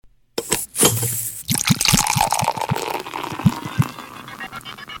You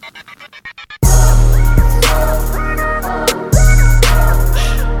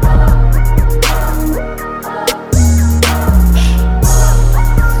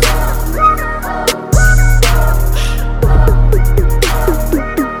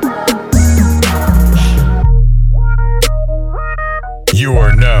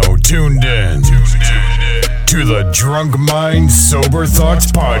are now tuned in to the Drunk Mind Sober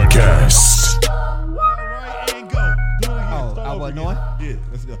Thoughts Podcast. All right, and go. Do it again. Oh, Start I over wasn't again. on? Yeah,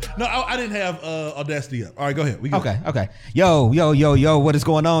 let's go. No, I didn't have Audacity up. All right, go ahead. We go. Okay. Yo, what is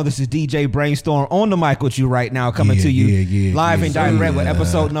going on? This is DJ Brainstorm on the mic with you right now, coming to you live and direct with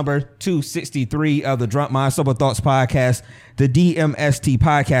episode number 263 of the Drunk Mind Sober Thoughts Podcast. The DMST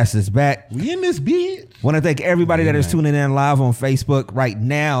podcast is back. We in this bitch. Want to thank everybody that is tuning in live on Facebook right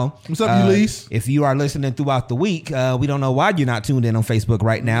now. What's up, Ulysses? If you are listening throughout the week, we don't know why you're not tuned in on Facebook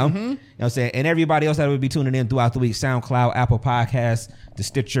right now. You know what I'm saying? And everybody else that would be tuning in throughout the week, SoundCloud, Apple Podcasts, the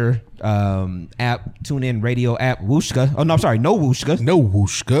Stitcher app, TuneIn Radio app, Wooshka. Oh, no, I'm sorry. No Wooshka. No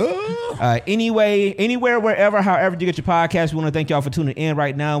Wooshka. Anywhere, wherever, however you get your podcast, we want to thank y'all for tuning in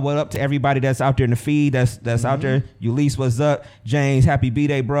right now. What up to everybody that's out there in the feed, that's out there. Ulysses, what's up? James, happy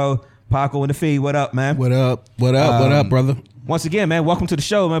B-Day, bro. Paco in the feed, what up, man? What up, brother? Once again, man, welcome to the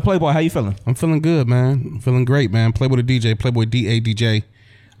show, man. Playboy, how you feeling? I'm feeling good, man. I'm feeling great, man. Playboy the DJ, Playboy DADJ.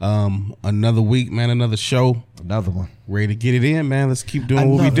 Another week, man. Another show. Another one. Ready to get it in, man. Let's keep doing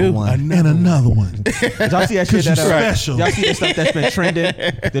what we do. And another one. Y'all see that shit? You're special. Y'all see the stuff that's been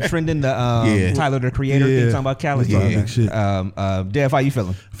trending? The Tyler the Creator thing, talking about Cali. Big shit. Dev, how you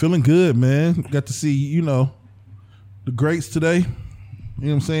feeling? Feeling good, man. Got to see, the greats today. You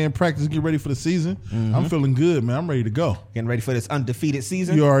know what I'm saying? Practice, get ready for the season. I'm feeling good, man. I'm ready to go. Getting ready for this undefeated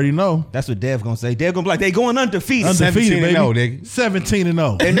season. You already know. That's what Dev gonna say. Dev gonna be like, they going undefeated. Undefeated, baby. 17-0, nigga.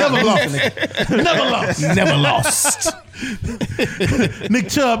 17-0. They never lost. Never lost. Never lost. Nick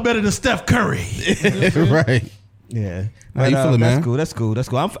Chubb better than Steph Curry. Right. Yeah. How you feeling, that's man? That's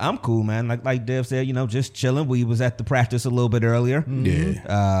cool. I'm cool, man. Like Dev said, just chilling. We was at the practice a little bit earlier.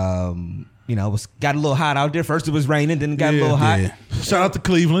 Yeah. Got a little hot out there. First it was raining, then it got a little hot. Yeah. Shout out to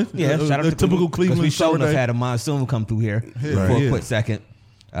Cleveland. Yeah, shout out the to typical Cleveland. We Cleveland showed summer enough day. had a monsoon come through here for a quick second.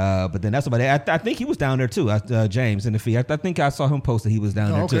 But then that's about it. I think he was down there too. James in the feed. I think I saw him post that he was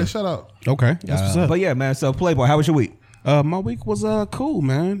down there too. Okay, shout out. Okay. That's what's up. But yeah, man. So Playboy, how was your week? My week was cool,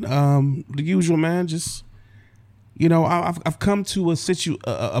 man. The usual, man. Just I've come to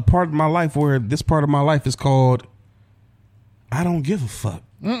a part of my life where this part of my life is called I don't give a fuck.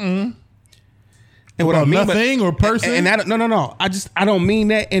 And what I mean, nothing or person? And that, no. I don't mean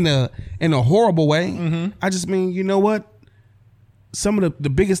that in a horrible way. I just mean, you know what? Some of the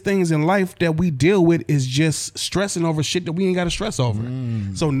biggest things in life that we deal with is just stressing over shit that we ain't got to stress over.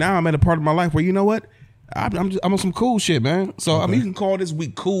 So now I'm at a part of my life where, you know what? I'm on some cool shit, man. So I mean, you can call this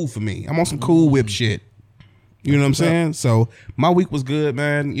week cool for me. I'm on some cool whip shit. You know what I'm saying? So my week was good,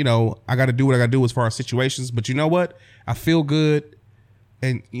 man. I got to do what I got to do as far as situations. But you know what? I feel good.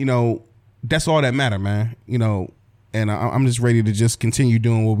 And, that's all that matter, man. And I'm just ready to just continue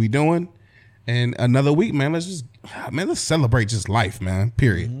doing what we doing. And another week, man, let's celebrate just life, man,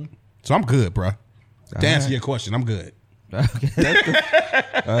 period. So I'm good, bro. To answer your question, I'm good. Okay, that's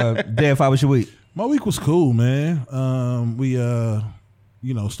good. Dev, how was your week? My week was cool, man. We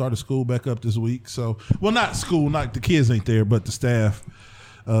started school back up this week. So, well, not school, not the kids ain't there, but the staff.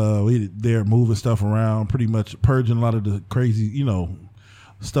 They're moving stuff around, pretty much purging a lot of the crazy,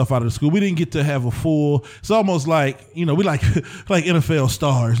 stuff out of the school. We didn't get to have a full. It's almost like we like NFL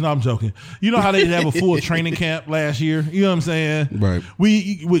stars. No, I'm joking. You know how they didn't have a full training camp last year. You know what I'm saying? Right.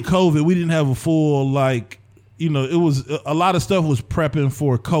 We with COVID, we didn't have a full it was a lot of stuff was prepping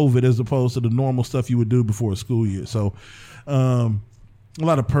for COVID as opposed to the normal stuff you would do before a school year. So, a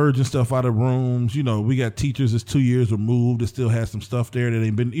lot of purging stuff out of rooms. We got teachers that's 2 years removed that still has some stuff there that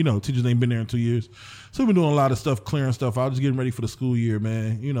ain't been, teachers ain't been there in 2 years. So we've been doing a lot of stuff, clearing stuff out, just getting ready for the school year,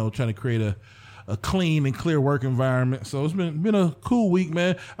 man. Trying to create a clean and clear work environment. So it's been a cool week,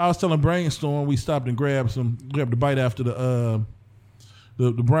 man. I was telling Brainstorm, we stopped and grabbed the bite after the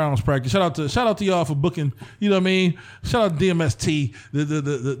Browns practice. Shout out to y'all for booking. You know what I mean? Shout out to DMST,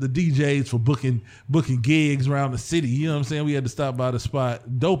 the DJs for booking gigs around the city. You know what I'm saying? We had to stop by the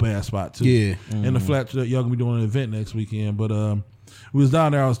spot, dope ass spot too. Yeah. In the flat, y'all gonna be doing an event next weekend. But we was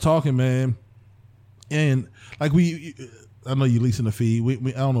down there. I was talking, man, and like I know you leasing the feed.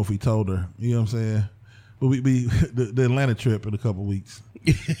 I don't know if we told her. You know what I'm saying? But we the Atlanta trip in a couple weeks.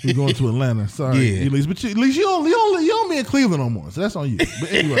 You're going to Atlanta. Sorry, Yeah. at least you don't be in Cleveland no more. So that's on you.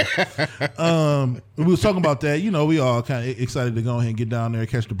 But anyway, we was talking about that. You know, we all kind of excited to go ahead and get down there,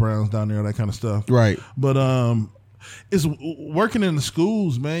 catch the Browns down there, that kind of stuff. Right. But it's working in the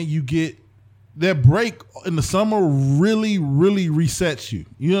schools, man. You get that break in the summer really, really resets you.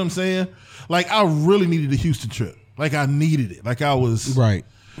 You know what I'm saying? Like, I really needed a Houston trip. Like, I needed it. Like, I was Right.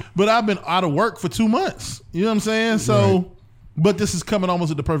 But I've been out of work for 2 months. You know what I'm saying? So, Right. But this is coming almost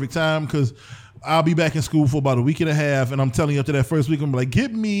at the perfect time because I'll be back in school for about a week and a half, and I'm telling you, after that first week, I'm like,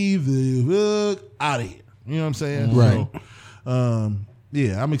 get me the fuck out of here. You know what I'm saying? Right. So,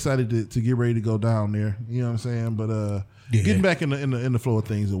 yeah, I'm excited to get ready to go down there. You know what I'm saying? But getting back in the flow of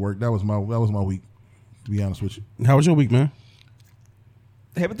things at work, that was my week. To be honest with you. How was your week, man?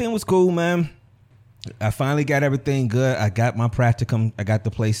 Everything was cool, man. I finally got everything good. I got my practicum. I got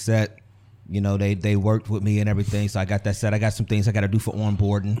the place set. You know, they worked with me and everything, so I got that set. I got some things I got to do for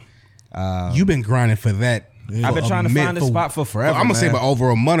onboarding. You've been grinding for that. I've been trying to find a spot for forever. I'm gonna say about over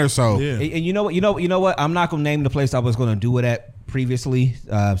a month or so. Yeah. And you know what? I'm not gonna name the place I was gonna do it at previously.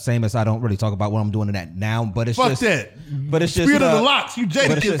 Same as I don't really talk about what I'm doing it at now. But it's Fuck just that. But it's just Spirit of the locks. You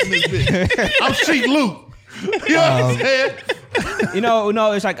Jada gets this bitch. I'm Sheik Luke. You know what I'm saying?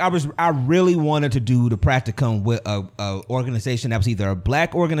 No, it's like I really wanted to do the practicum with a organization that was either a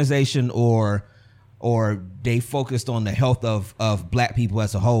black organization or they focused on the health of black people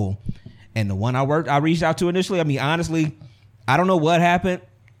as a whole. And the one I reached out to initially, I mean, honestly, I don't know what happened.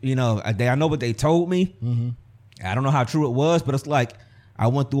 You know, I know what they told me. Mm-hmm. I don't know how true it was, but it's like I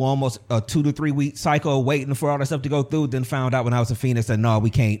went through almost a 2 to 3 week cycle waiting for all that stuff to go through. Then found out when I was in Phoenix that no, we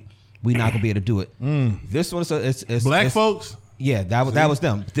can't. We're not gonna be able to do it. This one, it's Black folks. Yeah, that was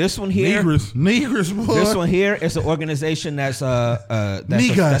them. This one here, Negress, boy. this one here is an organization that's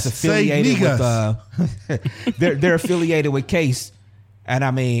affiliated with they're affiliated with Case. And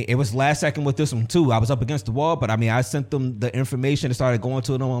I mean, it was last second with this one too. I was up against the wall, but I mean, I sent them the information and started going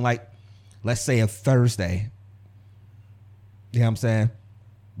to them on, like, let's say a Thursday. You know what I'm saying?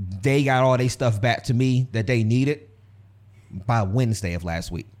 They got all their stuff back to me that they needed by Wednesday of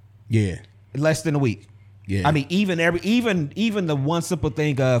last week. Yeah. Less than a week. Yeah. I mean, even the one simple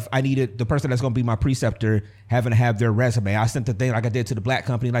thing of I needed the person that's going to be my preceptor having to have their resume. I sent the thing like I did to the black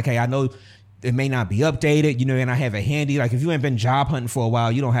company, like, hey, I know it may not be updated, you know, and I have it handy. Like, if you ain't been job hunting for a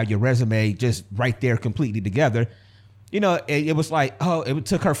while, you don't have your resume just right there completely together. You know, it was like, oh, it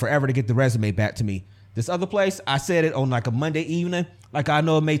took her forever to get the resume back to me. This other place, I said it on like a Monday evening. Like, I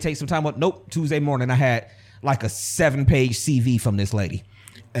know it may take some time. Nope, Tuesday morning, I had like a 7-page CV from this lady.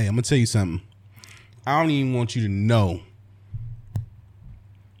 Hey, I'm gonna tell you something. I don't even want you to know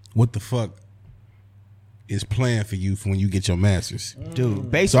what the fuck is planned for you for when you get your master's, Dude. So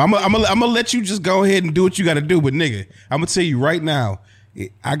Basically, I'm gonna let you just go ahead and do what you got to do. But nigga, I'm gonna tell you right now,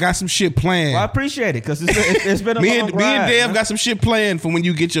 I got some shit planned. well, I appreciate it because it's been a me long and ride. Dev man. got some shit planned for when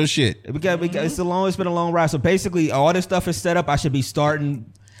you get your shit. It's been a long ride. So basically, all this stuff is set up. I should be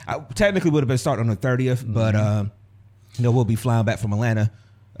starting. I technically would have been starting on the 30th, but you know, we'll be flying back from Atlanta.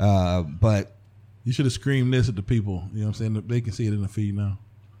 But You should have screamed this at the people. You know what I'm saying? They can see it in the feed now.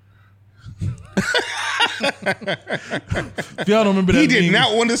 If y'all don't remember that, He did meme,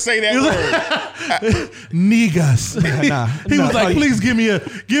 not want to say that word. Niggas. Nah, he was like, no. please give me a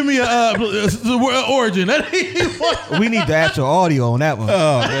origin. we need the actual audio on that one.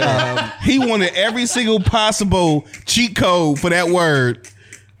 He wanted every single possible cheat code for that word.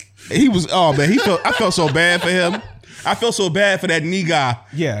 He was, oh man, I felt so bad for him. I felt so bad for that nigga.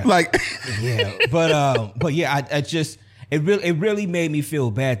 Yeah. Like, Yeah, but yeah, I just it really made me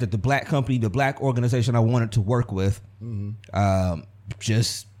feel bad that the black company, the black organization I wanted to work with,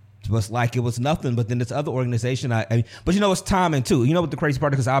 just was like it was nothing. But then this other organization, but you know, it's timing too. You know what the crazy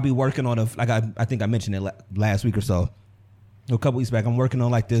part is? Because I'll be working on I think I mentioned it last week or so, a couple weeks back. I'm working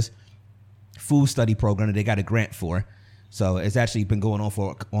on like this food study program that they got a grant for. So it's actually been going on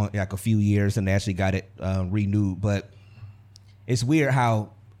for like a few years, and they actually got it renewed. But it's weird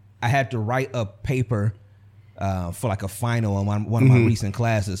how I had to write a paper for like a final on one of my recent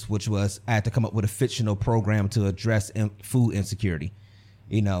classes, which was I had to come up with a fictional program to address food insecurity.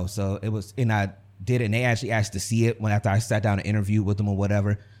 You know, so it was, and I did it, and they actually asked to see it after I sat down and interviewed with them or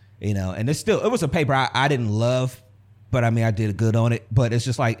whatever. You know, and it was a paper I didn't love, but I mean, I did good on it. But it's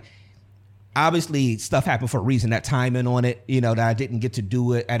just like, obviously stuff happened for a reason, that timing on it, you know, that I didn't get to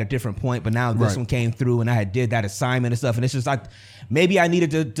do it at a different point, but now this one came through and I did that assignment and stuff. And it's just like, maybe I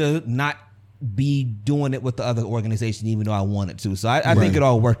needed to not be doing it with the other organization, even though I wanted to. So I think it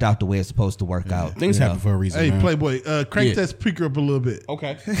all worked out the way it's supposed to work out. things happen for a reason. Hey, man. Playboy, crank that speaker up a little bit.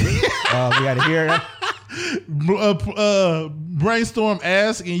 Okay. We got to hear that. brainstorm,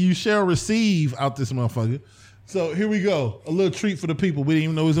 ask, and you shall receive out this motherfucker. So here we go. A little treat for the people we didn't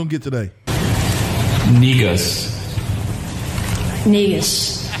even know we was gonna get today. Negus.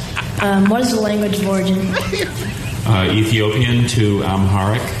 Negus. What is the language of origin? Ethiopian to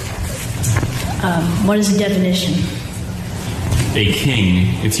Amharic. What is the definition? A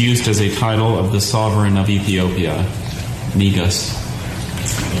king. It's used as a title of the sovereign of Ethiopia. Negus.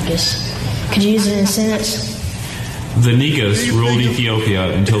 Negus. Could you use it in a sentence? The Negus ruled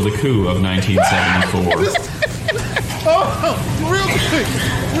Ethiopia until the coup of 1974.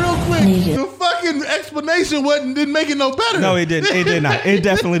 Real quick. Negus. The fucking explanation didn't make it no better. No, it didn't. It did not. It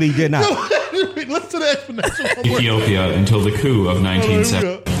definitely did not. Listen to the explanation. Ethiopia until the coup of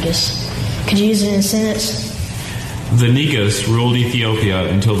 1970. Negus. Could you use it in a sentence? The Negus ruled Ethiopia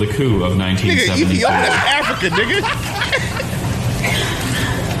until the coup of 1974. Nigga, Ethiopia, that's Africa, nigga.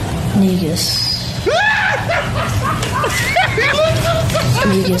 Negus.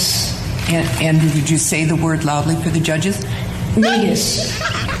 Negus. Andrew, did you say the word loudly for the judges? Negus.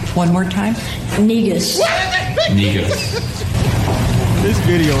 One more time. Negus. Negus. This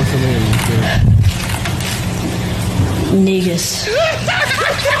video is hilarious. Negus.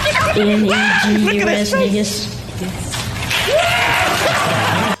 N-E-G-U-S. Negus.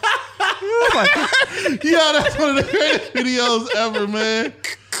 Yeah, that's one of the greatest videos ever, man.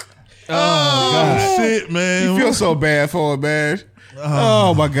 Oh shit, man. You feel so bad for it, man.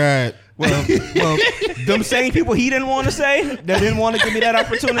 Oh my God. Well, them same people he didn't want to say, that didn't want to give me that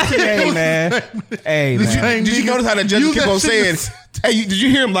opportunity. Hey, man. Hey, man. Did you notice how the judges kept on saying, hey, did you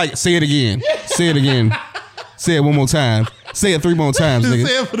hear him like, say it again? Say it again. Say it one more time. Say it 3 more times, Just nigga.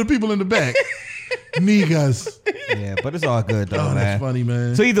 say it for the people in the back. Niggas. Yeah, but it's all good, though, Oh, man. that's funny,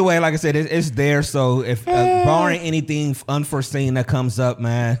 man. So either way, like I said, it's there. So if barring anything unforeseen that comes up,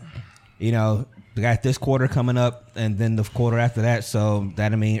 man, you know, we got this quarter coming up and then the quarter after that. So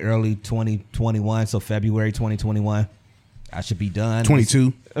that'll mean early 2021. So February 2021, I should be done.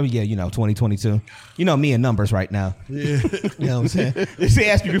 22. Oh, yeah, you know, 2022. You know me and numbers right now. Yeah. You know what I'm saying? They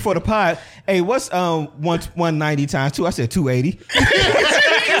asked me before the pod, hey, what's 190 times 2? I said 280.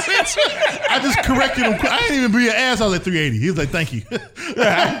 I just corrected him. I didn't even be an ass. I was like 380. He was like, thank you.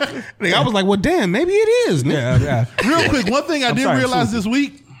 Nigga, I was like, well, damn, maybe it is. Nigga. Yeah. Real quick, one thing I did sorry, realize Susan. this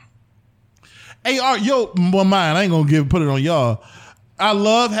week. Hey, well, mine. I ain't gonna put it on y'all. I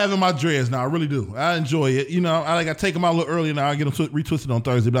love having my dreads now. I really do. I enjoy it. You know, I take them out a little earlier now. I get them retwisted on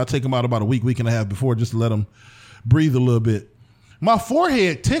Thursday, but I take them out about a week and a half before just to let them breathe a little bit. My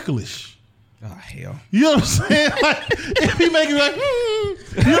forehead ticklish. Oh, hell. You know what I'm saying? Like, if he make me like,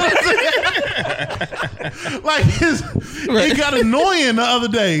 you know what I'm saying? Like, it got annoying the other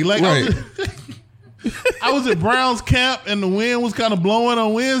day. Like, Right. I was at Brown's camp and the wind was kind of blowing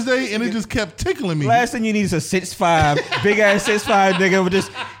on Wednesday and it just kept tickling me. Last thing you need is a 6'5", big ass 6'5" nigga with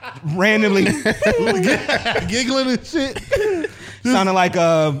just randomly Giggling and shit. sounding like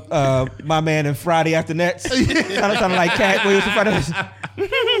my man in Friday After Nets. Sounding like Cat Williams in front of us.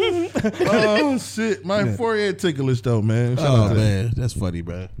 Oh, shit. My forehead ticklish, though, man. Shout out Oh, to that. man. That's funny,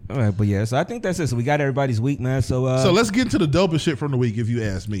 man. All right, but yeah, so I think that's it. So we got everybody's week, man. So So let's get into the dopest shit from the week, if you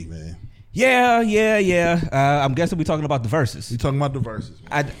ask me, man. yeah. I'm guessing we're talking about the verses. We talking about the verses.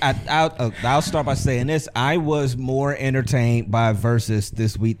 I'll start by saying this. I was more entertained by verses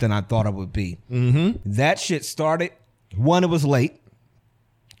this week than I thought I would be. Mm-hmm. That shit started. One, it was late.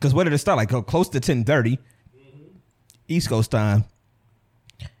 Because when did it start? Like close to 10:30 East Coast time.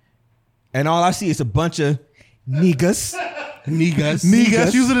 And all I see is a bunch of niggas.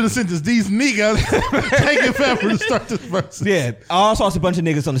 Niggas. Use it in a sentence. These niggas taking forever to start this verse. Yeah, I also saw a bunch of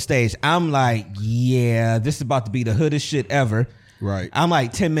niggas on the stage. I'm like, yeah, this is about to be the hoodest shit ever. Right. I'm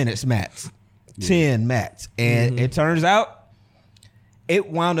like 10 minutes max. 10 max. And it turns out it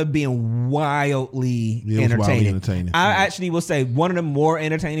wound up being wildly Yeah, it was wildly entertaining. I Yeah. actually will say one of the more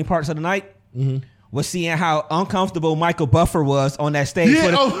entertaining parts of the night was seeing how uncomfortable Michael Buffer was on that stage Yeah,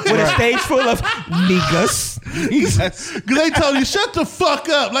 with a stage full of niggas. Because they told you, shut the fuck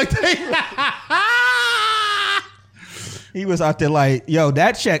up. Like, they... He was out there like, yo,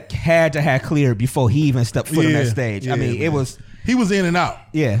 that check had to have cleared before he even stepped foot on that stage. I mean, man. it was, He was in and out.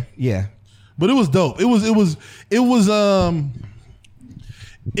 yeah. But it was dope. It was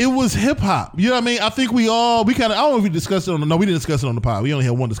hip hop. You know what I mean? I think I don't know if we discussed it we didn't discuss it on the pod. We only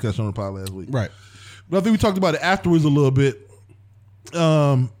had one discussion on the pod last week. Right. But I think we talked about it afterwards a little bit.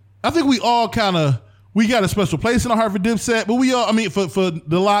 I think we all we got a special place in our heart for Dipset, but we all, I mean, for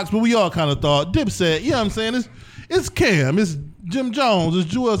the Locks, but we all kind of thought Dipset, you know what I'm saying? It's Cam, it's Jim Jones,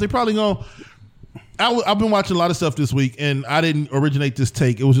 it's Juelz. They probably gonna. I've been watching a lot of stuff this week, and I didn't originate this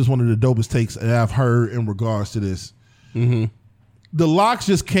take. It was just one of the dopest takes that I've heard in regards to this. Mm-hmm. The Lox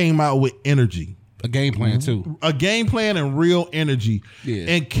just came out with energy. A game plan too. A game plan and real energy. Yeah.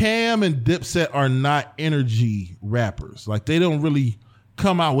 And Cam and Dipset are not energy rappers. Like they don't really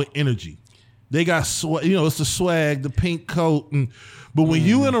come out with energy. They got it's the swag, the pink coat, but when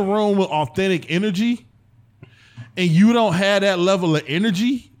you in a room with authentic energy and you don't have that level of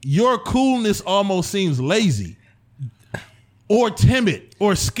energy, your coolness almost seems lazy or timid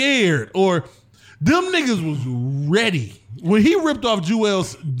or scared or them niggas was ready. When he ripped off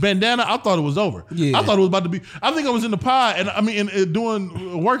Jewel's bandana, I thought it was over. Yeah. I thought it was about to be. I think I was in the pod and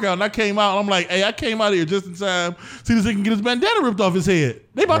doing a workout, and I came out. And I'm like, hey, I came out here just in time. See this nigga get his bandana ripped off his head.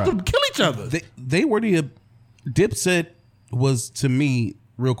 They about to kill each other. They were Dipset was to me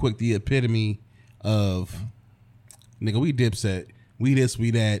real quick the epitome of nigga. We Dipset. We this. We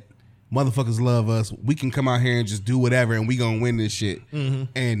that. Motherfuckers love us. We can come out here and just do whatever, and we gonna win this shit. Mm-hmm.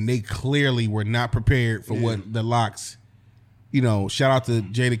 And they clearly were not prepared for what the Lox. You know, shout out to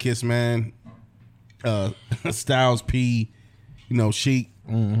Jadakiss, man. Styles P, Sheik.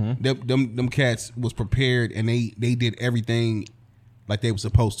 Mm-hmm. Them cats was prepared and they did everything like they were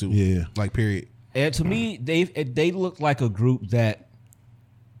supposed to. Yeah. Like period. And to me, they look like a group that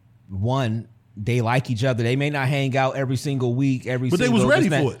they like each other. They may not hang out every single week, but they was ready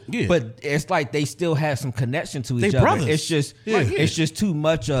for it. Yeah. But it's like they still have some connection to each they other. Brothers. It's just it's just too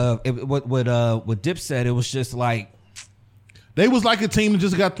much of what Dipset. It was just like they was like a team that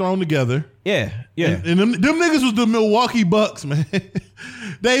just got thrown together. Yeah. And them niggas was the Milwaukee Bucks, man.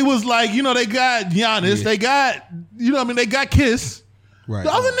 They was like, they got Giannis. Yeah. They got, they got Kiss. Right.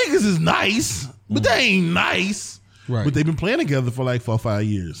 The other niggas is nice, but they ain't nice. Right. But they've been playing together for like 4 or 5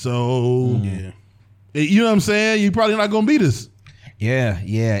 years. So, you know what I'm saying? You probably not going to beat us. Yeah.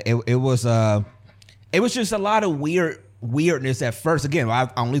 It was just a lot of weirdness at first. Again,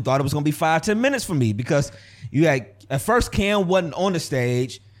 I only thought it was going to be 5-10 minutes for me because you had, at first Cam wasn't on the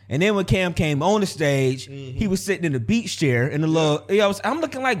stage. And then when Cam came on the stage, he was sitting in the beach chair in the little. I'm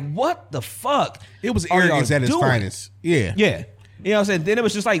looking like, what the fuck? It was arrogance at its finest. Yeah. You know what I'm saying? Then it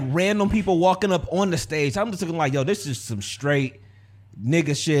was just like random people walking up on the stage. I'm just looking like, yo, this is some straight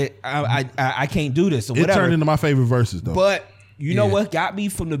nigga shit. I can't do this or whatever. It turned into my favorite verses though. But you know what got me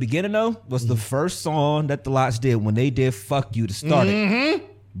from the beginning though was the first song that the Lox did when they did "Fuck You" to start it.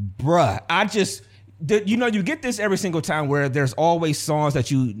 Bruh, you get this every single time where there's always songs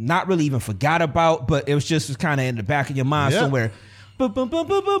that you not really even forgot about, but it was just kind of in the back of your mind somewhere. But when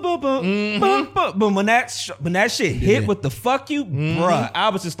that shit hit with the "Fuck You," bruh, I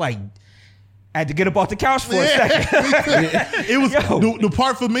was just like, I had to get up off the couch for a second. It was the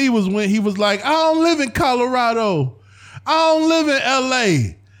part for me was when he was like, I don't live in Colorado. I don't live in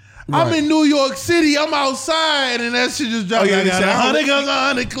LA. Right. I'm in New York City. I'm outside, and that shit just dropped. I got 100 guns,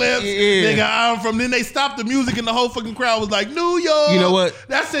 100 clips. Nigga, I'm from. Then they stopped the music, and the whole fucking crowd was like, New York. You know what?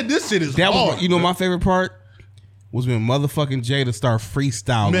 That said, this shit is hard. My favorite part was when motherfucking Jada started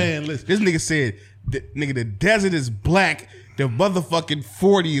freestyling. Man, listen. This nigga said, nigga, the desert is black. The motherfucking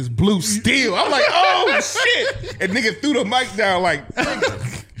 40 is blue steel. I'm like, oh shit. And nigga threw the mic down like,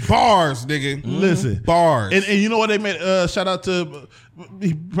 nigga, bars, nigga. Listen. Bars. And you know what they made? Shout out to,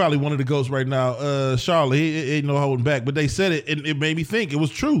 he probably one of the ghosts right now, Charlotte. He ain't no holding back. But they said it, and it made me think it was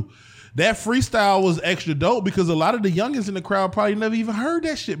true. That freestyle was extra dope because a lot of the youngins in the crowd probably never even heard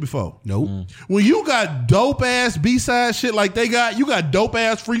that shit before. Nope. When you got dope ass B-side shit like they got, you got dope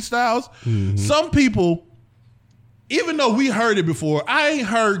ass freestyles. Mm-hmm. Some people, even though we heard it before, I ain't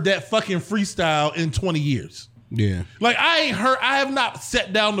heard that fucking freestyle in 20 years. Yeah. Like I have not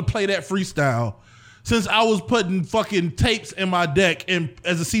sat down to play that freestyle since I was putting fucking tapes in my deck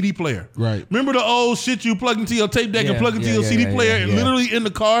as a CD player. Right. Remember the old shit you plug into your tape deck and plug into your CD player and literally in the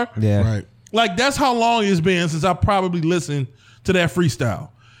car? Yeah. Right. Like that's how long it's been since I probably listened to that freestyle.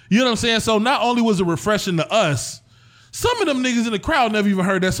 You know what I'm saying? So not only was it refreshing to us, some of them niggas in the crowd never even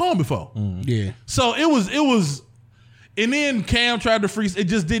heard that song before. Yeah. So it was, and then Cam tried to freestyle. It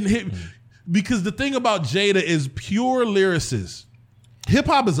just didn't hit because the thing about Jada is pure lyricist. Hip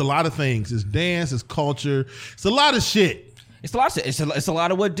hop is a lot of things. It's dance, it's culture, it's a lot of shit. It's a lot of it's a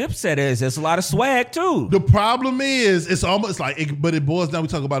lot of what Dipset is. It's a lot of swag too. The problem is it's almost like, but it boils down. We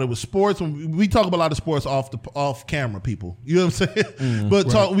talk about it with sports. When we talk about a lot of sports off camera, people. You know what I'm saying?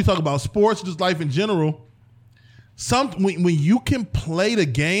 But we talk about sports, just life in general. When you can play the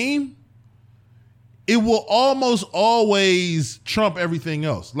game, it will almost always trump everything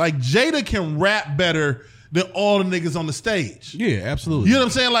else. Like Jada can rap better than all the niggas on the stage. Yeah, absolutely. You know what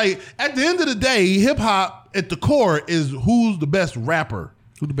I'm saying? Like at the end of the day, hip hop at the core is who's the best rapper.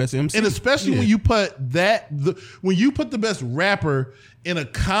 Who's the best MC? And especially when you put when you put the best rapper in a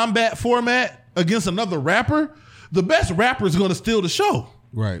combat format against another rapper, the best rapper is going to steal the show.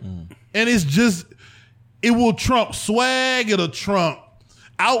 Right. And it's just, it will trump swag, it'll trump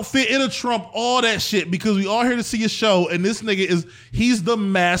outfit, it'll trump all that shit because we all here to see a show, and this nigga he's the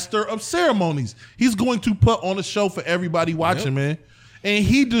master of ceremonies. He's going to put on a show for everybody watching, man. And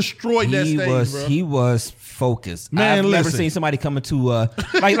he destroyed that stage, bro. He was focused. Man, I've never listen. seen somebody coming to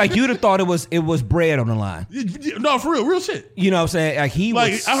like you'd have thought it was bread on the line. No, for real shit. You know what I'm saying? Like he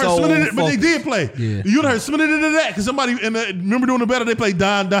was I heard so some of it, but they focused. did play. Yeah. You'd heard some of that because somebody remember doing the battle. They played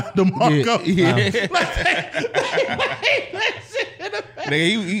Don DeMarco.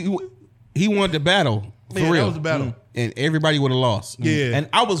 He wanted the battle for Man, real. that was a battle. And everybody would have lost. Yeah. And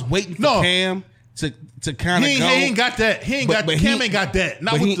I was waiting for Cam to kind of He go. ain't got that. Cam ain't got that.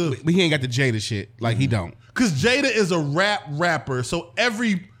 Not but with he ain't got the Jada shit. Like he don't. because Jada is a rapper. So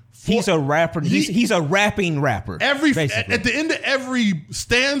He's a rapper. He's a rapping rapper. Basically. At the end of every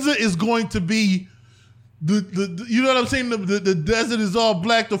stanza is going to be the you know what I'm saying? The desert is all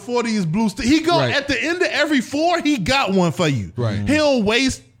black, the 40 is blue. Right. At the end of every 4, he got one for you. Right. He don't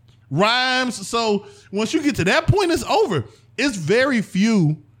waste rhymes. So once you get to that point, it's over. It's very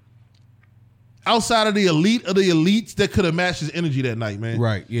few outside of the elites that could have matched his energy that night, man.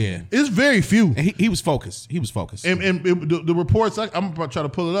 Right. Yeah. It's very few. And he was focused. He was focused. And the reports, I'm about to try to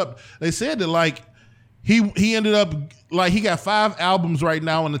pull it up. They said that like he ended up like he got 5 albums right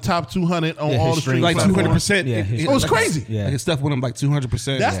now in the top 200 on all the streaming like platforms. 200%. Yeah, it was crazy. Yeah. Like his stuff went up like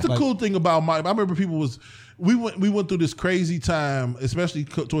 200%. That's the cool thing about I remember people we went through this crazy time, especially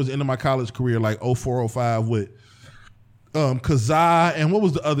towards the end of my college career, like 04, 05 with Kazaa, and what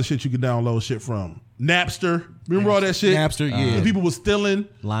was the other shit you could download shit from? Napster. Remember all that shit? Napster, yeah. And people was stealing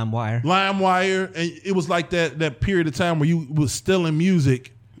LimeWire, and it was like that period of time where you was stealing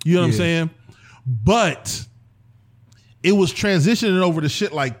music. You know what I'm saying? But it was transitioning over to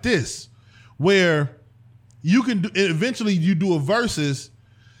shit like this, where you can eventually you do a versus.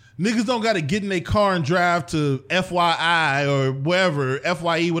 Niggas don't got to get in their car and drive to FYI or wherever,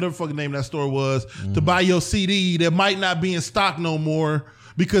 FYE, whatever fucking name that store was, to buy your CD that might not be in stock no more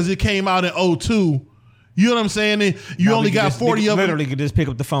because it came out in 02. You know what I'm saying? And you only got 40 of them. Literally could just pick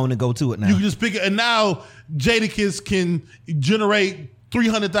up the phone and go to it now. You can just pick it. And now Jadakiss can generate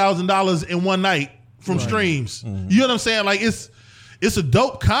 $300,000 in one night from streams. You know what I'm saying? Like it's a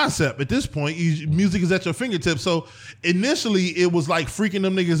dope concept at this point. Music is at your fingertips. So initially it was like freaking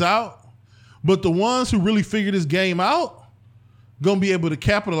them niggas out. But the ones who really figured this game out gonna be able to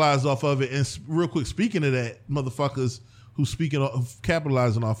capitalize off of it. And real quick, speaking of that, motherfuckers who speaking of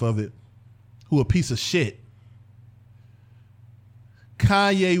capitalizing off of it, who a piece of shit.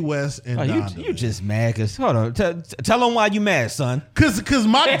 Kanye West and Donda. You just mad because hold on. Tell them why you mad, son. Cause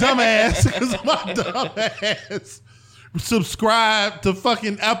my dumb ass subscribed to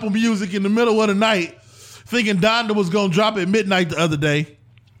fucking Apple Music in the middle of the night, thinking Donda was gonna drop at midnight the other day.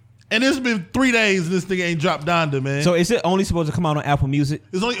 And it's been 3 days and this nigga ain't dropped Donda, man. So is it only supposed to come out on Apple Music?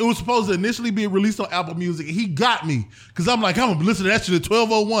 It was supposed to initially be released on Apple Music, and he got me because I'm like, I'm gonna listen to that shit at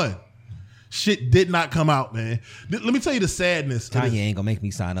 12:01. Shit did not come out, man. Let me tell you the sadness. Kanye ain't gonna make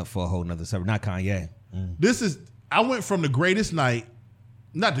me sign up for a whole nother server. Not Kanye. I went from the greatest night,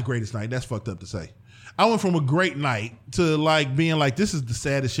 not the greatest night, that's fucked up to say. I went from a great night to like being like, this is the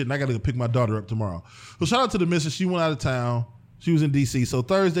saddest shit, and I gotta go pick my daughter up tomorrow. So shout out to the missus. She went out of town. She was in DC. So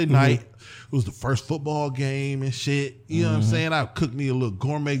Thursday night, it was the first football game and shit. You know what I'm saying? I cooked me a little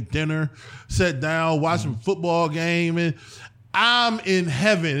gourmet dinner, sat down, watched some football game, and I'm in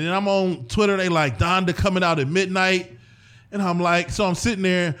heaven. And I'm on Twitter. They like, Donda coming out at midnight. And I'm like, so I'm sitting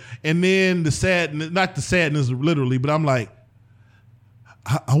there, and then the sadness, not the sadness literally, but I'm like,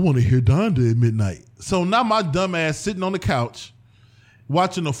 I want to hear Donda at midnight. So now my dumb ass sitting on the couch,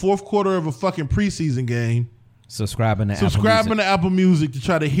 watching the fourth quarter of a fucking preseason game, subscribing to Apple Music to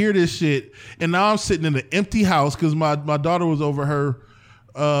try to hear this shit. And now I'm sitting in an empty house because my daughter was over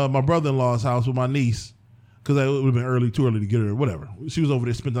my brother-in-law's house with my niece because it would have been too early to get her, whatever. She was over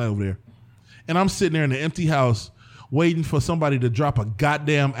there, spent the night over there. And I'm sitting there in an empty house waiting for somebody to drop a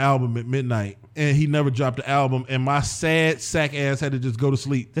goddamn album at midnight. And he never dropped the album. And my sad sack ass had to just go to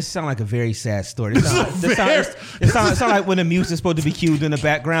sleep. This sounds like a very sad story. It sounds like when the music's supposed to be cued in the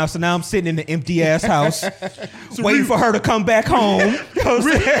background. So now I'm sitting in the empty ass house waiting for her to come back home.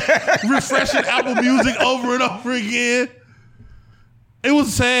 Refreshing Apple Music over and over again. It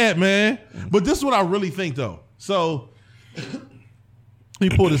was sad, man. But this is what I really think, though. So let me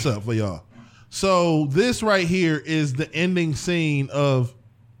pull this up for y'all. So this right here is the ending scene of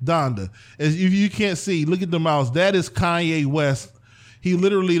Donda. As if you can't see, look at the mouse. That is Kanye West. They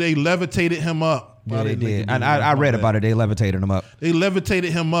levitated him up. Yeah, they did. I read about it. They levitated him up. They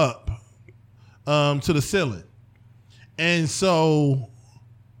levitated him up to the ceiling. And so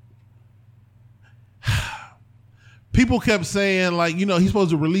people kept saying, like, you know, he's supposed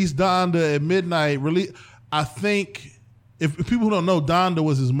to release Donda at midnight. I think, if people don't know, Donda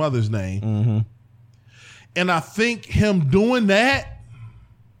was his mother's name. Mm-hmm. And I think him doing that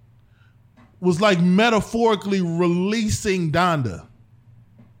was like metaphorically releasing Donda.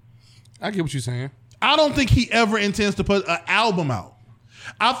 I get what you're saying. I don't think he ever intends to put an album out.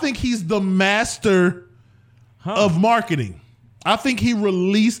 I think he's the master of marketing. I think he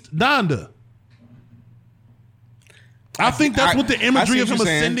released Donda. I think that's what the imagery of him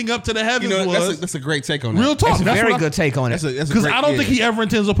ascending up to the heavens was. That's a great take on that. Real talk. That's a very good take on it. Because I don't think he ever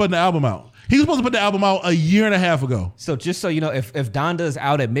intends on putting the album out. He was supposed to put the album out a year and a half ago. So just so you know, if Donda is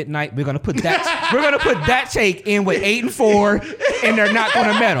out at midnight, we're gonna put that take in with 8 and 4, and they're not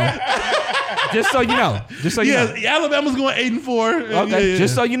gonna meddle. Just so you know. Alabama's going 8 and 4. Okay.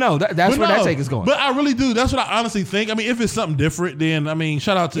 Just so you know, that's where that take is going. But I really do. That's what I honestly think. I mean, if it's something different, then I mean,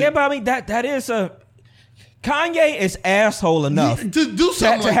 shout out to but I mean that is a Kanye is asshole enough to do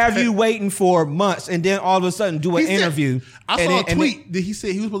something to have you waiting for months and then all of a sudden do an interview. I saw a tweet that he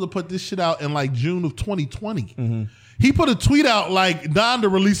said he was supposed to put this shit out in like June of 2020. Mm-hmm. He put a tweet out like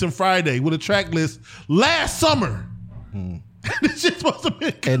Donda releasing Friday with a track list last summer. Mm. This shit's supposed to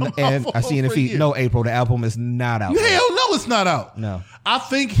be and I see in the feed, no, April, the album is not out. Hell no, it's not out. No. I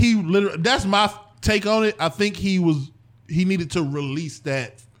think he literally, that's my take on it. I think he needed to release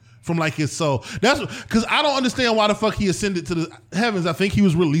that from like his soul. That's because I don't understand why the fuck he ascended to the heavens. I think he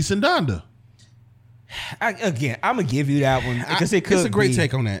was releasing Donda. I'm gonna give you that one because it could. It's a great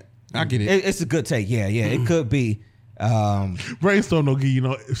take on that. I get it. It's a good take. Yeah, it could be. Brainstorm don't give you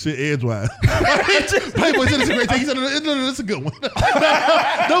know shit edgewise. Playboy said it's a great take. He said it's a good one.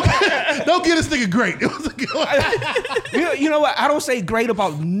 don't get this nigga great. It was a good one. You know what? I don't say great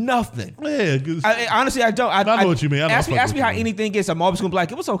about nothing. Yeah, honestly, I don't. I know what you mean. Ask me how anything gets. I'm always gonna be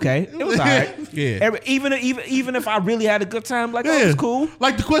like, it was okay. It was all right. Yeah. Even if I really had a good time, like, it was cool.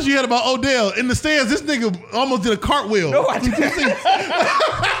 Like the question you had about Odell in the stands. This nigga almost did a cartwheel. No, I didn't.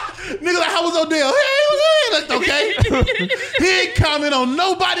 Nigga, like, how was Odell? Hey, he was good. That's okay. He ain't comment on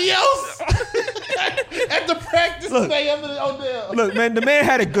nobody else at the practice today after the Odell. Look, man, the man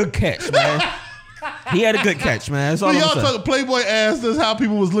had a good catch, man. He had a good catch, man. That's all I'm saying. Playboy asked us how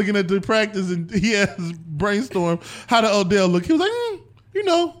people was looking at the practice, and he asked Brainstorm how did Odell look. He was like, you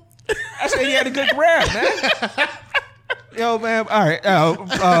know. I said he had a good grab, man. Yo, man. All right.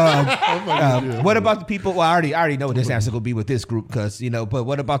 What about the people? Well, I already know what this answer will be with this group, because But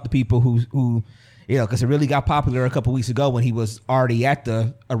what about the people who because it really got popular a couple weeks ago when he was already at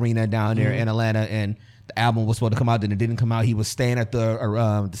the arena down there in Atlanta, and the album was supposed to come out, then it didn't come out. He was staying at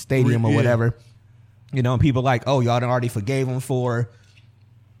the stadium or whatever. And people like, oh, y'all done already forgave him for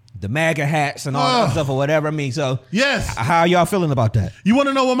the MAGA hats and all that stuff or whatever. I mean, so yes. How y'all feeling about that? You want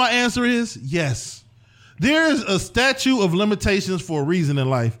to know what my answer is? Yes. There is a statute of limitations for a reason in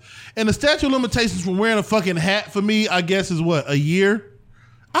life. And the statute of limitations from wearing a fucking hat for me, I guess, is what, a year?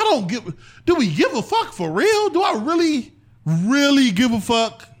 Do we give a fuck for real? Do I really, really give a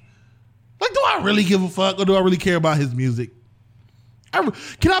fuck? Like, do I really give a fuck, or do I really care about his music?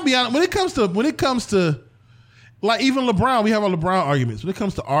 Can I be honest? When it comes to like even LeBron, we have our LeBron arguments. When it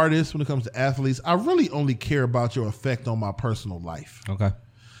comes to artists, when it comes to athletes, I really only care about your effect on my personal life. Okay.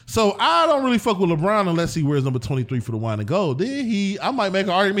 So I don't really fuck with LeBron unless he wears number 23 for the wine and gold. Then I might make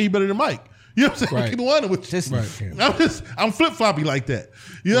an argument he better than Mike. You know what I'm saying? Right. Keep wondering which, I'm flip floppy like that.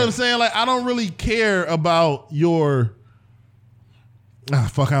 You know what I'm saying? Like, I don't really care about your.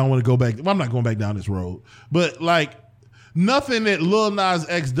 Fuck, I don't want to go back. Well, I'm not going back down this road. But like, nothing that Lil Nas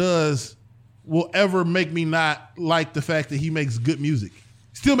X does will ever make me not like the fact that he makes good music.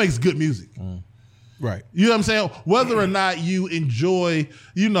 Still makes good music. Right. You know what I'm saying? Whether or not you enjoy,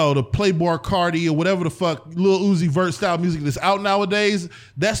 the Playboy Cardi or whatever the fuck Lil Uzi Vert style music that's out nowadays,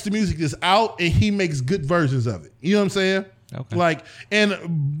 that's the music that's out, and he makes good versions of it. You know what I'm saying? Okay. Like,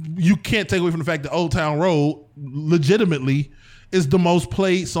 and you can't take away from the fact that Old Town Road legitimately is the most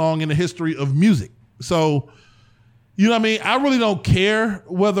played song in the history of music. So, you know what I mean? I really don't care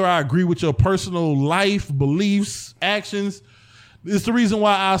whether I agree with your personal life, beliefs, actions. It's the reason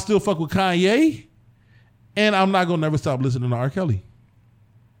why I still fuck with Kanye. And I'm not gonna never stop listening to R. Kelly.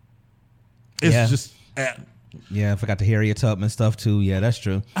 It's just, I forgot the Harriet Tubman stuff too. Yeah, that's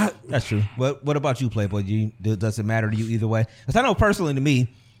true. That's true. What about you, Playboy? Does it matter to you either way? Because I know personally to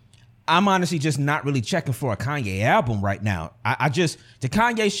me, I'm honestly just not really checking for a Kanye album right now. The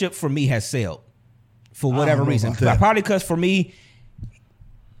Kanye ship for me has sailed for whatever reason. Probably because for me,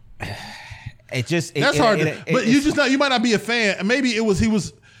 that's hard. But you might not be a fan. Maybe he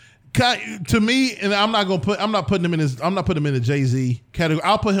was. To me, and I'm not putting him in the Jay-Z category.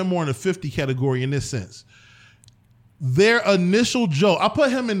 I'll put him more in the 50 category in this sense. Their initial joke, I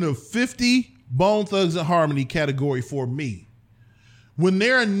put him in the 50 Bone Thugs and Harmony category for me. When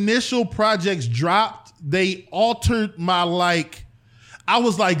their initial projects dropped, they altered my I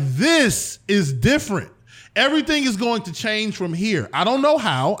was like, this is different. Everything is going to change from here. I don't know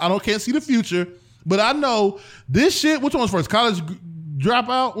how. Can't see the future, but I know this shit. Which one was first? College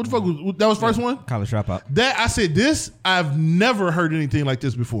Dropout? What the fuck was that? Was first one? College Dropout. That I said this. I've never heard anything like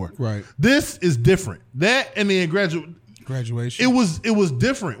this before. Right. This is different. That and then graduation. It was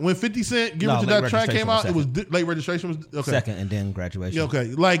different when 50 Cent Get Rich or Die Trying came out. It was late registration was okay. Second and then graduation. Yeah, okay,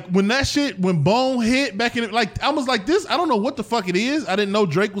 like when Bone hit back in it, I was like this. I don't know what the fuck it is. I didn't know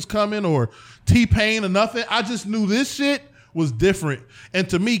Drake was coming or T-Pain or nothing. I just knew this shit was different. And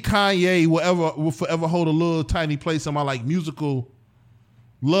to me, Kanye will forever hold a little tiny place in my musical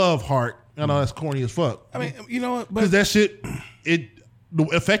love heart. I know that's corny as fuck. I mean, you know what? Because that shit, the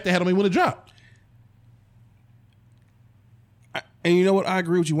effect it had on me when it dropped. And you know what? I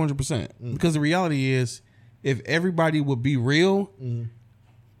agree with you 100%. Because the reality is, if everybody would be real,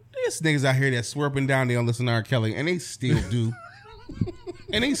 there's niggas out here that swear up and down they don't listen to R. Kelly, and they still do.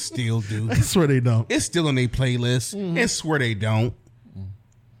 I swear they don't. It's still on their playlist. And swear they don't.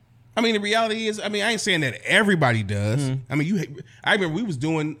 I mean, the reality is, I ain't saying that everybody does. I mean, I remember we was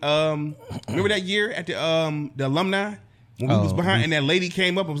doing, remember that year at the alumni? When we was behind, and that lady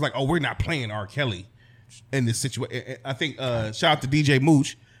came up and was like, oh, we're not playing R. Kelly in this situation. I think, shout out to DJ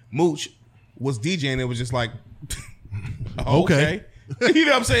Mooch. Mooch was DJing. It was just like, okay. You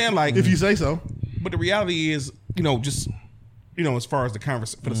know what I'm saying? Like, if you say so. But the reality is, just, as far as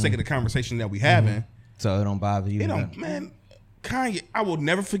for the sake of the conversation that we having. So it don't bother you. Man, Kanye, I will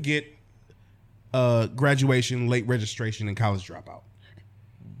never forget Graduation, Late Registration, and College Dropout.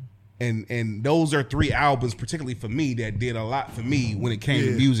 And those are 3 albums, particularly for me, that did a lot for me when it came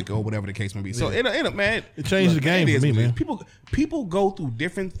to music or whatever the case may be. So man, it changed the game for me, man. People go through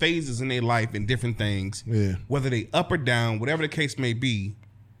different phases in their life and different things. Yeah. Whether they up or down, whatever the case may be.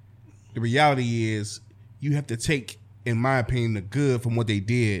 The reality is, you have to take, in my opinion, the good from what they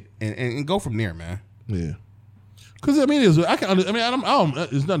did and go from there, man. Yeah. Because it's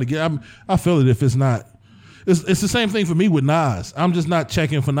nothing to get. I feel it if it's not. It's the same thing for me with Nas. I'm just not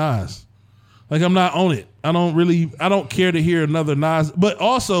checking for Nas. I'm not on it. I don't care to hear another Nas. But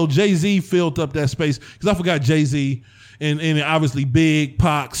also Jay-Z filled up that space because I forgot Jay-Z and obviously Big,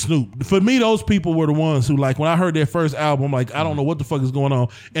 Pac, Snoop. For me, those people were the ones who when I heard their first album, I'm like, I don't know what the fuck is going on.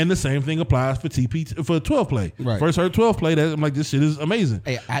 And the same thing applies for for 12 Play. Right. First heard 12 Play, I'm like, this shit is amazing.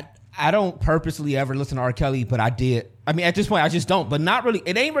 Hey, I don't purposely ever listen to R. Kelly, but I did. I mean, at this point, I just don't. But not really.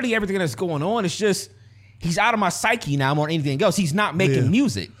 It ain't really everything that's going on. It's just he's out of my psyche now more than anything else. He's not making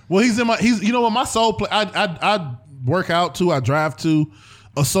music. Well, you know what? My soul play. I work out to. I drive to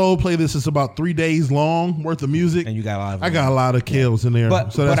a soul playlist. It's about 3 days long worth of music. And you got a lot of. I got a lot of kills in there.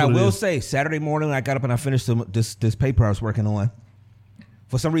 But I will say, Saturday morning, I got up and I finished this paper I was working on.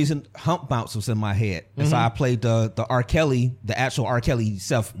 For some reason, Hump Bounce was in my head. And so I played the R. Kelly, the actual R. Kelly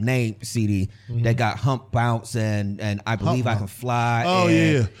self-named CD that got Hump Bounce and I Believe I Can Fly. Oh,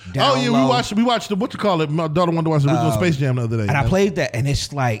 yeah. Down Low. We watched the, what you call it? My daughter wanted to watch the original Space Jam the other day. And I played that, and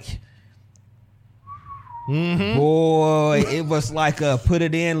it's like, boy, it was like put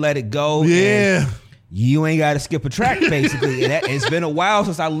it in, let it go. Yeah. You ain't got to skip a track, basically. And it's been a while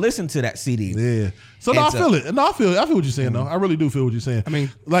since I listened to that CD. Yeah. So I feel it. No, I feel what you're saying, though. I really do feel what you're saying. I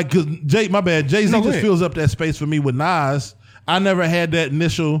mean, cause Jay-Z just fills up that space for me with Nas. I never had that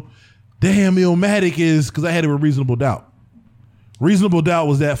initial, damn, Illmatic is, because I had it with Reasonable Doubt. Reasonable Doubt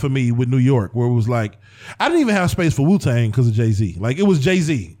was that for me with New York, where it was like, I didn't even have space for Wu-Tang because of Jay-Z. It was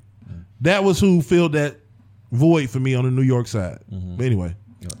Jay-Z. That was who filled that void for me on the New York side. But anyway.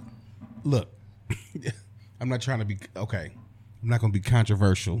 Look, I'm not trying to be, okay, I'm not going to be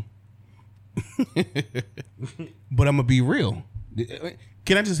controversial. But I'm gonna be real.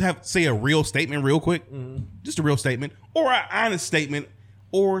 Can I just say a real statement real quick? Just a real statement or an honest statement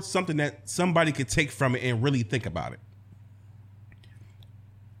or something that somebody could take from it and really think about it.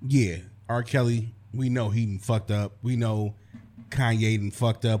 Yeah, R. Kelly, we know he done fucked up. We know Kanye done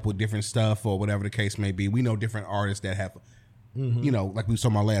fucked up with different stuff or whatever the case may be. We know different artists that have, like we saw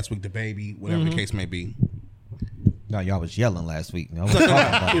my last week, DaBaby, whatever the case may be. No, y'all was yelling last week. I was talking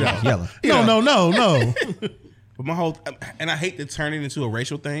about yelling. No. But my whole, and I hate to turn it into a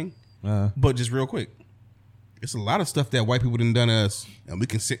racial thing, but just real quick, it's a lot of stuff that white people done to us, and we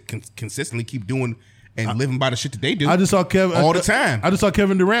can consistently keep doing and living by the shit that they do. I just saw Kevin all the time. I just saw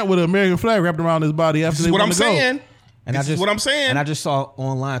Kevin Durant with an American flag wrapped around his body after this they is what won I'm the gold. saying. And this is what I'm saying. And I just saw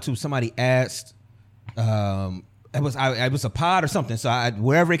online too. Somebody asked, it was a pod or something. So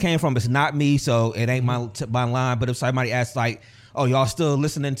wherever it came from, it's not me. So it ain't my line. But if somebody asked like, "Oh, y'all still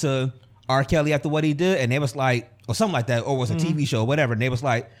listening to R. Kelly after what he did?" And they was like, or something like that, or it was a TV show, or whatever. And they was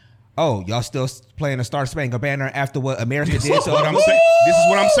like, "Oh, y'all still playing the Star Spangled Banner after what America did?" So what I'm saying. This is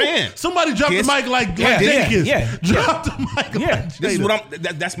what I'm saying. Somebody dropped the mic like Jenkins. Drop the mic. Yeah. This is what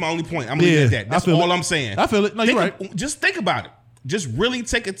that's my only point. I'm leaving at that. That's all I'm saying. I feel it. No, you're right. Just think about it. Just really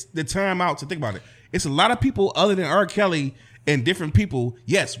take the time out to think about it. It's a lot of people other than R. Kelly and different people.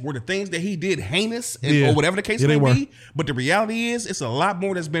 Yes, were the things that he did heinous or whatever the case may be. But the reality is, it's a lot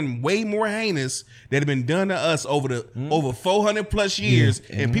more that's been way more heinous that have been done to us over 400 plus years,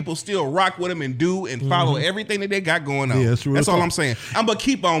 and people still rock with him and do and follow everything that they got going on. Yeah, that's all I'm saying. I'm gonna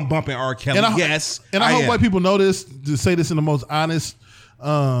keep on bumping R. Kelly. And I hope white people know this, to say this in the most honest.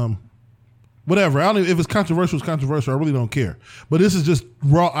 Whatever. I don't even, if it's controversial, it's controversial. I really don't care. But this is just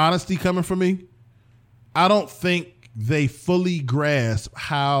raw honesty coming from me. I don't think they fully grasp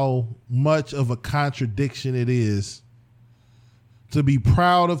how much of a contradiction it is to be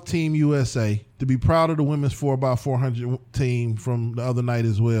proud of Team USA, to be proud of the women's 4x400 team from the other night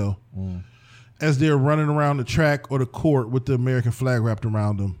as well, as they're running around the track or the court with the American flag wrapped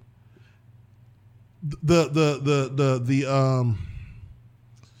around them.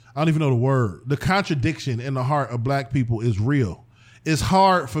 I don't even know the word. The contradiction in the heart of black people is real. It's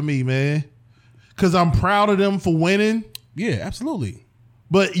hard for me, man, because I'm proud of them for winning. Yeah, absolutely.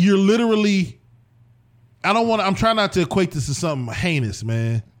 But you're literally, I'm trying not to equate this to something heinous,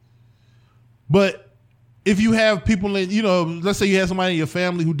 man. But if you have people in, let's say you had somebody in your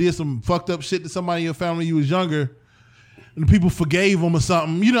family who did some fucked up shit to somebody in your family when you was younger, and people forgave them or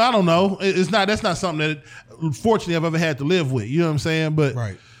something, I don't know. That's not something that, fortunately, I've ever had to live with. You know what I'm saying? But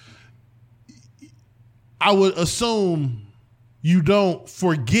right. I would assume you don't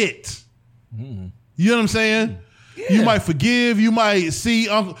forget. You know what I'm saying? Yeah. You might forgive, you might see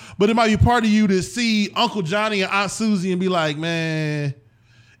Uncle, but it might be part of you to see Uncle Johnny and Aunt Susie and be like, man,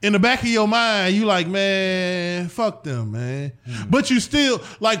 in the back of your mind, you like, man, fuck them, man. But you still,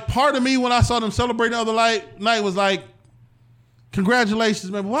 like, part of me when I saw them celebrating the other night was like,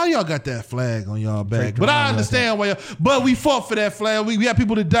 congratulations, man. Why y'all got that flag on y'all back? But I understand why but we fought for that flag. We had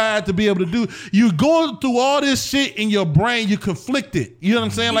people that died to be able to do. You're going through all this shit in your brain. You're conflicted. You know what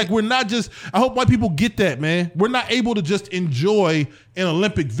I'm saying? Like, we're not just, I hope white people get that, man. We're not able to just enjoy an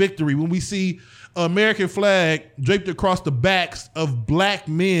Olympic victory when we see an American flag draped across the backs of black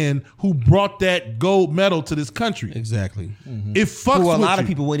men who brought that gold medal to this country. Exactly. It fucks with a lot you. of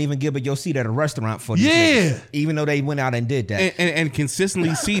people wouldn't even give your seat at a restaurant for this. Yeah. Even though they went out and did that. And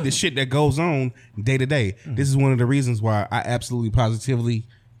consistently see the shit that goes on day to day. This is one of the reasons why I absolutely positively,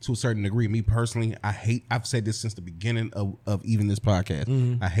 to a certain degree, me personally, I've said this since the beginning of even this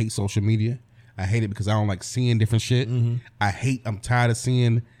podcast. I hate social media. I hate it because I don't like seeing different shit. I'm tired of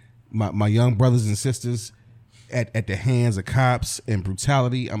seeing my young brothers and sisters at the hands of cops and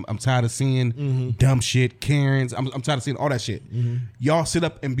brutality. I'm tired of seeing dumb shit, Karens. I'm tired of seeing all that shit. Y'all sit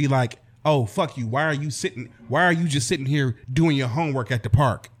up and be like, oh, fuck you. Why are you just sitting here doing your homework at the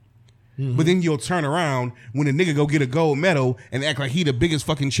park? But then you'll turn around when a nigga go get a gold medal and act like he the biggest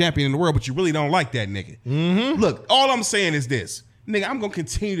fucking champion in the world, but you really don't like that nigga. Look, all I'm saying is this. Nigga, I'm going to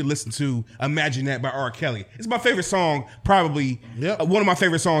continue to listen to Imagine That by R. Kelly. It's my favorite song, probably one of my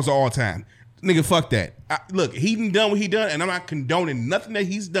favorite songs of all time. Nigga, fuck that. Look, he done what he done, and I'm not condoning nothing that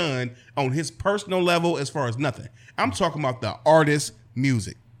he's done on his personal level as far as nothing. I'm talking about the artist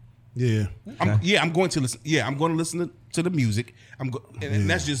music. Yeah. I'm going to listen. Yeah, I'm going to listen to the music. And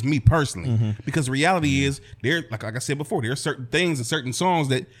that's just me personally. Because the reality is, like I said before, there are certain things and certain songs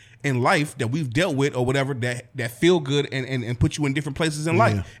that in life that we've dealt with or whatever that feel good and put you in different places in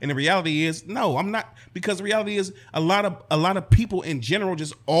life. And the reality is, no, I'm not, because the reality is a lot of people in general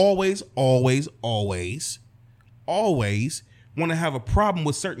just always want to have a problem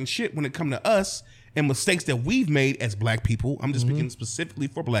with certain shit when it come to us and mistakes that we've made as black people. I'm just speaking specifically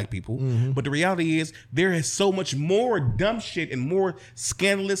for black people. But the reality is there is so much more dumb shit and more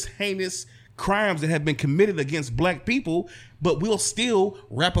scandalous, heinous crimes that have been committed against black people, but we'll still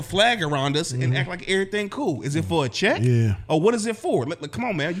wrap a flag around us and act like everything cool. Is it for a check? Yeah. Or what is it for? Come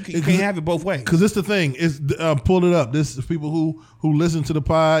on, man. You can't have it both ways. Because it's the thing. It's pull it up. This is people who listen to the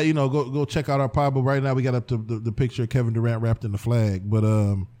pod. Go check out our pod. But right now we got up to the picture of Kevin Durant wrapped in the flag.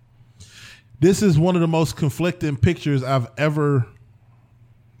 But this is one of the most conflicting pictures I've ever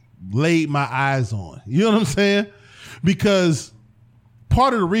laid my eyes on. You know what I'm saying? Because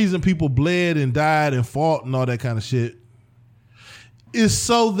part of the reason people bled and died and fought and all that kind of shit is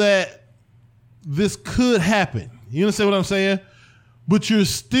so that this could happen. You understand what I'm saying? But you're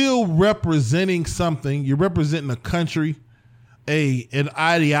still representing something. You're representing a country, an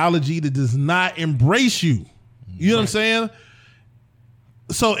ideology that does not embrace you. You know what I'm saying?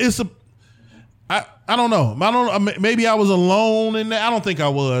 So I don't know. Maybe I was alone in that. I don't think I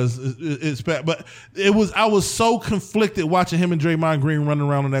was. But I was so conflicted watching him and Draymond Green running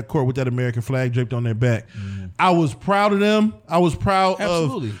around on that court with that American flag draped on their back. I was proud of them. I was proud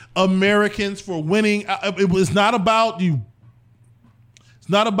of Americans for winning. It was not about you. It's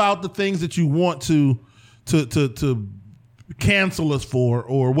not about the things that you want to cancel us for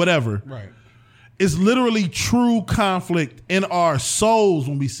or whatever. Right. It's literally true conflict in our souls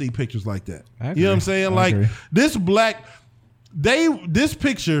when we see pictures like that. You know what I'm saying? Like this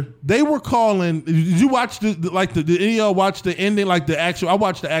picture, they were calling. Did you watch did any of y'all watch the ending? Like the actual, I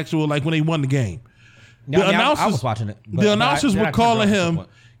watched the actual, like when they won the game. I was watching it. The announcers were calling him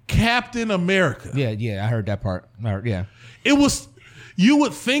Captain America. Yeah, I heard that part. Yeah. It was, you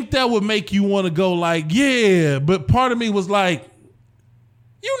would think that would make you want to go like, yeah, but part of me was like,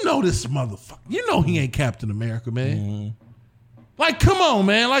 you know this motherfucker. You know he ain't Captain America, man. Mm-hmm. Like, come on,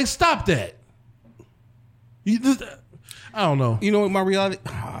 man. Like, stop that. I don't know. You know what my reality?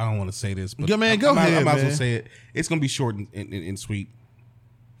 I don't want to say this, but go ahead, I'm about to say it. It's gonna be short and sweet.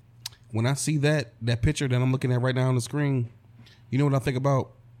 When I see that picture that I'm looking at right now on the screen, you know what I think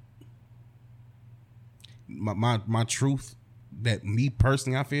about? My truth that me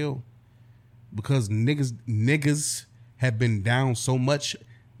personally I feel, because niggas have been down so much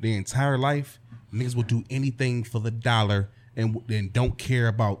their entire life, niggas will do anything for the dollar and don't care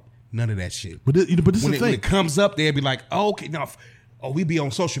about none of that shit. But this is the thing. When it comes up, they'll be like, oh, okay, now, we be on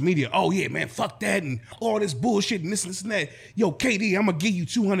social media. Oh, yeah, man, fuck that and all this bullshit and this and that. Yo, KD, I'm going to give you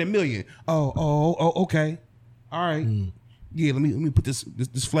 $200 million. Oh, okay. All right. Yeah, let me put this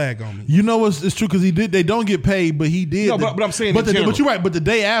flag on me. You know it's true because he did. They don't get paid, but he did. No, but I'm saying, but you're right. But the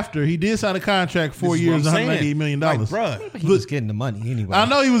day after, he did sign a contract, 4 years, $198 million. Like, bruh, he was getting the money anyway. I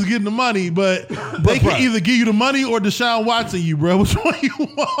know he was getting the money, but they can either give you the money or Deshaun Watson you, bro. Which one you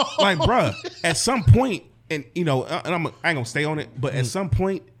want? Like, bruh, at some point, and you know, I ain't gonna stay on it, but at some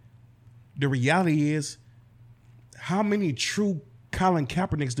point, the reality is, how many true Colin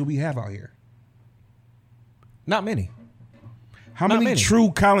Kaepernicks do we have out here? Not many. How many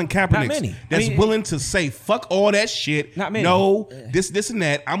true Colin Kaepernicks that's willing to say fuck all that shit? Not many. No, this and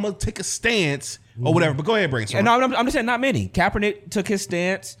that. I'm gonna take a stance or whatever. But go ahead, brainstorm. No, I'm just saying not many. Kaepernick took his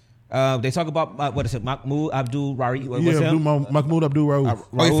stance. They talk about what is it? Mahmoud Abdul Raouf. Mahmoud Abdul Raouf.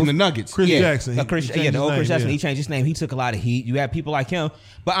 From the Nuggets. Chris Jackson. Chris Jackson. He changed his name. He took a lot of heat. You have people like him.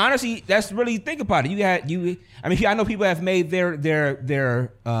 But honestly, that's really think about it. I know people have made their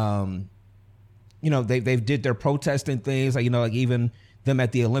they did their protesting things, like, like even them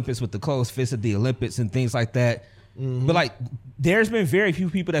at the Olympics with the closed fist at the Olympics and things like that. Mm-hmm. But like, there's been very few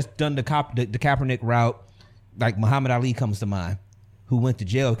people that's done the Kaepernick route. Like Muhammad Ali comes to mind, who went to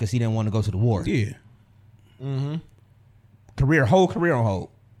jail because he didn't want to go to the war. Yeah. Mm-hmm. Whole career on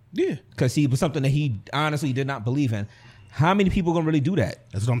hold. Yeah. Because he was something that he honestly did not believe in. How many people gonna really do that?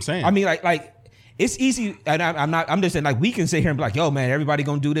 That's what I'm saying. I mean, like. It's easy, and I'm just saying, like, we can sit here and be like, yo, man, everybody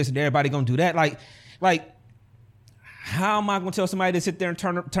gonna do this and everybody gonna do that. Like, how am I gonna tell somebody to sit there and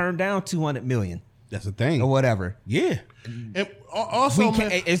turn down $200 million? That's the thing, or whatever. Yeah. And also,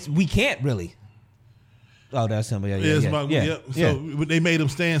 we can't really. Oh, that's somebody. Yeah. So they made him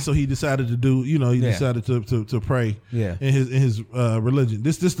stand, so he decided to do. He decided to pray. Yeah. In his religion.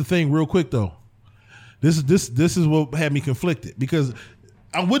 This the thing, real quick though. This is what had me conflicted, because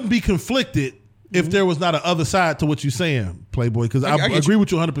I wouldn't be conflicted if there was not an other side to what you're saying, Playboy, because I agree with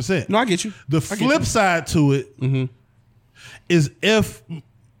you 100%. No, I get you. The flip side to it is if,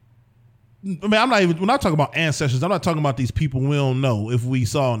 when I talk about ancestors, I'm not talking about these people we don't know if we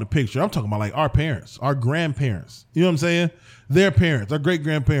saw in the picture. I'm talking about like our parents, our grandparents. You know what I'm saying? Their parents, our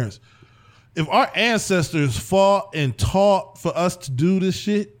great-grandparents. If our ancestors fought and taught for us to do this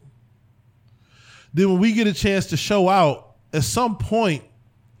shit, then when we get a chance to show out, at some point,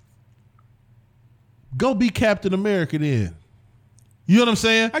 go be Captain America then. You know what I'm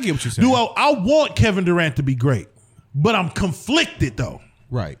saying? I get what you're saying. I want Kevin Durant to be great, but I'm conflicted though.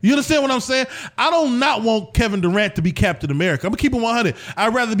 Right. You understand what I'm saying? I don't not want Kevin Durant to be Captain America. I'm going to keep it 100.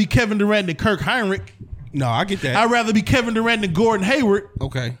 I'd rather be Kevin Durant than Kirk Heinrich. No, I get that. I'd rather be Kevin Durant than Gordon Hayward.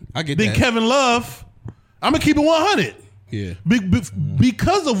 Okay, I get than that. Kevin Love. I'm going to keep it 100. Yeah.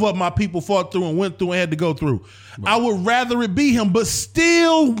 Because of what my people fought through and went through and had to go through. Right. I would rather it be him, but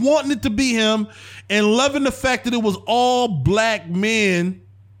still wanting it to be him and loving the fact that it was all black men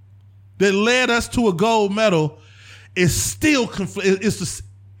that led us to a gold medal is still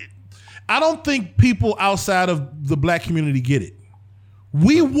I don't think people outside of the black community get it.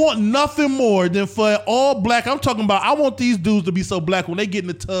 We want nothing more than for all black. I'm talking about, I want these dudes to be so black when they get in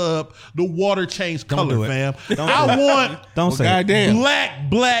the tub, the water change color, fam. Don't say goddamn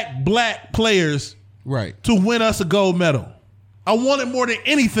black players right to win us a gold medal. I want it more than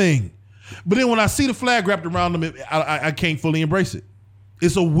anything. But then when I see the flag wrapped around them, I can't fully embrace it.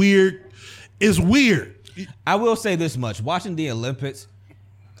 It's weird. I will say this much. Watching the Olympics,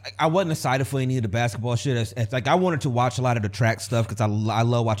 I wasn't excited for any of the basketball shit. It's like I wanted to watch a lot of the track stuff because I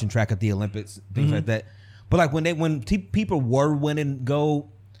love watching track at the Olympics, things like that. But like when people were winning gold,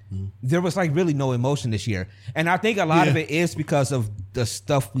 there was like really no emotion this year. And I think a lot of it is because of the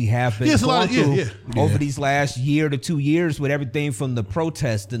stuff we have been going through over these last year to 2 years with everything from the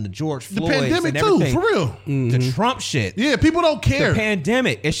protests and the George Floyd, the pandemic and everything, too, for real. The Trump shit. Yeah, people don't care. The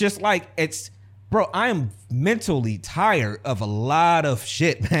pandemic. It's just like bro, I am mentally tired of a lot of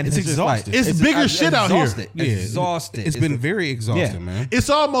shit, man. It's exhausting. It's bigger shit out here. Exhausted. It's been very exhausting, man. It's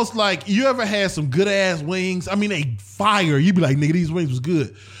almost like you ever had some good ass wings. I mean, they fire. You be like, nigga, these wings was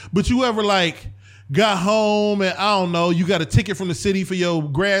good. But you ever like got home and I don't know, you got a ticket from the city for your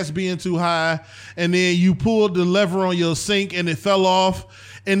grass being too high, and then you pulled the lever on your sink and it fell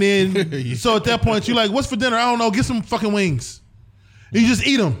off, and then so at that point you like, what's for dinner? I don't know. Get some fucking wings. And you just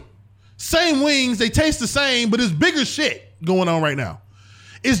eat them. Same wings, they taste the same, but it's bigger shit going on right now.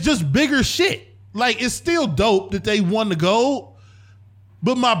 It's just bigger shit. Like, it's still dope that they won the gold,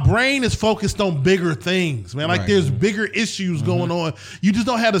 but my brain is focused on bigger things, man. Like, there's bigger issues going on. You just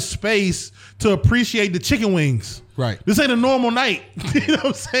don't have the space to appreciate the chicken wings. Right. This ain't a normal night. You know what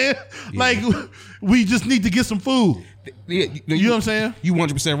I'm saying? Yeah. Like, we just need to get some food. Yeah, you know what I'm saying? You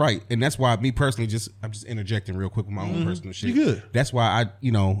 100% right. And that's why me personally, I'm just interjecting real quick with my own personal shit. You good. That's why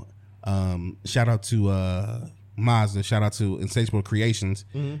shout out to Mazda, shout out to Insatiable Creations.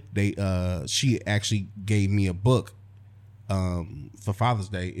 She actually gave me a book for Father's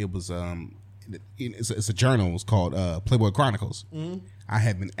Day. It was it's a journal. It's called Playboy Chronicles. I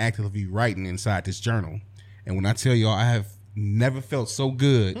have been actively writing inside this journal, and when I tell y'all, I have never felt so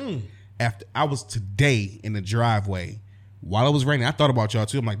good. After I was today in the driveway while it was raining, I thought about y'all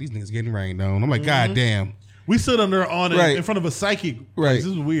too. I'm like, these niggas getting rained on. I'm like, God damn. We stood under on it in front of a psychic. Right. This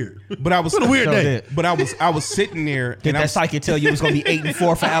is weird. But I was a weird day. But I was sitting there. Did that psychic tell you it was going to be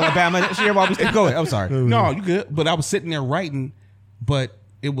 8-4 for Alabama this year? While we still going? I'm sorry. No, you good. But I was sitting there writing, but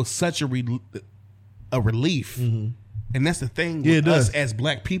it was such a relief. And that's the thing with us as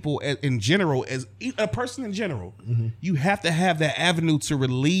black people in general, as a person in general, you have to have that avenue to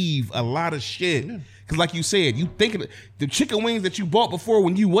relieve a lot of shit. Because like you said, you thinking the chicken wings that you bought before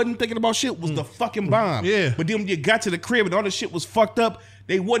when you wasn't thinking about shit was the fucking bomb. Yeah. But then when you got to the crib and all the shit was fucked up,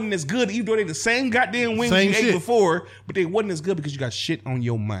 they wasn't as good, even though they the same goddamn wings you ate before, but they wasn't as good because you got shit on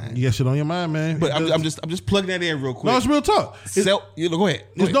your mind. You got shit on your mind, man. But I'm just plugging that in real quick. No, it's real talk. Go ahead.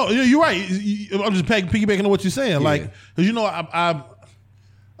 No, you're right. I'm just piggybacking on what you're saying. Yeah. Like, because you know,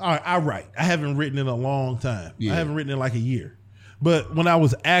 I write. I haven't written in a long time. I haven't written in like a year. But when I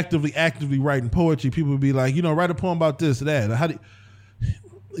was actively writing poetry, people would be like, you know, write a poem about this or that.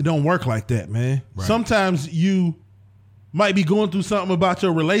 It don't work like that, man. Right. Sometimes you might be going through something about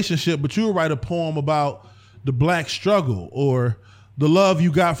your relationship, but you'll write a poem about the black struggle or the love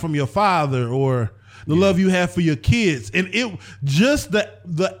you got from your father or the love you have for your kids. And it just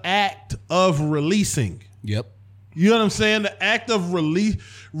the act of releasing. Yep. You know what I'm saying? The act of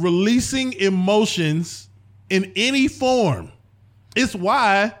releasing emotions in any form. It's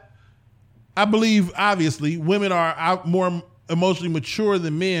why I believe, obviously, women are more emotionally mature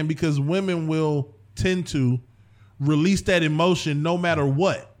than men, because women will tend to release that emotion no matter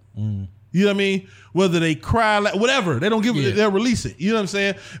what. You know what I mean? Whether they cry, like whatever, they don't give it, they'll release it. You know what I'm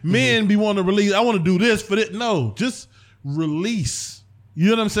saying? Men be wanting to release, I want to do this for this. No, just release.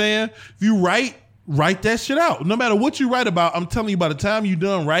 You know what I'm saying? If you write that shit out. No matter what you write about, I'm telling you, by the time you're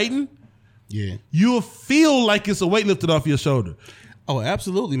done writing, you'll feel like it's a weight lifted off your shoulder. Oh,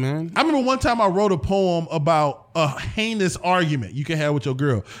 absolutely, man. I remember one time I wrote a poem about a heinous argument you can have with your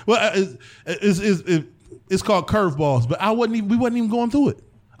girl. Well, it's called Curveballs, but we wasn't even going through it.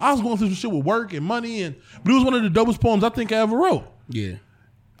 I was going through some shit with work and money, but it was one of the dopest poems I think I ever wrote. Yeah.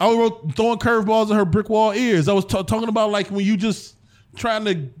 I wrote throwing curveballs in her brick wall ears. I was talking about like when you just trying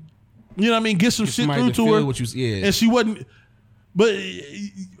to, you know what I mean, get some shit through to her. And she wasn't. But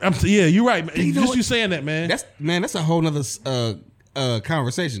you're right, man. You saying that, man. That's a whole nother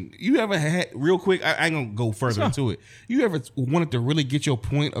conversation. You ever had, real quick, I ain't gonna go further into it. You ever wanted to really get your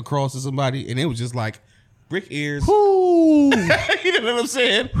point across to somebody and it was just like brick ears? You know what I'm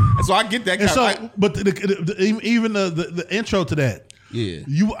saying? And so I get that. But even the intro to that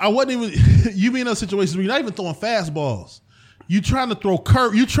Yeah. I wasn't even. You be in those situations where you're not even throwing fastballs. You trying to throw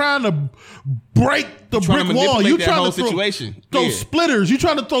curve. You trying to break the brick wall. You trying to throw splitters. You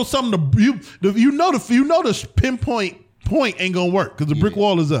trying to throw something to you know the pinpoint point ain't gonna work because the brick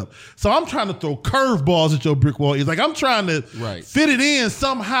wall is up. So I'm trying to throw curve balls at your brick wall. It's like I'm trying to fit it in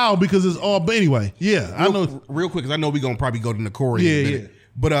somehow because it's all. But anyway, I know. Real quick, because I know we're gonna probably go to Nokore. Yeah.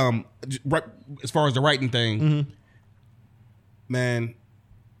 But right, as far as the writing thing, man,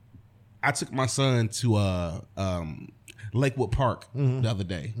 I took my son to Lakewood Park the other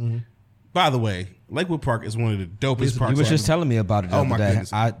day. By the way, Lakewood Park is one of the dopest parks. You was just telling me about it the other day.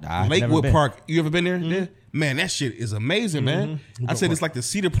 Goodness. Lakewood Park, you ever been there? Yeah. Man, that shit is amazing, man. I said it's like the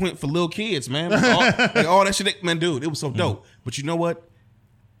Cedar Point for little kids, man. All that shit, man, dude, it was so dope. But you know what?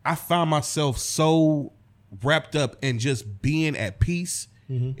 I found myself so wrapped up in just being at peace.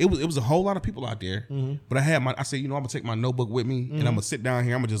 It was a whole lot of people out there. But I said, I'm gonna take my notebook with me and I'm gonna sit down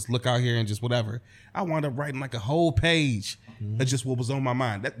here. I'm gonna just look out here and just whatever. I wound up writing like a whole page of just what was on my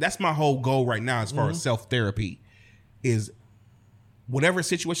mind. That's my whole goal right now as far as self-therapy is whatever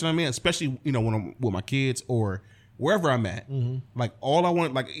situation I'm in, especially, when I'm with my kids or wherever I'm at. Like all I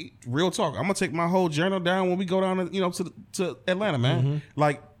want, like real talk, I'm gonna take my whole journal down when we go down to Atlanta, man.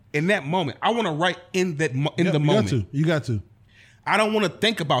 Like in that moment, I want to write in the moment. You got to. I don't want to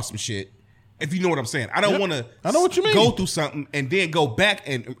think about some shit, if you know what I'm saying. I don't want to I know what you mean. Go through something and then go back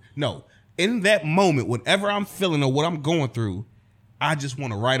and no. In that moment, whatever I'm feeling or what I'm going through, I just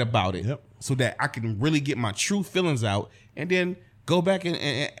want to write about it so that I can really get my true feelings out and then go back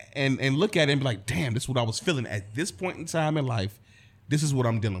and look at it and be like, damn, this is what I was feeling at this point in time in life. This is what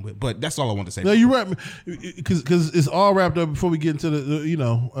I'm dealing with. But that's all I want to say. No, you're right. Because it's all wrapped up before we get into the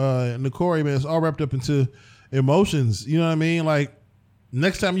Nokore, man, it's all wrapped up into emotions. You know what I mean? Like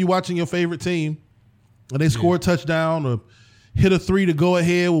next time you're watching your favorite team and they score a touchdown or hit a 3 to go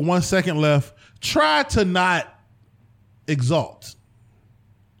ahead with 1 second left, try to not exalt.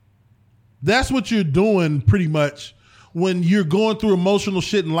 That's what you're doing pretty much when you're going through emotional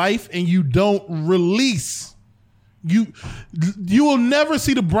shit in life and you don't release. You will never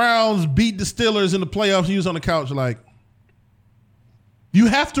see the Browns beat the Steelers in the playoffs and you was on the couch like, you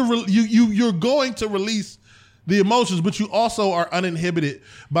have to, you're going to release the emotions, but you also are uninhibited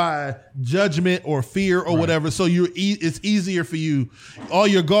by judgment or fear or whatever. So it's easier for you. All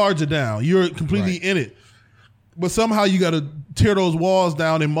your guards are down. You're completely in it. But somehow you got to tear those walls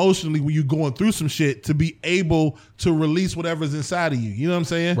down emotionally when you're going through some shit to be able to release whatever's inside of you. You know what I'm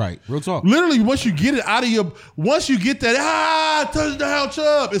saying? Right. Real talk. Literally, once you get it out of once you get that, touchdown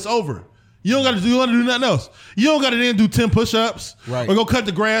Chubb, it's over. You don't got to do nothing else. You don't got to then do 10 push-ups or go cut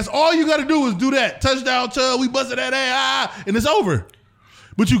the grass. All you got to do is do that. Touchdown, Chubb. We busted that ass, and it's over.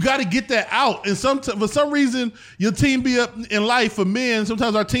 But you got to get that out. And for some reason, your team be up in life for men.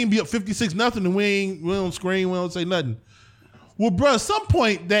 Sometimes our team be up 56-0, and we don't scream, we don't say nothing. Well, bro, at some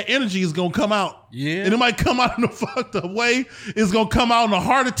point that energy is gonna come out. Yeah, and it might come out in a fucked up way. It's gonna come out in a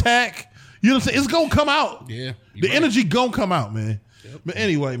heart attack. You know what I'm saying? It's gonna come out. Yeah, the energy gonna come out, man. Yep. But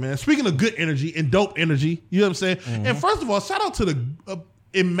anyway, man, speaking of good energy and dope energy, you know what I'm saying? And first of all, shout out to the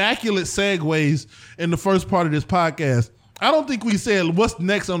immaculate segues in the first part of this podcast. I don't think we said what's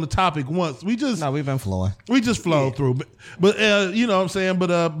next on the topic once. We've been flowing. We just flowed through. But you know what I'm saying?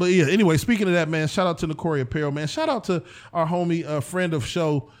 But yeah, anyway, speaking of that, man, shout out to Nokore Apparel, man. Shout out to our homie, friend of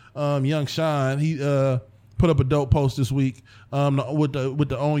show, Young Sean. He put up a dope post this week with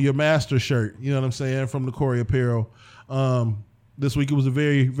the Own Your Master shirt, you know what I'm saying, from Nokore Apparel. This week it was a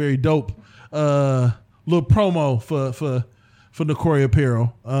very, very dope little promo for Nokore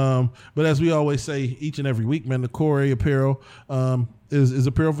Apparel. But as we always say each and every week, man, Nokore Apparel is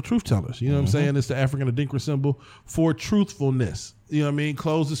apparel for truth tellers. You know what I'm saying? It's the African Adinkra symbol for truthfulness. You know what I mean?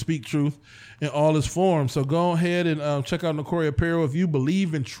 Clothes to speak truth in all its forms. So go ahead and check out Nokore Apparel if you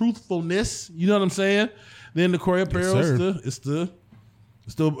believe in truthfulness. You know what I'm saying? Then Nokore Apparel is the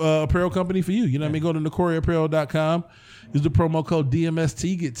apparel company for you. You know what I mean? Go to NokoreApparel.com. Use the promo code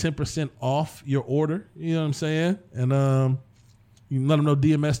DMST. Get 10% off your order. You know what I'm saying? And you can let them know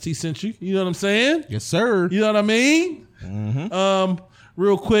DMST sent you. You know what I'm saying? Yes, sir. You know what I mean?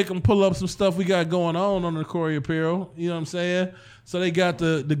 Real quick, I'm pull up some stuff we got going on the Nokore Apparel. You know what I'm saying? So they got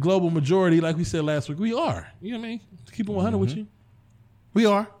the global majority, like we said last week. We are. You know what I mean? To keep it 100 with you. We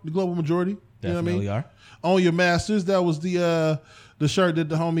are the global majority. Definitely you know what I mean? are. Own Your Masters. That was the shirt that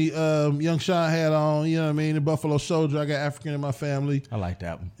the homie Young Sean had on. You know what I mean? The Buffalo Soldier. I got African in my family. I like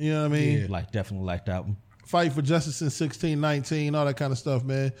that one. You know what I mean? Yeah, definitely like that one. Fight for justice in 1619, all that kind of stuff,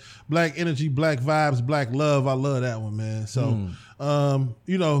 man. Black energy, black vibes, black love. I love that one, man. So,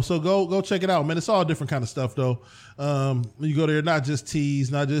 so go check it out, man. It's all different kind of stuff, though. When you go there, not just tees,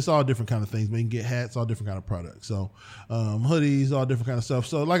 not just all different kind of things, man. You can get hats, all different kind of products. So, hoodies, all different kind of stuff.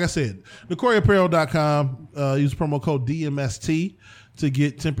 So, like I said, NocoreyApparel.com, use promo code DMST to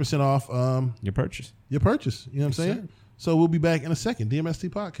get 10% off Your purchase. You know what I'm saying? sir. So we'll be back in a second. DMST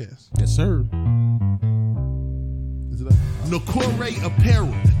Podcast. Yes, sir. Is it up? Nocorey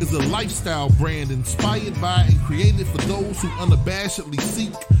Apparel is a lifestyle brand inspired by and created for those who unabashedly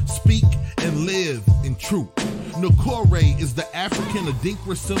seek, speak, and live in truth. Nocorey is the African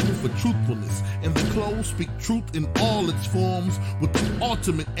Adinkra symbol for truthfulness, and the clothes speak truth in all its forms with the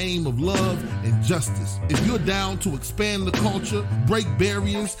ultimate aim of love and justice. If you're down to expand the culture, break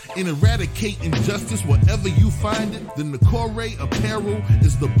barriers, and eradicate injustice wherever you find it, then Nocorey Apparel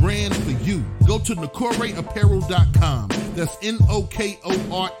is the brand for you. Go to NocoreyApparel.com. That's NOKORE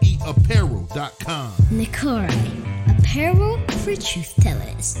Apparel.com. Nocorey, apparel for truth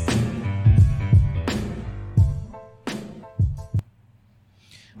tellers.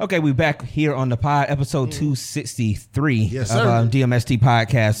 Okay, we're back here on the pod, episode 263 Yes, of sir. DMST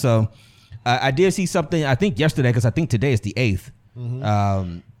Podcast. So I did see something, I think yesterday, because I think today is the 8th.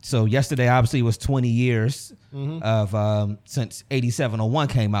 So yesterday, obviously, was 20 years of since 8701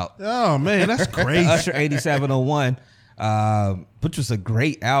 came out. Oh, man, that's crazy. Usher 8701, which was a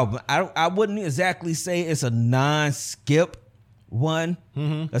great album. I wouldn't exactly say it's a non-skip one,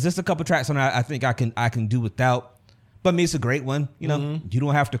 because there's a couple tracks on there I think I can do without. But I mean, it's a great one. You know, You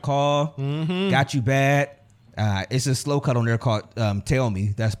Don't Have to Call, Got You Bad. It's a slow cut on there called Tell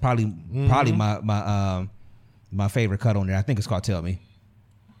Me. That's probably my favorite cut on there. I think it's called Tell Me.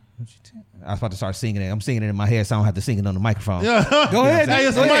 I was about to start singing it. I'm singing it in my head, so I don't have to sing it on the microphone. Yeah. Go ahead. Hey,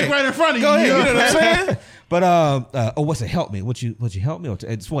 it's a mic right in front of you. Go ahead. You know You know what I'm saying? But what's it? Help me. Would you help me? Or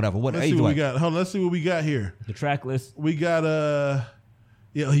it's whatever. Let's see either what way. we got. Hold on, let's see what we got here. The track list. We got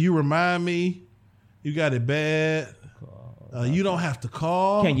You Remind Me. You Got It Bad. You Don't Have to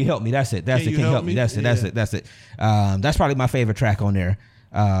Call. Can You Help Me? That's it. That's Can it. You Can You Help Help Me? Me? That's it. Yeah. That's it. That's probably my favorite track on there.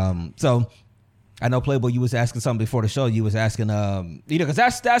 So I know Playboy, you was asking something before the show. You was asking, because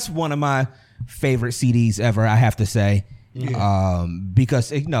that's one of my favorite CDs ever. I have to say,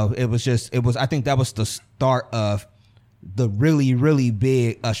 because it was. I think that was the start of the really, really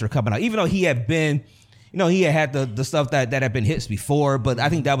big Usher coming out. Even though he had been, he had the stuff that had been hits before, but I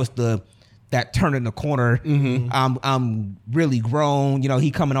think that was that turning the corner. I'm really grown. He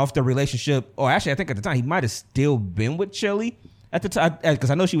coming off the relationship, or actually, I think at the time he might have still been with Chili at the time,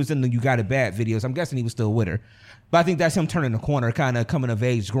 because I know she was in the You Got It Bad videos. I'm guessing he was still with her, but I think that's him turning the corner, kind of coming of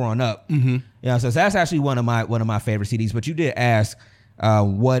age, growing up. So that's actually one of my favorite CDs. But you did ask, how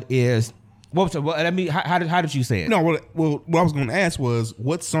did you say it? No, what I was going to ask was,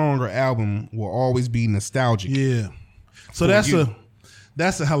 what song or album will always be nostalgic? Yeah. So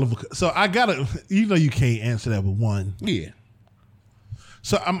that's a hell of a. So I gotta. You can't answer that with one. Yeah.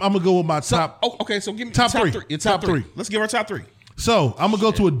 So I'm gonna go with my top. Okay, so give me top three. Your Top three. Let's give our top three. So I'm gonna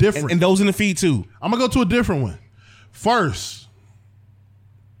go to a different. And those in the feed too. I'm gonna go to a different one. First,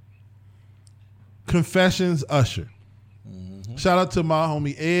 Confessions, Usher. Shout out to my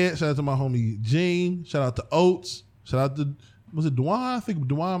homie Ed. Shout out to my homie Gene. Shout out to Oates. Shout out to, was it Dwan? I think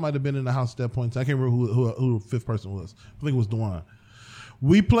Dwan might have been in the house at that point. I can't remember who the fifth person was. I think it was Dwan.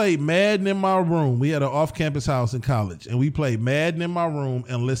 We played Madden in my room. We had an off-campus house in college, and we played Madden in my room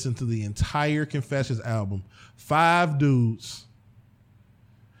and listened to the entire Confessions album. 5 dudes.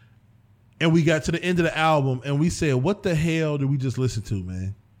 And we got to the end of the album, and we said, what the hell did we just listen to,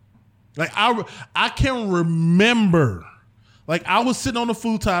 man? Like, I can remember. Like, I was sitting on the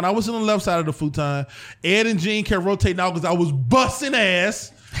futon. I was on the left side of the futon. Ed and Gene kept rotating out because I was busting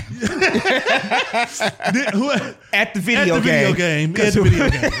ass. At the video game. At the video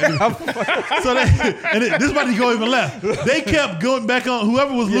game. So this is about to go even left. They kept going back on.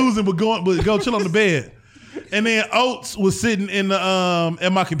 Whoever was losing would go chill on the bed. And then Oates was sitting in the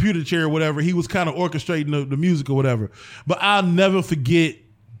at my computer chair or whatever. He was kind of orchestrating the music or whatever. But I'll never forget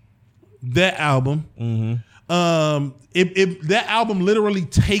that album. That album literally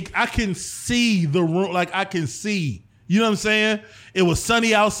I can see the room, like I can see. You know what I'm saying? It was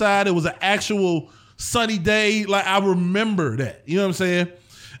sunny outside. It was an actual sunny day. Like, I remember that. You know what I'm saying?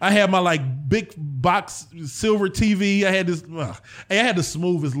 I had my like big box silver TV. I had this. I had the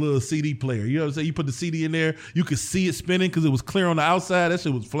smoothest little CD player. You know what I'm saying? You put the CD in there, you could see it spinning because it was clear on the outside. That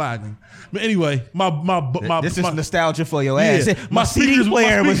shit was flying. But anyway, this is nostalgia for your ass. Yeah, my CD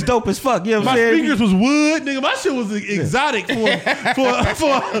player was dope as fuck. You know what I'm saying? My speakers was wood, nigga. My shit was exotic for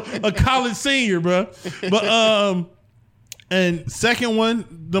a college senior, bro. But and second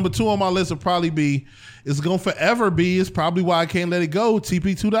one, number 2 on my list will probably be. It's gonna forever be. It's probably why I can't let it go.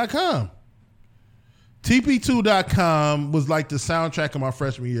 TP2.com. TP2.com was like the soundtrack of my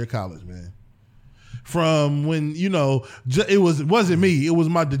freshman year of college, man. From when it wasn't me. It was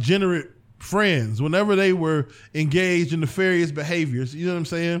my degenerate friends. Whenever they were engaged in nefarious behaviors, you know what I'm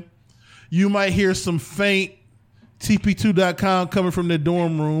saying? You might hear some faint TP2.com coming from their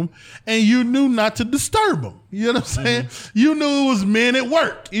dorm room, and you knew not to disturb them. You know what I'm saying? You knew it was men at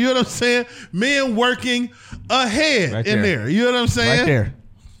work. You know what I'm saying? Men working ahead right in there. You know what I'm saying? Right there.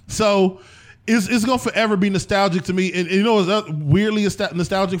 So it's going to forever be nostalgic to me. And you know what's weirdly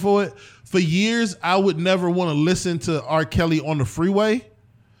nostalgic for it? For years, I would never want to listen to R. Kelly on the freeway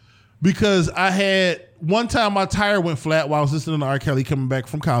because I had one time my tire went flat while I was listening to R. Kelly coming back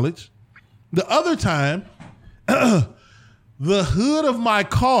from college. The other time, the hood of my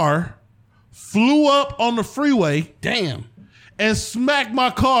car flew up on the freeway. Damn. And smacked my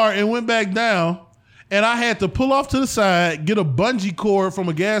car and went back down. And I had to pull off to the side, get a bungee cord from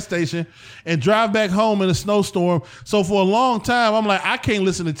a gas station, and drive back home in a snowstorm. So for a long time, I'm like, I can't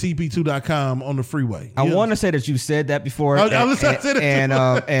listen to TP2.com on the freeway. I want to say that you said that before. And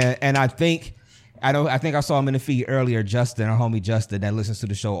I think I saw him in the feed earlier, Justin, our homie Justin, that listens to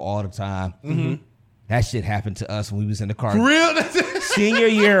the show all the time. Mm-hmm. That shit happened to us when we was in the car. For real? Senior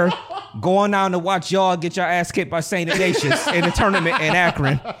year, going down to watch y'all get your ass kicked by St. Ignatius in the tournament in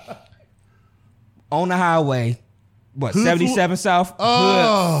Akron. On the highway, 77 South? Hood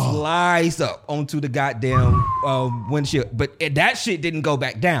flies up onto the goddamn windshield. But that shit didn't go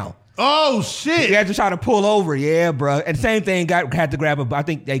back down. Oh, shit. You had to try to pull over. Yeah, bro. And the same thing, had to grab I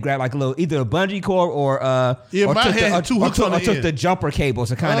think they grabbed like either a bungee cord or took the jumper cables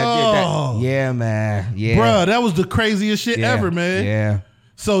to kind of get that. Yeah, man. Yeah. Bro, that was the craziest shit ever, man. Yeah.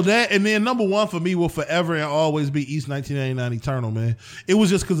 So that, and then number 1 for me will forever and always be East 1999 Eternal, man. It was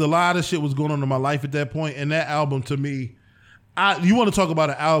just because a lot of shit was going on in my life at that point, and that album to me, you want to talk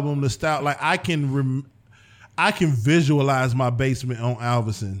about an album, the style, like I can visualize my basement on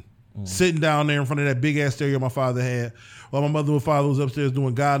Alverson. Sitting down there in front of that big ass stereo my father had while my mother and father was upstairs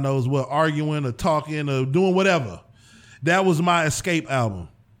doing God knows what, arguing or talking or doing whatever. That was my escape album.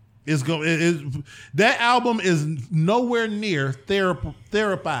 That album is nowhere near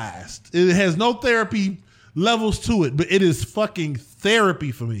therapized. It has no therapy levels to it, but it is fucking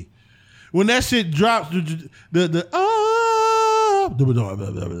therapy for me. When that shit drops, I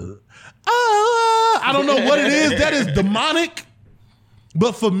don't know what it is. That is demonic.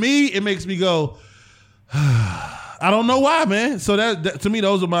 But for me, it makes me go, I don't know why, man. So that to me,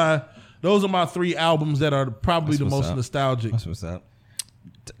 those are my 3 albums that are probably the most nostalgic. That's what's up.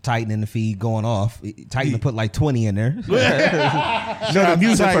 Titan in the feed going off. Titan to put like 20 in there. The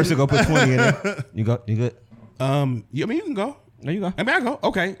music person go put 20 in there. You good? I mean, you can go. There you go. I mean, I go.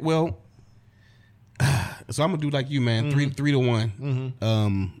 Okay, well, so I'm gonna do like you, man. 3-1.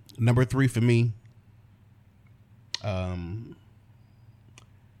 Mm-hmm. Number 3 for me.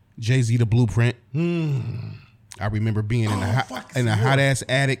 Jay-Z, The Blueprint. I remember being in a hot ass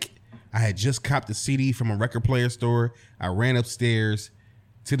attic. I had just copped the CD from a record player store. I ran upstairs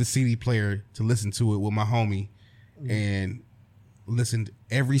to the CD player to listen to it with my homie and listened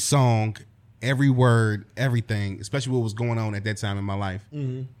every song, every word, everything, especially what was going on at that time in my life.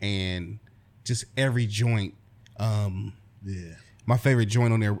 And just every joint. My favorite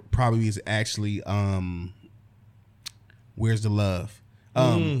joint on there probably is actually Where's the Love?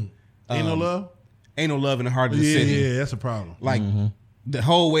 Ain't no love? Ain't no love in the heart of the city. Yeah, that's a problem. Like the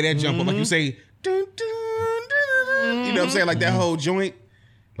whole way that jump up, like you say, dun, dun, dun, dun, you know what I'm saying? Like that whole joint,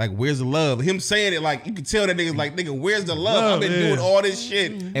 like where's the love? Him saying it, like you can tell that nigga's like, nigga, where's the love? I've been doing all this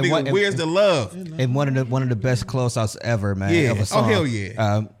shit. Nigga, where's the love? And one of the best closeouts ever, man. Yeah. Of a song. Oh hell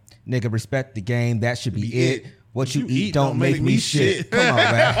yeah. Nigga, respect the game. That should be it. What you eat don't make me shit. Come on,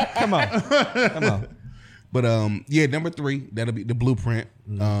 man. Come on. But number 3, that'll be The Blueprint.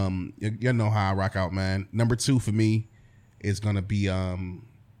 You know how I rock out, man. Number 2 for me is gonna be when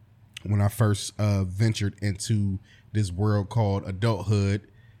I first ventured into this world called adulthood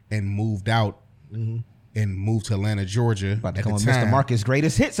and moved out and moved to Atlanta, Georgia. About to come on Mr. Marcus'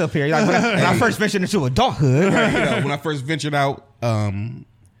 greatest hits up here. Like when I first ventured into adulthood. Right, when I first ventured out, Carter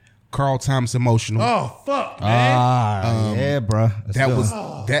Carl Thomas Emotional. Oh fuck, man. Yeah, bro.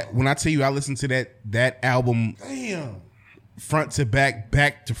 That when I tell you I listened to that album. Damn. Front to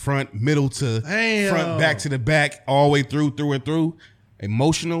back to front, middle to front, back to the back, all the way through and through.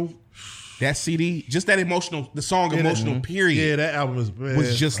 Emotional. That CD, just that emotional, the song Emotional, period. Yeah, that album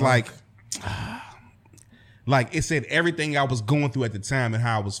was just like it said everything I was going through at the time and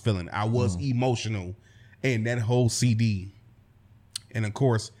how I was feeling. I was emotional in that whole CD. And of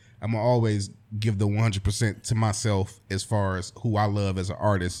course, I'm going to always give the 100% to myself as far as who I love as an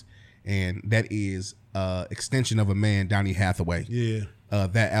artist. And that is Extension of a Man, Donny Hathaway. Yeah.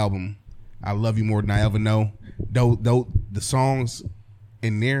 That album, I Love You More Than I Ever Know. Though the songs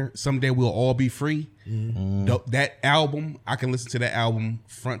in there, Someday We'll All Be Free. That album, I can listen to that album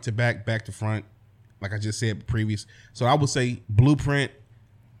front to back to front, like I just said previous. So I would say Blueprint,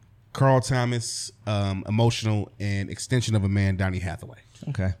 Carl Thomas, Emotional, and Extension of a Man, Donny Hathaway.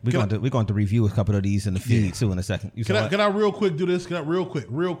 Okay, we're going to review a couple of these in the feed too in a second. Can I real quick do this? Real quick.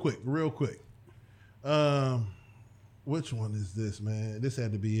 Which one is this, man? This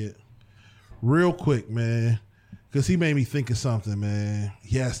had to be it. Real quick, man, because he made me think of something, man.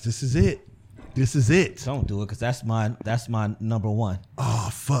 Yes, this is it. Don't do it, because that's my number one. Oh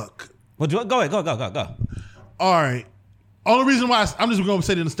fuck. Well, go ahead. Go. All right. Only reason why I'm just going to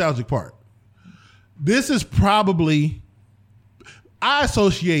say the nostalgic part. This is probably, I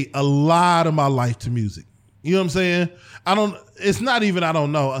associate a lot of my life to music. You know what I'm saying? It's not even I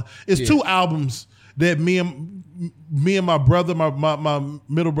don't know. It's two albums that me and my brother, my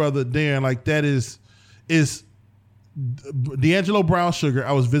middle brother Darren, like that is D'Angelo Brown Sugar.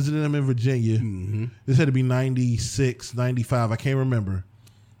 I was visiting him in Virginia. This had to be 96, 95. I can't remember.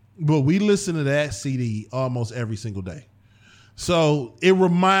 But we listen to that CD almost every single day. So it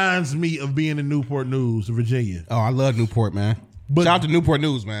reminds me of being in Newport News, Virginia. Oh, I love Newport, man. Shout out to Newport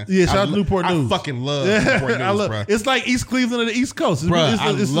News, man. Yeah, shout out to Newport News. I fucking love Newport News, bro. It's like East Cleveland or the East Coast.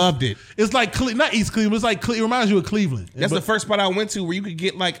 I loved it. It's like, not East Cleveland, it's like, it reminds you of Cleveland. That's the first spot I went to where you could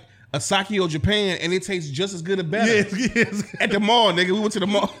get like Asakio Japan and it tastes just as good or better. Yes. At the mall, nigga. We went to the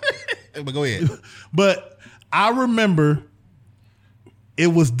mall. But go ahead. But I remember it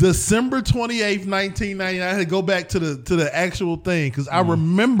was December 28th, 1999. I had to go back to the actual thing because I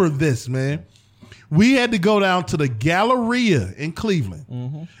remember this, man. We had to go down to the Galleria in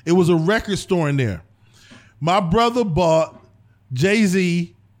Cleveland. It was a record store in there. My brother bought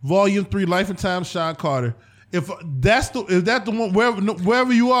Jay-Z Volume 3, Life and Times, Sean Carter. If that's the one,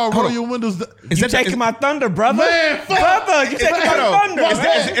 wherever you are, roll your windows. You taking my thunder, brother? Man, brother, you taking my thunder?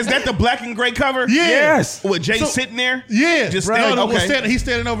 Is that the black and gray cover? Yeah. Yes. With Jay sitting there? Yeah. Just okay. He's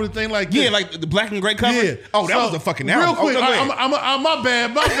standing over the thing like this. Yeah, like the black and gray cover? Yeah. Oh, that was the fucking album. Real quick, my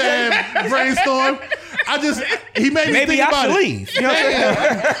bad, brainstorm. He made me Maybe think about it. Leave. You know what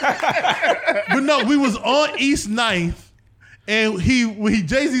I'm saying? But no, we was on East 9th. And when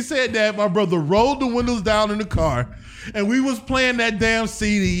Jay-Z said that, my brother rolled the windows down in the car, and we was playing that damn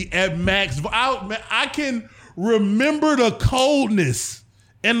CD at max. I can remember the coldness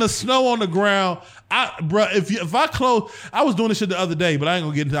and the snow on the ground. If I close, I was doing this shit the other day, but I ain't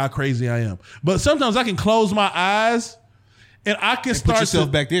gonna get into how crazy I am. But sometimes I can close my eyes, and I can start put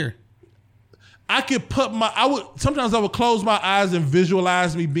yourself back there. I could sometimes I would close my eyes and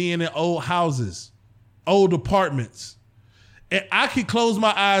visualize me being in old houses, old apartments. And I can close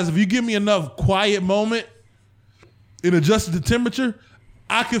my eyes. If you give me enough quiet moment and adjust the temperature,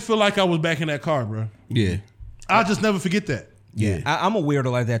 I could feel like I was back in that car, bro. Yeah. I'll just never forget that. Yeah. I'm a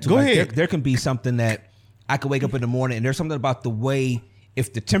weirdo like that too. Go ahead. There can be something that I could wake up in the morning and there's something about the way,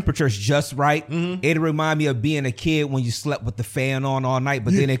 if the temperature's just right, it'll remind me of being a kid when you slept with the fan on all night,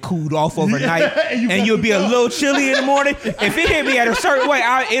 but then it cooled off overnight, and you'll be a little chilly in the morning. If it hit me at a certain way,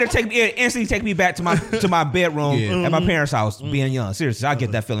 it'll instantly take me back to my bedroom at my parents' house, being young. Seriously, I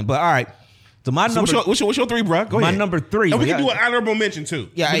get that feeling. But all right, so my number. What's your three, bro? Go ahead. My number 3. And we can do an honorable mention too.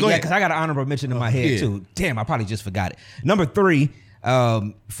 Yeah, because I got an honorable mention in my head too. Damn, I probably just forgot it. Number 3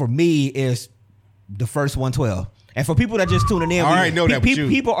 for me is the first 112. And for people that just tuning in,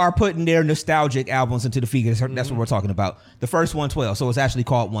 people are putting their nostalgic albums into the feed. That's what we're talking about. The first 112. So it's actually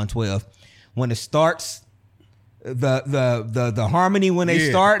called 112. When it starts, the harmony when they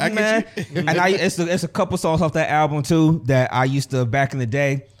start, man. And it's a couple songs off that album too that I used to back in the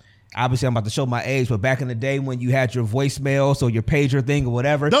day. Obviously, I'm about to show my age, but back in the day when you had your voicemail, so your pager thing or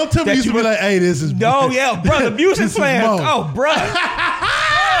whatever. Don't tell me you used to be like, hey, this is... No, yeah, bro, the music playing. Oh, bro.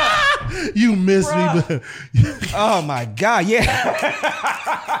 You miss me, but oh my God,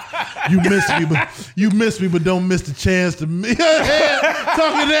 yeah. you miss me, but don't miss the chance to me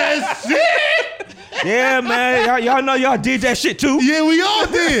talking that shit. Yeah, man. Y'all know y'all did that shit too. Yeah, we all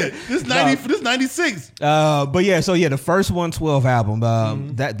did. This 96. But yeah, so yeah, the first 112 album.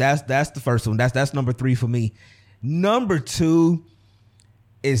 That's the first one. That's number 3 for me. Number 2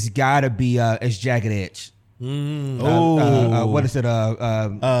 is gotta be it's Jagged Edge. What is it?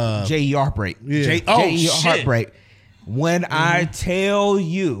 J.E. Heartbreak. Yeah. J.E. Heartbreak. When I tell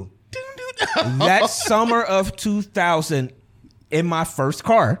you that summer of 2000 in my first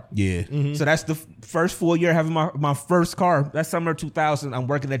car. Yeah. Mm-hmm. So that's the first full year having my first car. That summer of 2000, I'm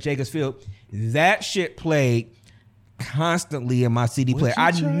working at Jacobs Field. That shit played constantly in my CD player.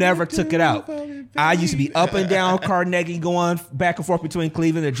 I never took it out. I used to be up and down Carnegie, going back and forth between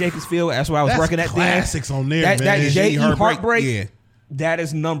Cleveland and Jacobs Field. That's where I was working at. Classics on there, man. That J.E. Heartbreak. Yeah. That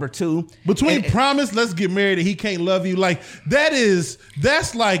is number 2. Between Promise, Let's Get Married, and He Can't Love You, like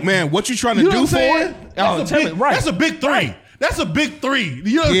that's like, Man, what you trying to do for it? That's a big 3. Right. That's a big 3.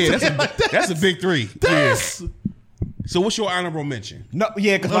 You know what I'm saying? That's a big 3. That's. Yeah. So what's your honorable mention? No,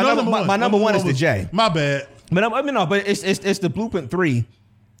 yeah, because my number one is the J. My bad. But it's the Blueprint 3.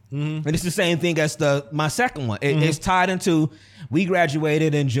 Mm-hmm. And it's the same thing as my second one. It's tied into, we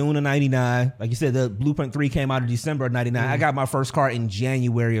graduated in June of 99. Like you said, the Blueprint 3 came out in December of 99. I got my first car in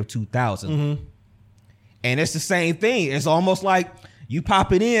January of 2000. And it's the same thing. It's almost like you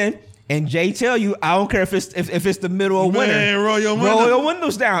pop it in and Jay tell you, I don't care if it's the middle of winter. Roll your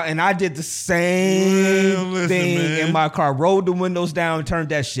windows down. And I did the same thing in my car. Rolled the windows down, turned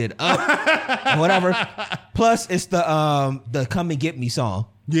that shit up. Whatever. Plus, it's the Come and Get Me song.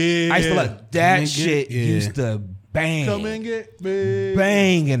 Yeah. I used to like that shit used to bang. Come and get me.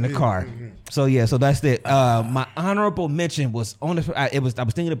 Bang in the car. So yeah, so that's it. My honorable mention was I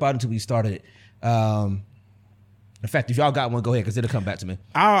was thinking about it until we started it. In fact, if y'all got one, go ahead, because it'll come back to me.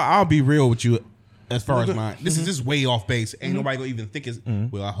 I'll be real with you as far as mine. This is just way off base. Ain't nobody gonna even think it's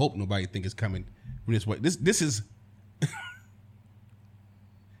well, I hope nobody think it's coming from this way. This is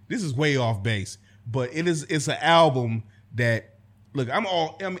this is way off base. But it's an album that, look,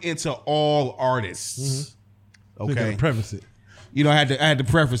 I'm into all artists. Okay. Gotta preface it. You know, I had to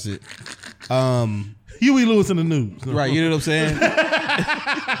preface it. Huey Lewis in the news. Right, you know what I'm saying?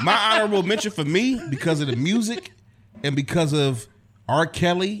 My honorable mention for me, because of the music and because of R.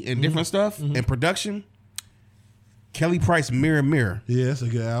 Kelly and different stuff and production, Kelly Price, Mirror Mirror. Yeah, that's a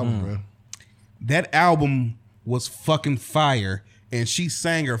good album, bro. That album was fucking fire, and she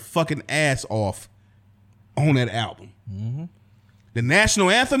sang her fucking ass off on that album. The national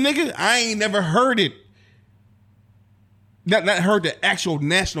anthem, nigga, I ain't never heard it. Not heard the actual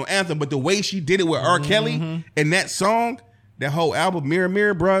national anthem, but the way she did it with R. Kelly and that song, that whole album, Mirror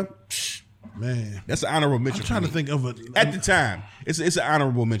Mirror, bro. Man, that's an honorable mention. I'm trying to think of it at the time. It's an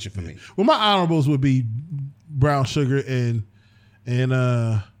honorable mention for me. Well, my honorables would be Brown Sugar and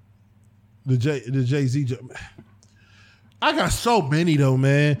the Jay-Z. I got so many though,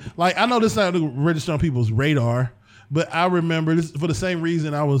 man. Like, I know this not register on people's radar, but I remember this for the same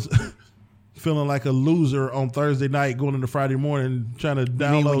reason I was feeling like a loser on Thursday night going into Friday morning trying to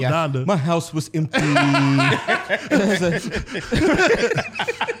download Donda. My house was empty.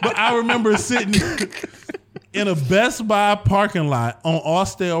 But I remember sitting in a Best Buy parking lot on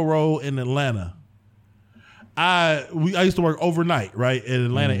Austell Road in Atlanta. I used to work overnight, right, at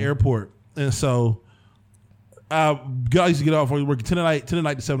Atlanta Airport. And so I used to get off working 10 at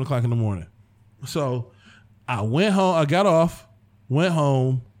night to 7 o'clock in the morning. So I went home, I got off, went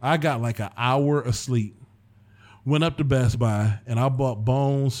home. I got like an hour of sleep, went up to Best Buy, and I bought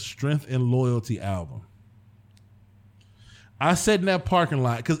Bones' Strength and Loyalty album. I sat in that parking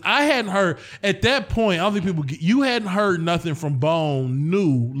lot because I hadn't heard, at that point, I don't think you hadn't heard nothing from Bone,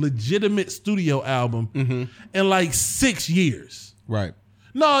 new, legitimate studio album in like 6 years. Right.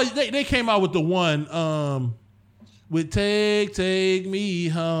 No, they came out with the one with Take Me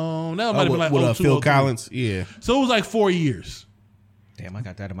Home. That might have been like with Phil Collins. Yeah. So it was like 4 years. Damn, I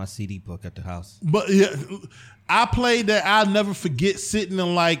got that in my CD book at the house. But yeah, I played that. I'll never forget sitting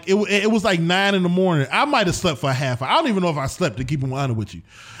in like, it was like 9 in the morning. I might have slept for a half hour. I don't even know if I slept, to keep it honest with you.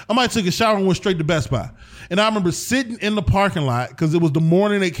 I might have took a shower and went straight to Best Buy. And I remember sitting in the parking lot because it was the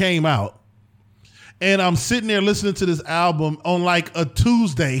morning it came out. And I'm sitting there listening to this album on like a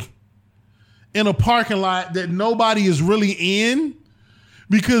Tuesday in a parking lot that nobody is really in.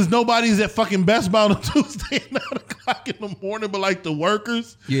 Because nobody's at fucking Best Buy on a Tuesday at 9 o'clock in the morning, but like the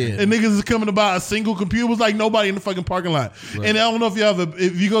workers. Yeah. And niggas is coming to buy a single computer. It was like nobody in the fucking parking lot. Right. And I don't know if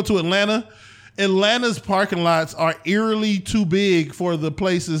you go to Atlanta, Atlanta's parking lots are eerily too big for the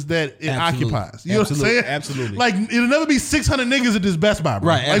places that it occupies. You know what I'm saying? Absolutely. Like, it'll never be 600 niggas at this Best Buy, bro.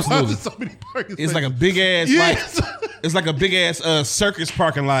 Right, absolutely. Like, why is there so many parking it's spaces? like a big ass, It's like a big ass circus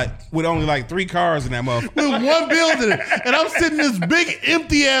parking lot with only like 3 cars in that motherfucker. With one building, and I'm sitting in this big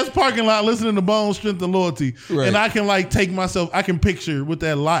empty ass parking lot listening to Bone Strength and Loyalty, Right. and I can like take myself. I can picture with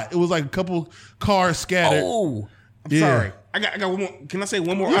that lot. It was like a couple cars scattered. Oh, I'm Yeah. sorry. I got one more. Can I say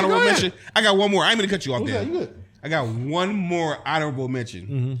one more Yeah, honorable go ahead. mention? I got one more. I ain't gonna cut you off Okay, there. you good. I got one more honorable mention.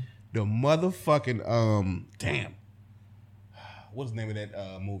 Mm-hmm. The motherfucking damn. What's the name of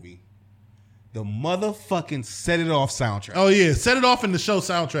that movie? The motherfucking Set It Off soundtrack. Oh yeah, Set It Off in the show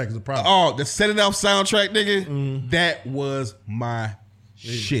soundtrack is a problem. Oh, the Set It Off soundtrack, nigga. Mm-hmm. That was my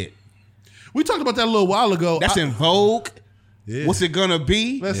shit. We talked about that a little while ago. That's in Vogue. Yeah. What's it gonna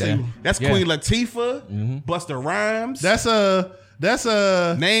be? Let's see. That's Queen Latifah, Busta Rhymes. That's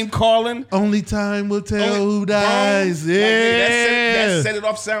a name calling. only time will tell who dies. Bro, Yeah, that Set It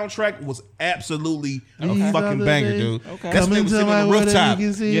Off soundtrack was absolutely a fucking banger, dude. Okay. That's when they was sitting on the rooftop.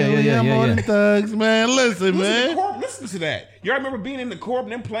 Yeah. Thugs, man. Listen, man. Listen to that. Y'all remember being in the Corp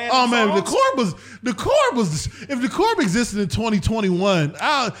and them playing? Oh them man, the songs? Corp was. If the Corp existed in 2021,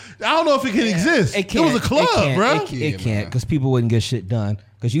 I don't know if it can exist. It was a club, bro. It can't because people wouldn't get shit done.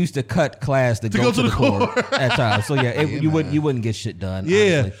 Because you used to cut class to go to the Corp. at times. So yeah, you wouldn't get shit done.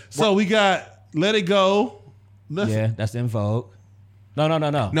 Yeah. honestly. So we got Let It Go. Yeah, that's in Vogue. No.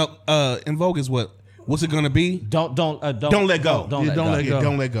 No, in Vogue is what? What's it gonna be? Don't let go. Don't let go.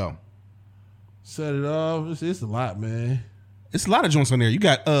 Don't let go. Set It Off. It's a lot, man. It's a lot of joints on there. You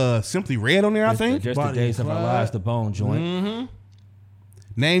got Simply Red on there, I think. Just the Bonnie days of our Clyde. lives, the Bone joint. Mm-hmm.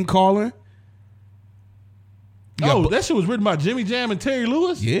 Name calling. You got Oh, that shit was written by Jimmy Jam and Terry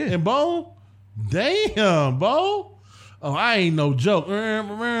Lewis. Yeah. And Bone. Damn, Bone. Oh, I ain't no joke. Yeah,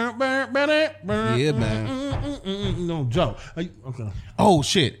 man. No joke. Okay. Oh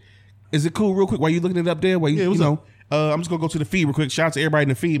shit. Is it cool real quick while you looking it up there? While you, Yeah, what's you know, I'm just gonna go to the feed real quick. Shout out to everybody in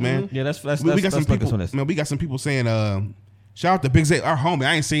the feed, man. Yeah, let's we got some look at people. some of this. Man, we got some people saying, shout out to Big Zay, our homie.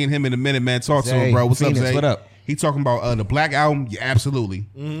 I ain't seen him in a minute, man. Talk to Zay, him, bro. What's Phoenix, up, Zay? what up? He talking about the Black Album. Yeah, absolutely.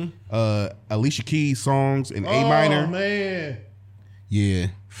 Alicia Keys songs in A minor. Oh, man. Yeah.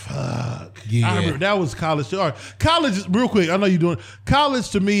 Fuck. Yeah. I remember that was college. All right. College, real quick, I know you're doing college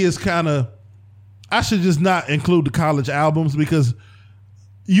to me is kind of, I should just not include the college albums because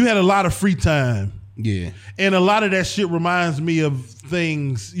you had a lot of free time. Yeah. And a lot of that shit reminds me of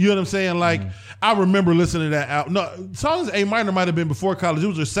things, you know what I'm saying? Like, I remember listening to that album. No, Songs A Minor might have been before college. It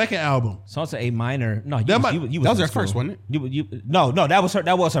was her second album. Songs A minor. No, That you that was in her school. first, wasn't it? No, that was her.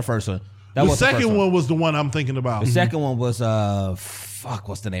 That was her first one. That The was her first second one was the one I'm thinking about. The second one was fuck.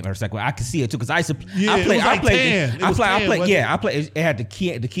 What's the name of her second one? I can see it too because I used to. Yeah, it was like 10. It was 10, wasn't it? Yeah, I played. It had the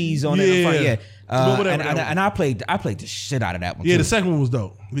keys on it. In front, Yeah. yeah. Whatever. And I played the shit out of that one. Yeah, too. the second one was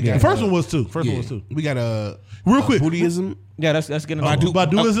dope. got, The first one was too. Yeah. We got Real quick. Buddhism. Yeah, that's getting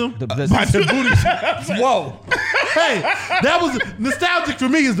Baduism. Whoa. Hey, that was nostalgic for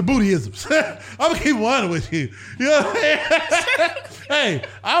me is the Buddhisms. I'm gonna keep one with you. You know what I'm saying? Hey,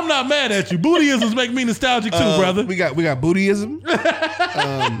 I'm not mad at you. Buddhisms make me nostalgic too, brother. We got Buddhism.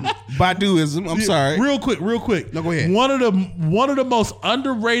 Baduism. I'm sorry. Real quick. No, go ahead. One of the most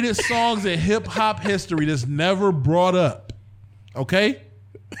underrated songs in hip hop history that's never brought up. Okay?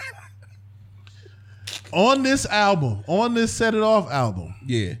 On this album, on this Set It Off album,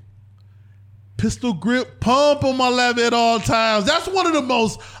 Yeah. Pistol Grip Pump on my lap at all times. That's one of the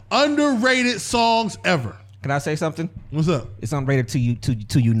most underrated songs ever. Can I say something? What's up? It's unrated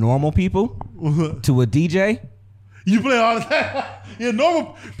to you normal people, to a DJ, You play all the time. Yeah,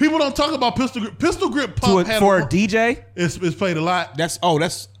 normal people don't talk about Pistol Grip Pump. for a DJ. It's played a lot. That's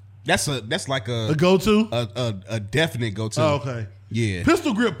like A go-to. a definite go to. Oh, okay. Yeah.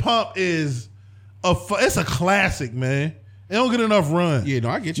 Pistol Grip Pump is it's a classic, man. It don't get enough run. Yeah, no,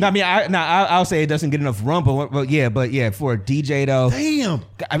 I get you. No, I mean, I'll say it doesn't get enough run, but yeah, for a DJ though. Damn.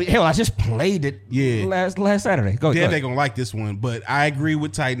 I mean, hell, I just played it. Yeah. last Saturday. Go Dev ahead. ain't gonna like this one, but I agree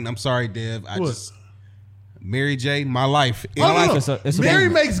with Titan. I'm sorry, Dev. Mary J, My Life. Oh, life no. is it's a Mary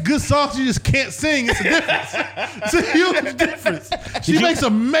banger. makes good songs. She just can't sing. It's a difference. It's a huge difference. She makes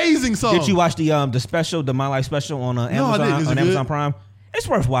amazing songs. Did you watch the special, the My Life special on I Amazon didn't. Is it Amazon good? Prime? It's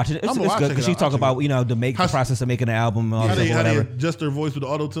worth watching. It's I'ma good watch because it she out. talk I'll about check it the How she- process of making an album and all How that they whatever. adjust their voice with the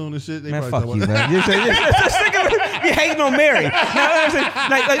auto-tune and shit? They Man, probably fuck talk you, about man. You hating on Mary.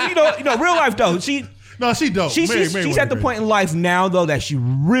 Like, you know, real life though. She No, she dope. she's Mary at the great. point in life now though that she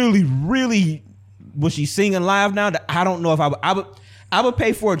really when she's singing live now that I don't know if I would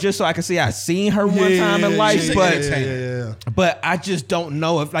pay for it just so I can say I seen her one time in life, yeah. but I just don't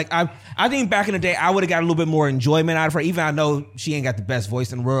know if like I think back in the day I would have got a little bit more enjoyment out of her. Even I know she ain't got the best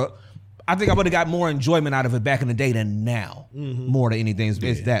voice in the world. I think I would have got more enjoyment out of it back in the day than now. More than anything,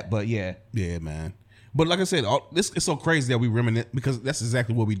 it's that. But yeah, Yeah, man. But like I said, this is so crazy that we reminisce because that's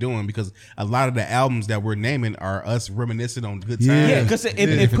exactly what we're doing. Because a lot of the albums that we're naming are us reminiscing on good times. Yeah, because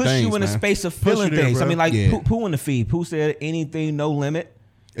it puts you in a space of feeling things. Bro. I mean, like Pooh in the feed. Pooh said anything, no limit.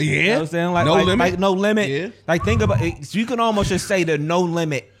 Yeah, you know what I'm saying? Like, no limit. Like no limit. Yeah. Like think about it. So you can almost just say the no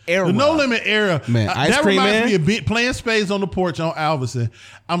limit era. The No Limit era. Man, Ice that Cream reminds Man. me of playing spades on the porch on Alverson.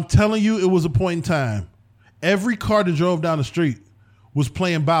 I'm telling you, it was a point in time. Every car that drove down the street was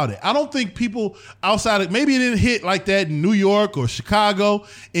playing Bout It. I don't think people outside of, maybe it didn't hit like that in New York or Chicago.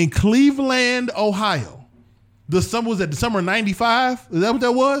 In Cleveland, Ohio, the summer of 95. Is that what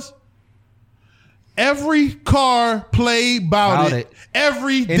that was? Every car played Bout It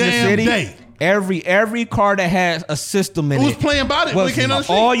every in damn the city, day. Every car that has a system in It was playing Bout It. When it came down the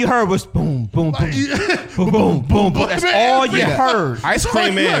street. all you heard was boom, boom, boom, boom, boom, boom, boom. That's all you heard. Ice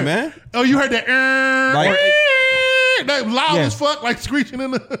Cream Man, man. Oh, you heard that? That loud Yeah. as fuck, like screeching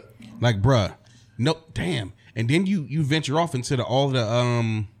in the. Like, bruh, no, damn. And then you venture off into all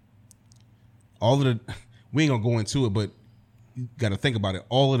the. We ain't gonna go into it, but you got to think about it.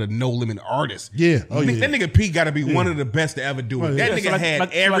 All of the No Limit artists. Yeah. Oh, yeah. That nigga Pete got to be one of the best to ever do it. Oh, yeah. That nigga So had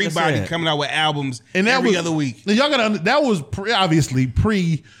like I everybody said. coming out with albums And that every was, other week. Now y'all gotta. That was obviously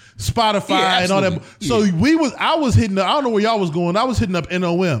pre Spotify Yeah, and all that. absolutely. So I was hitting. I don't know where y'all was going. I was hitting up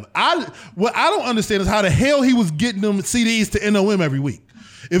NOM. What I don't understand is how the hell he was getting them CDs to NOM every week.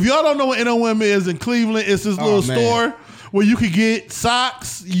 If y'all don't know what NOM is in Cleveland, it's this little man. store where you could get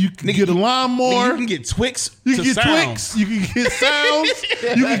socks, you can get a lawnmower, Nigga, you can get Twix. you can to get sound. Twix, you can get sounds,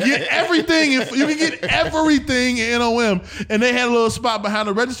 you can get everything. You can get everything in NOM, and they had a little spot behind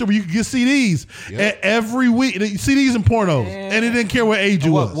the register where you could get CDs and every week. CDs and pornos, and it didn't care what age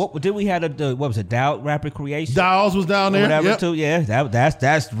you was. What did we have? What was it? Doubt Rapid Creation. Dolls was down there, Whatever yep. too. Yeah,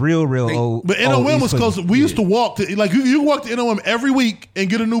 that's real old. But old NOM East was close. Cleveland. We used to walk to you walk to NOM every week and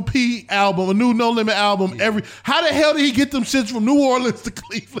get a new P album, a new No Limit album. How the hell did he get them shits from New Orleans to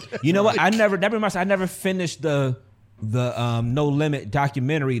Cleveland? You know what? I never finished the No Limit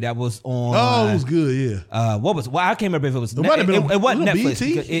documentary that was on. Oh, it was good. Yeah. What was? Well, I can't remember if it was. It might have been on- it wasn't was it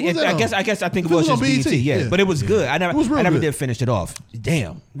Netflix. BET? because What was that on? I guess I think I it was think just it was on BET. BET, Yeah, yeah. but it was good. I It was real never good. did finish it off.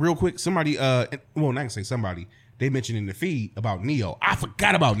 Damn. Real quick, somebody, well, not gonna say somebody. They mentioned in the feed about Neo. I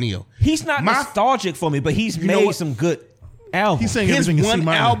forgot about Neo. He's not nostalgic for me, but he's know made what? some good albums. He's saying His everything in C one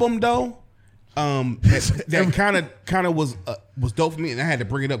minor. album though, that kind of was dope for me, and I had to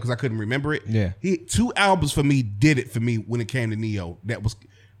bring it up because I couldn't remember it. Yeah. Two albums for me did it for me when it came to Neo. That was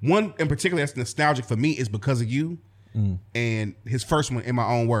one in particular that's nostalgic for me is Because of You, and his first one, In My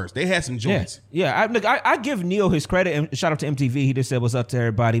Own Words. They had some joints. Yeah. I give Neo his credit, and shout out to MTV. He just said, "What's up to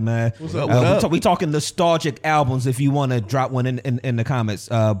everybody, man?" What's up, what up? We talking nostalgic albums. If you want to drop one in the comments,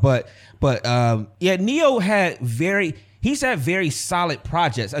 but Neo he's had very solid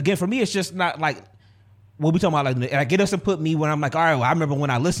projects. Again, for me, it's just not like what we talking about. Like it doesn't put me when I'm like, all right, well, I remember when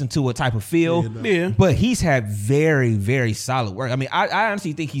I listened to a type of feel. Yeah. But he's had very, very solid work. I mean, I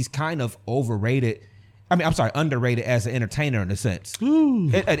honestly think he's kind of overrated. I mean, I'm sorry, underrated as an entertainer in a sense.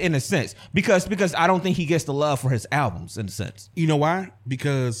 In a sense, because I don't think he gets the love for his albums in a sense. You know why?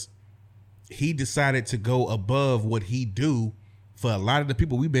 Because he decided to go above what he do for a lot of the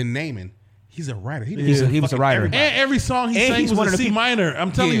people we've been naming. He's a writer. He was a fucking writer. everybody. And every song he And sang he's was one a of the C people- minor.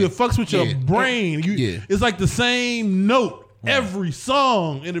 I'm telling you, it fucks with your Yeah. brain. It's like the same note every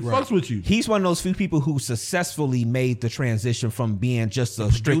song, and it fucks with you. He's one of those few people who successfully made the transition from being just a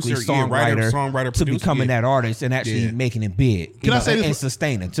strictly producer, yeah, writer, songwriter songwriter, to producer, becoming yeah. that artist and actually Yeah. making it big. Can I say this? And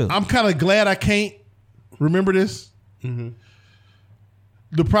sustain it too. I'm kind of glad I can't remember this.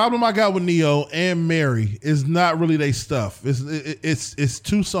 The problem I got with Neo and Mary is not really their stuff. It's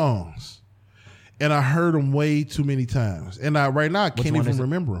two songs, and I heard them way too many times, and right now I can't one even is it?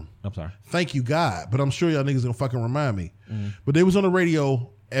 remember them. I'm sorry. Thank you, God. But I'm sure y'all niggas gonna fucking remind me. But they was on the radio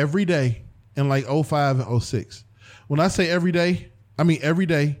every day in like 05 and 06. When I say every day, I mean every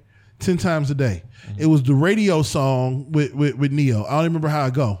day, 10 times a day. It was the radio song with Neo. I don't even remember how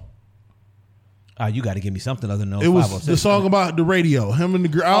it go. You got to give me something other than It was 0506. the song about the radio. Him and the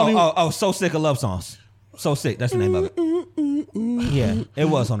girl. So Sick of Love Songs. So Sick. That's the name of it. Yeah, it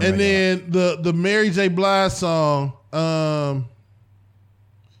was on the And radio. then the Mary J. Blige song,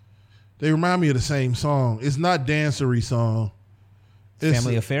 they remind me of the same song. It's not Dancery song. It's,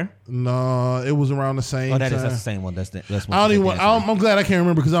 Family Affair? No, it was around the same Oh, time. that's the same one. That's one. I don't even. I'm glad I can't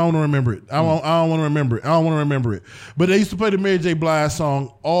remember because I don't want to remember it. I don't want to remember it. I don't want to remember it. But they used to play the Mary J. Blige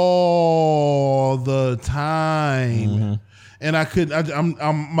song all the time, and I couldn't.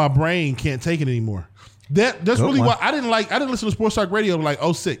 My brain can't take it anymore. That's Good really one. why I didn't listen to Sports Talk Radio like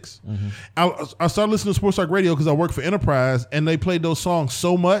 06. I started listening to Sports Talk Radio because I worked for Enterprise, and they played those songs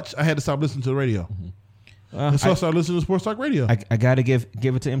so much I had to stop listening to the radio. And so I started listening to Sports Talk Radio. I gotta give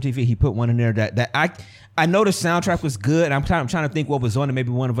it to MTV. He put one in there that I know the soundtrack was good. And I'm trying to think what was on it. Maybe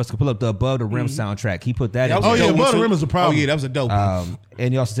one of us could pull up the Above the Rim soundtrack. He put that in. Oh yeah, Above the Rim is a problem. Oh yeah, that was a dope one.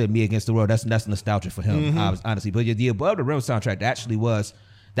 And he also said Me Against the World. That's nostalgia for him, honestly. But the Above the Rim soundtrack actually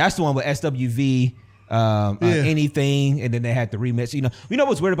that's the one with SWV. Anything, and then they had the remix. You know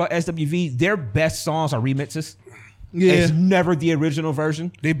what's weird about SWV? Their best songs are remixes. Yeah, it's never the original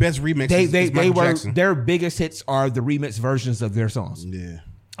version. Their best remixes. They were Jackson. Their biggest hits are the remix versions of their songs. Yeah.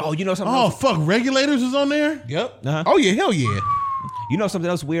 Oh, you know something? Oh else? fuck, Regulators is on there. Yep. Uh-huh. Oh yeah, hell yeah. You know something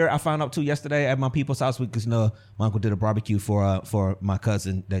else weird I found out too yesterday at my people's house because my uncle did a barbecue for my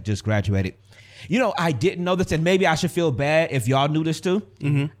cousin that just graduated. I didn't know this, and maybe I should feel bad if y'all knew this too.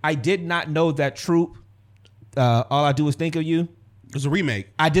 Mm-hmm. I did not know that Troop. All I Do Is Think of You. It was a remake.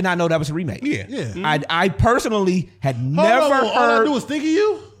 I did not know that was a remake. Yeah. Mm-hmm. I personally had never heard. All I Do Is Think of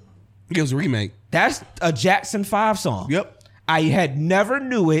You. It was a remake. That's a Jackson 5 song. Yep. I had never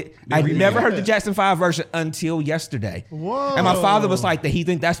knew it. I never heard the Jackson 5 version until yesterday. Whoa. And my father was like that. He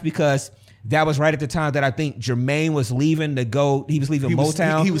think that's because that was right at the time that I think Jermaine was leaving to go. He was leaving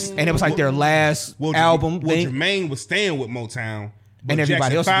Motown. And it was like their last album thing. Jermaine was staying with Motown. And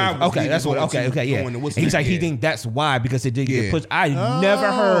everybody else was okay, that's what. Okay, yeah. And he's like, he think that's why because it did get pushed. I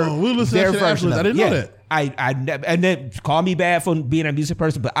never heard their version. I didn't know that. I never, and then call me bad for being a music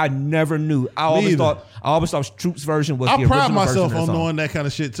person, but I never knew. I always thought Troop's version was the original version. I pride myself on knowing that kind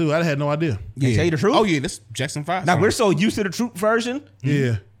of shit too. I had no idea. Yeah. Tell you the truth. Oh yeah, that's Jackson 5. Now we're so used to the Troop version.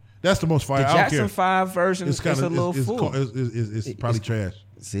 Yeah, that's the most fire. The Jackson 5 version is a little fool. It's probably trash.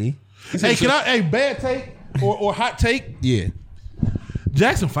 See. Hey, bad take or hot take? Yeah.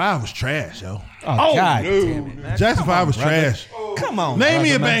 Jackson 5 was trash, yo. Oh God damn it, man. Jackson 5 was trash. Come on. Name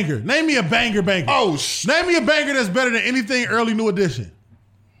me a banger. Name me a banger. Oh, name me a banger that's better than anything early New Edition.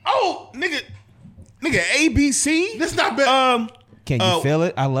 Oh, nigga, ABC. That's not better. Can you feel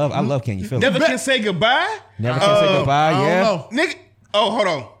it? I love Can You Feel It? Never Can Say Goodbye. Never Can Say Goodbye. Yeah. Don't know. Nigga. Oh, hold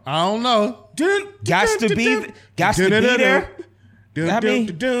on. I don't know. Got to be there. Better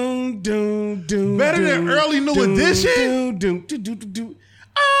than early New Edition.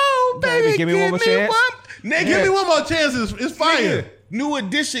 Oh, baby, give me one more chance. Nigga, give me one more chance. It's fire. Nigga, New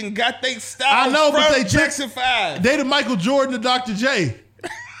Edition got they style. I know, but they Jackson 5. They the Michael Jordan to Dr. J.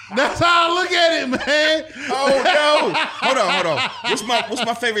 That's how I look at it, man. Oh no! Hold on. What's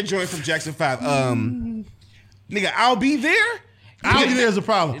my favorite joint from Jackson 5? Nigga, I'll Be There. I'll Be There is a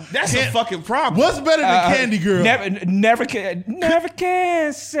problem. That's a fucking problem. What's better than Candy Girl? Never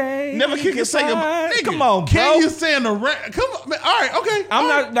can say. Never can say goodbye. Come on, bro. Can you say in the come on, man. All right, okay. I'm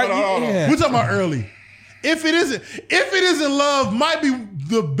not like yeah. We're talking about early. If it isn't love, might be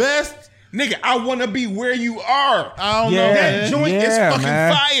the best. Nigga, I want to be where you are. I don't know. That joint is fucking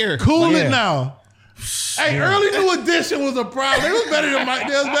fire. Cool it now. Hey, early New Edition was a problem. It was better than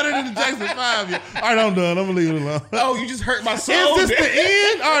the Jackson 5. Yeah. All right, I'm done. I'm gonna leave it alone. Oh, you just hurt my soul. Is this the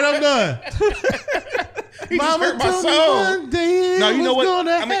end? All right, I'm done. Mama hurt my soul. One day no, you know what?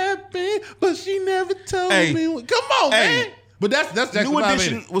 Gonna happen, but she never told me. Come on, man. But that's Jackson New 5.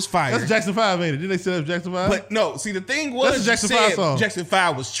 Edition was fire. That's Jackson 5, ain't it? Didn't they say that was Jackson 5? But no, see the thing was that's a Jackson 5 song. Jackson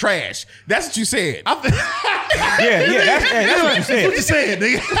 5 was trash. That's what you said. That's what you said. That's what you said,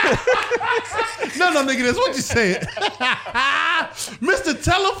 nigga. No, nigga, that's what you said. Mr.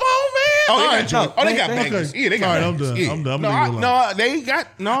 Telephone Man. Oh, they got bangers. Okay. Yeah, they got all right, bangers. I'm done.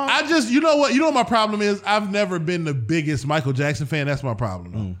 I just, you know what? You know what my problem is? I've never been the biggest Michael Jackson fan. That's my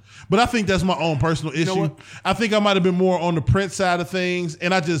problem, though. But I think that's my own personal issue. I think I might have been more on the Prince side of things,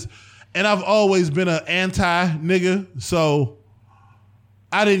 and I've always been an anti-nigga, so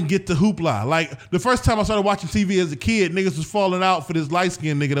I didn't get the hoopla. Like, the first time I started watching TV as a kid, niggas was falling out for this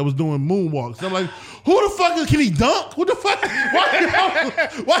light-skinned nigga that was doing moonwalks. And I'm like, who the fuck can he dunk? What the fuck?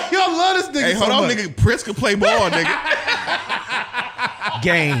 Why y'all love this nigga Hey, hold on, nigga. Prince can play ball, nigga.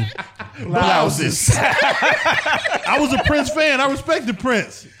 Game. Blouses. I was a Prince fan. I respected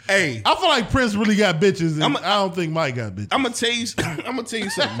Prince. Hey, I feel like Prince really got bitches, and I don't think Mike got bitches. I'm gonna tell you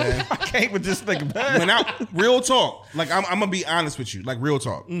something, man. I can't with this nigga. Real talk, like I'm gonna be honest with you, like real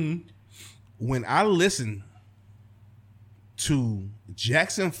talk. Mm-hmm. When I listen to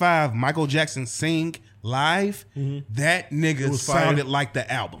Jackson 5, Michael Jackson sing live, that nigga sounded like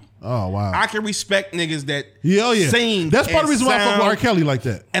the album. Oh wow! I can respect niggas that sing. That's part of the reason why I fuck with R. Kelly like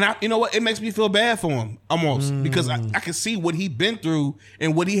that. And you know what? It makes me feel bad for him almost because I can see what he been through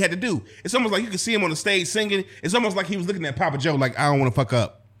and what he had to do. It's almost like you can see him on the stage singing. It's almost like he was looking at Papa Joe like, I don't want to fuck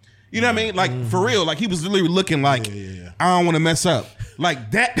up. You know what I mean? Like for real, like he was literally looking like, I don't want to mess up.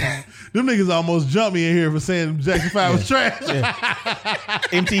 Like that. Them niggas almost jumped me in here for saying Jackson 5 was trash.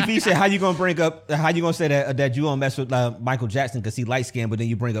 MTV said, how you gonna say that you don't mess with Michael Jackson because he light skinned, but then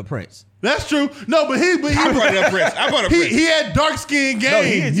you bring up Prince? That's true. No, but he I brought up Prince. He had dark skin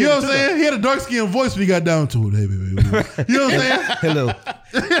game. You know what I'm saying? He had a dark skin voice when he got down to it. Hey, baby. You know what I'm saying? Hello.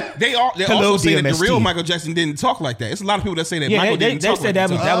 They also say that the real Michael Jackson didn't talk like that. It's a lot of people that say that Michael didn't talk like that.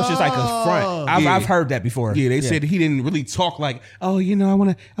 They said that was just like a front. I've heard that before. Yeah, they said he didn't really talk like, oh, you know, I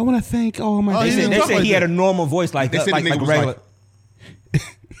want to thank all my. They said he had a normal voice like regular.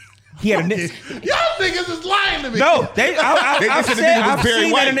 He had y'all niggas is lying to me. No, I've seen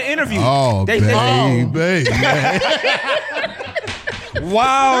that in the interview. Oh, baby.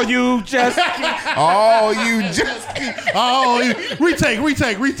 Wow, you just.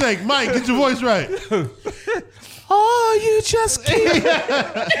 Retake. Mike, get your voice right. Oh, you just keep.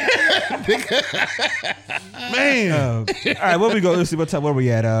 Man. All right, where we go? Let's see what time. Where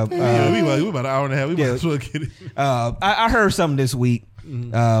we at? we about an hour and a half. We might as well get it. I heard something this week.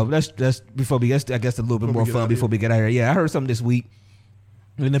 Let's before we get, I guess, a little bit more fun before we get out here. Yeah, I heard something this week.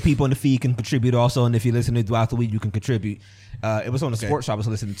 And the people in the feed can contribute also, and if you're listening throughout the week, you can contribute. It was on the sports show I was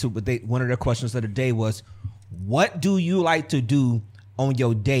listening to, but one of their questions of the day was, "What do you like to do on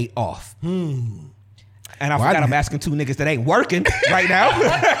your day off?" And I forgot I'm asking two niggas that ain't working right now.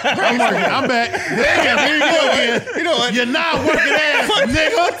 I'm working. I'm back. Damn, here you go again. You know what? You're not working ass,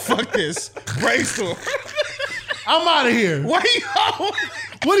 nigga. Fuck this. Brainstorm. I'm out of here. Why you?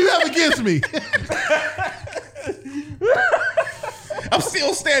 What do you have against me? I'm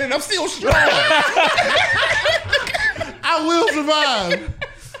still standing. I'm still strong. I will survive.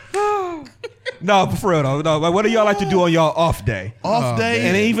 No, for real though. No, like, what do y'all like to do on your off day? Off day?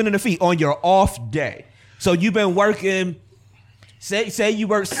 And even in the feet, on your off day. So you've been working, say you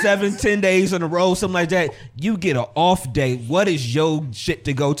work 7-10 days in a row, something like that. You get an off day. What is your shit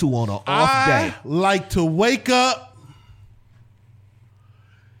to go to on an off day? I like to wake up,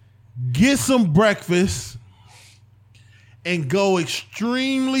 get some breakfast, and go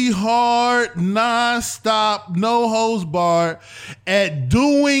extremely hard, non-stop, no hose barred at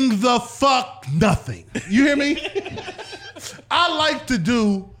doing the fuck nothing. You hear me? I like to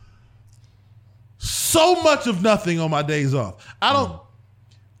do so much of nothing on my days off. I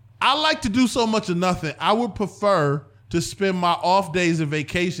like to do so much of nothing. I would prefer to spend my off days and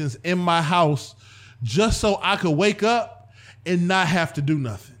vacations in my house just so I could wake up and not have to do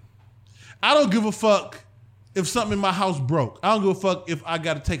nothing. I don't give a fuck if something in my house broke. I don't give a fuck if I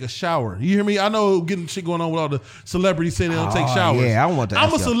got to take a shower. You hear me? I know getting shit going on with all the celebrities saying they don't take showers. Yeah, I don't want that.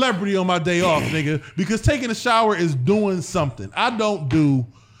 I'm a celebrity on my day off, nigga, because taking a shower is doing something. I don't do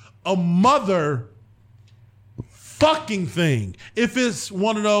a mother fucking thing if it's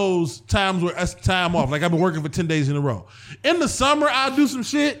one of those times where it's time off. Like I've been working for 10 days in a row. In the summer, I'll do some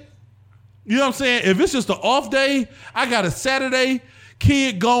shit. You know what I'm saying? If it's just an off day, I got a Saturday,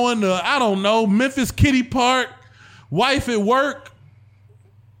 kid going to, I don't know, Memphis Kitty Park, wife at work.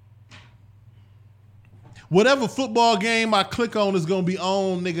 Whatever football game I click on is going to be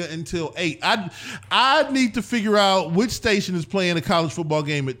on, nigga, until 8. I need to figure out which station is playing a college football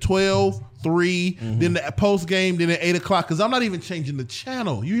game at 12, 3, then the post game, then at 8 o'clock, because I'm not even changing the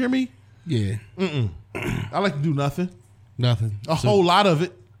channel. You hear me? Yeah. I like to do nothing. Nothing. A whole lot of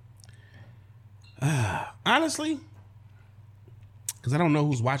it. Honestly, because I don't know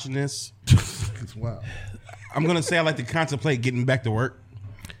who's watching this. It's wild. I'm going to say I like to contemplate getting back to work.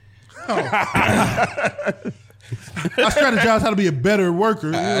 I strategize how to be a better worker.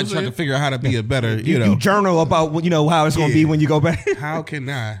 You know I try to figure out how to be a better, You journal about how it's going to be when you go back. How can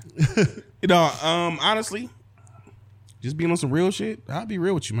I? Honestly, just being on some real shit. I'll be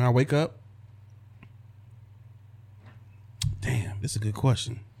real with you, man. I wake up. Damn, this is a good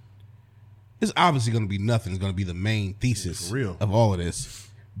question. It's obviously going to be nothing. It's going to be the main thesis of all of this.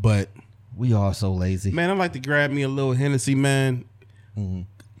 But we are so lazy. Man, I like to grab me a little Hennessy, man.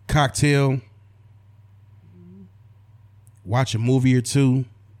 Cocktail. Watch a movie or two.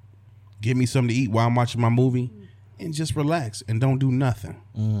 Get me something to eat while I'm watching my movie. And just relax and don't do nothing.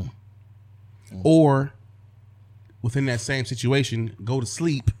 Or, within that same situation, go to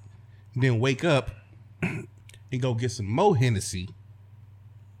sleep, then wake up and go get some more Hennessy.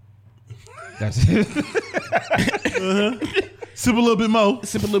 That's it. Sip a little bit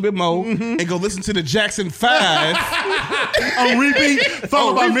more. And go listen to the Jackson 5 on repeat,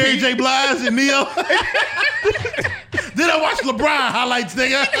 followed by Mary J. Blige and Neo. Then I watch LeBron highlights,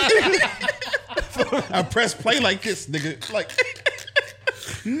 nigga. I press play like this, nigga. Like,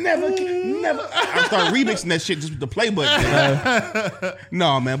 never. I start remixing that shit just with the play button.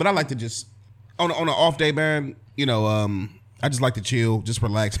 No, man, but I like to just, on an off day, man, I just like to chill, just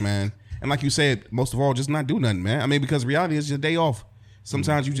relax, man. And like you said, most of all, just not do nothing, man. I mean, because reality is your day off.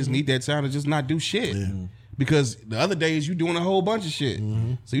 Sometimes you just need that time to just not do shit. Because the other days you doing a whole bunch of shit.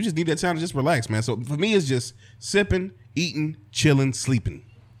 So you just need that time to just relax, man. So for me, it's just sipping, eating, chilling, sleeping.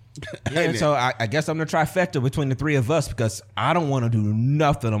 And so I guess I'm the trifecta between the three of us because I don't want to do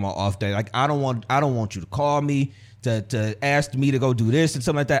nothing on my off day. Like I don't want you to call me to ask me to go do this and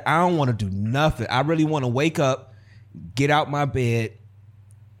something like that. I don't want to do nothing. I really want to wake up, get out my bed,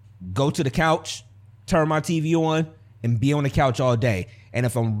 go to the couch, turn my TV on, and be on the couch all day. And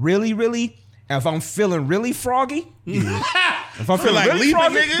if I'm if I'm feeling really froggy, if I feel like really leaping,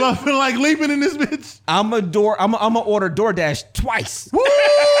 froggy, nigga. I feel like leaping in this bitch. I'm gonna order DoorDash twice.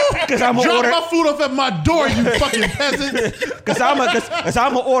 Because I'm gonna Drop order my food off at my door, you fucking peasant. Because I'm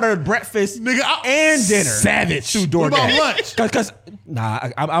gonna order breakfast and dinner. Savage. Through DoorDash. What about lunch? Because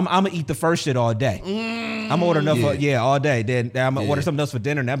I'm gonna eat the first shit all day. I'm gonna order enough all day. Then I'm gonna order something else for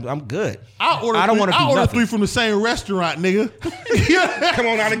dinner, and I'm good. I order three from the same restaurant, nigga. Come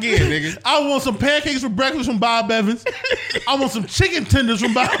on out again, nigga. I want some pancakes for breakfast from Bob Evans. I want some chicken tenders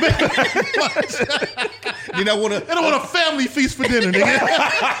from Bob Evans. And I want a family feast for dinner, nigga.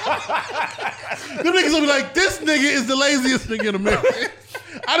 Them niggas will be like, this nigga is the laziest nigga in America.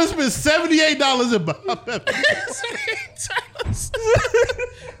 I just spent $78 at Bob Evans.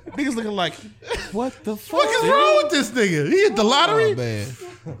 Niggas looking like, what the fuck is wrong with this nigga? He hit the lottery? Oh, man.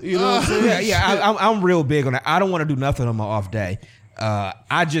 You know what I'm saying? I'm real big on that. I don't want to do nothing on my off day.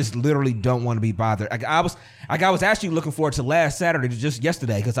 I just literally don't want to be bothered. I was actually looking forward to last Saturday, just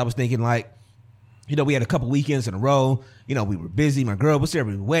yesterday, because I was thinking like, we had a couple weekends in a row. We were busy. My girl was there.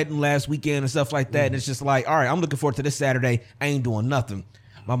 We were wedding last weekend and stuff like that. And it's just like, all right, I'm looking forward to this Saturday. I ain't doing nothing.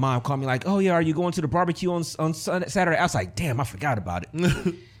 My mom called me like, oh yeah, are you going to the barbecue on Sunday, Saturday? I was like, damn, I forgot about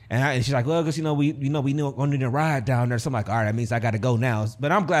it. And she's like, well, because we knew going to ride down there. So I'm like, all right, that means I got to go now.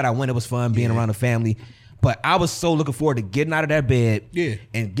 But I'm glad I went. It was fun being around the family. But I was so looking forward to getting out of that bed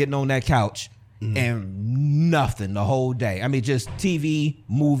and getting on that couch and nothing the whole day. I mean, just TV,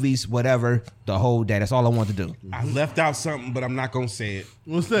 movies, whatever, the whole day. That's all I want to do. I left out something, but I'm not going to say it.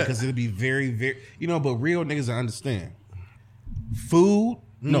 What's that? Because it'll be very, very, but real niggas will understand. Food,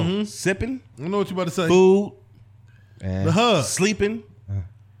 sipping. I know what you're about to say. Food, the hug, sleeping,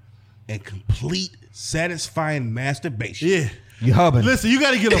 and complete satisfying masturbation. Yeah. You hubbing. Listen, you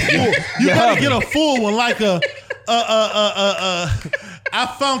got to get a full. You got to get a full one, like I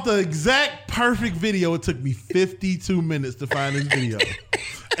found the exact perfect video. It took me 52 minutes to find this video,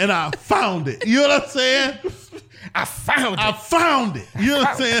 and I found it. You know what I'm saying? I found it. You know what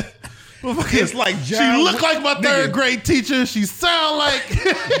I'm saying? It's like John, she looked like my third grade teacher. She sound like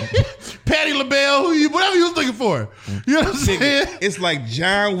Patti LaBelle, whatever you was looking for. You know what I'm saying? It's like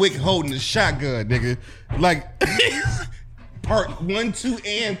John Wick holding a shotgun, nigga. Like part 1, 2,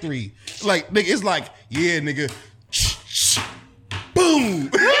 and 3. Like, nigga, it's like, yeah, nigga. Boom.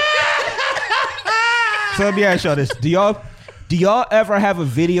 So let me ask y'all this: Do y'all ever have a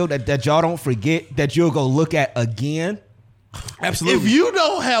video that y'all don't forget that you'll go look at again? Absolutely. If you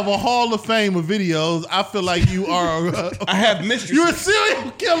don't have a Hall of Fame of videos, I feel like you are. I have mistresses. You're a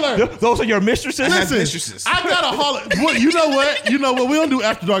serial killer. Those are your mistresses? Listen, I have mistresses. I got a Hall of. Well, you know what? We don't do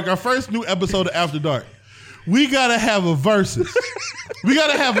After Dark. Our first new episode of After Dark. We gotta have a versus. We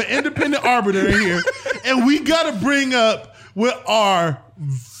gotta have an independent arbiter in here, and we gotta bring up with our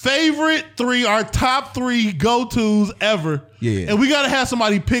favorite 3, our top 3 go-tos ever. Yeah. And we gotta have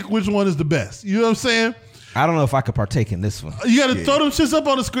somebody pick which one is the best. You know what I'm saying? I don't know if I could partake in this one. You gotta throw them shits up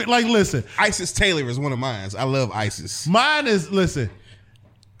on the screen. Like, listen. Isis Taylor is one of mine. I love Isis. Mine is, listen.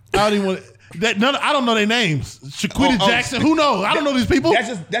 I don't even want I don't know their names. Shaquita Jackson. Who knows? I don't know these people.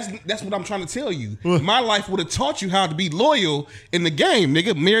 That's what I'm trying to tell you. My life would have taught you how to be loyal in the game,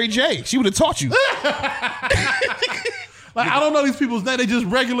 nigga. Mary J. She would have taught you. Like, I don't know these people's names. They just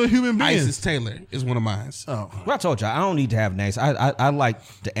regular human beings. Isis Taylor is one of mine. Oh. Well, I told you, I don't need to have names. I like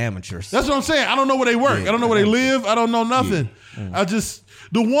the amateurs. That's what I'm saying. I don't know where they work. I don't know where they live. I don't know nothing. I just,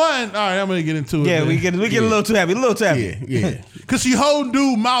 the one, all right, I'm going to get into it. Yeah, man. we get a little too heavy. Yeah. Because she holding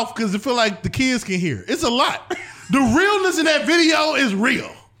dude mouth because it feel like the kids can hear. It's a lot. The realness in that video is real.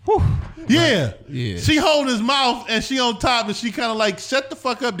 Whew. Yeah. Yeah. She holding his mouth and she on top and she kind of like, shut the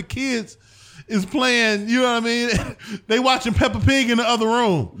fuck up. The kids is playing, you know what I mean? They watching Peppa Pig in the other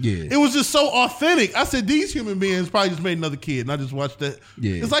room. Yeah. It was just so authentic. I said, these human beings probably just made another kid, and I just watched that.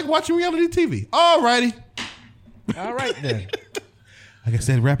 Yeah. It's like watching reality TV. All righty. All right, then. Like I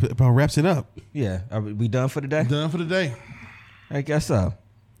said, wraps it up. Yeah. Are we done for the day? Done for the day. I guess so.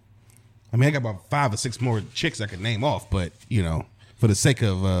 I mean, I got about 5 or 6 more chicks I could name off, but, for the sake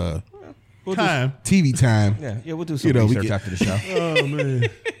of time. TV time. Yeah, we'll do some research after the show. Oh man.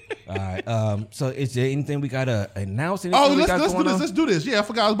 All right. So is there anything we gotta announce? Let's do this. Yeah, I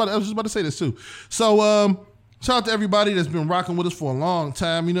forgot. I was just about to say this too. So shout out to everybody that's been rocking with us for a long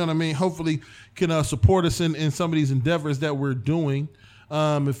time. You know what I mean? Hopefully can support us in some of these endeavors that we're doing.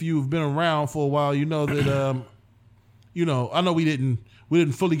 If you've been around for a while, you know that I know we didn't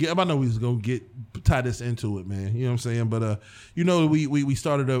fully get. I know we was gonna tie this into it, man. You know what I'm saying? But we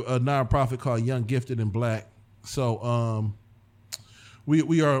started a nonprofit called Young Gifted and Black. So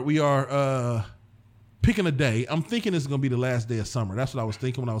we are picking a day. I'm thinking it's gonna be the last day of summer. That's what I was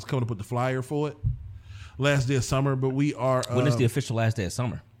thinking when I was coming up with the flyer for it. Last day of summer, but we are. When is the official last day of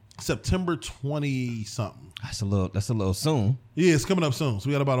summer? September 20 something. That's a little soon. Yeah, it's coming up soon. So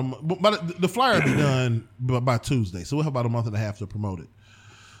we got about a month. But the flyer will be done by Tuesday. So we'll have about a month and a half to promote it.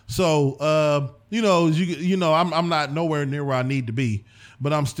 So I'm not nowhere near where I need to be,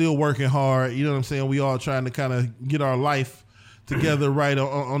 but I'm still working hard. You know what I'm saying? We all trying to kind of get our life together right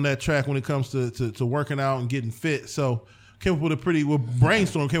on that track when it comes to working out and getting fit. So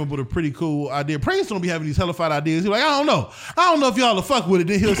Brainstorm came up with a pretty cool idea. Brainstorm be having these hellified ideas. He's like, I don't know if y'all will fuck with it.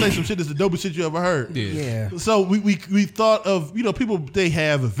 Then he'll say some shit that's the dopest shit you ever heard. Yeah. So we thought of, people, they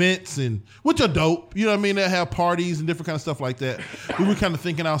have events and which are dope. You know what I mean? They have parties and different kind of stuff like that. We were kind of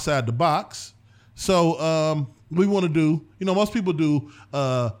thinking outside the box. So we want to do, most people do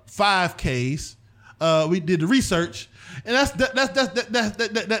 5Ks. We did the research. And that's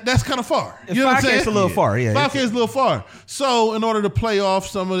kind of far. You know what I'm saying? 5K is a little far, yeah. 5K is a little far. So in order to play off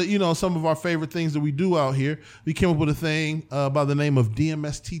some of our favorite things that we do out here, we came up with a thing by the name of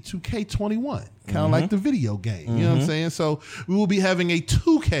DMST 2K21, kind of like the video game. You know what I'm saying? So we will be having a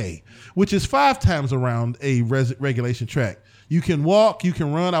 2K, which is 5 times around a regulation track. You can walk, you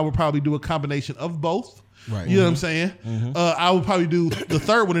can run. I would probably do a combination of both. Right. You know what I'm saying? I would probably do the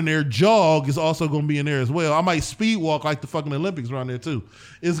third one in there. Jog is also going to be in there as well. I might speed walk like the fucking Olympics around there too.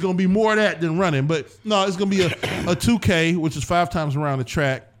 It's going to be more of that than running. But no, it's going to be a 2K, which is 5 times around the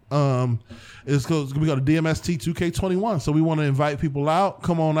track. It's going to be called the DMST 2K21. So we want to invite people out.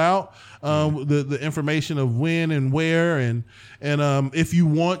 Come on out. The information of when and where and if you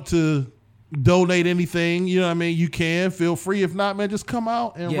want to donate anything, you know what I mean, you can feel free. If not, man, just come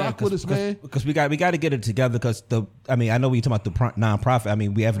out and rock with us, man. Because we got to get it together. Because I know we talking about the nonprofit. I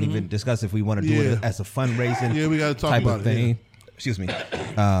mean, we haven't even discussed if we want to do it as a fundraising. Yeah, we got to talk type about of thing. Yeah. Excuse me.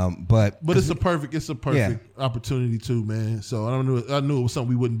 But it's a perfect opportunity too, man. So I knew it was something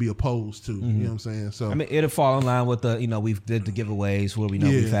we wouldn't be opposed to. You know what I'm saying? So I mean, it'll fall in line with the we've did the giveaways where we know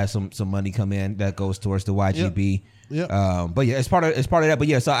we've had some money come in that goes towards the YGB. Yeah. But yeah, it's part of that. But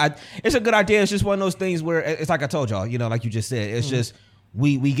yeah, so it's a good idea. It's just one of those things where it's like I told y'all, like you just said, it's just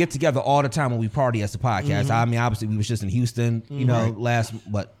we get together all the time when we party as the podcast. I mean, obviously we was just in Houston, last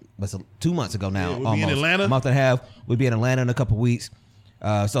 2 months ago now. We'll almost be in Atlanta. A month and a half. We'll be in Atlanta in a couple of weeks.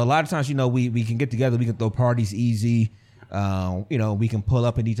 So a lot of times, we can get together. We can throw parties easy. We can pull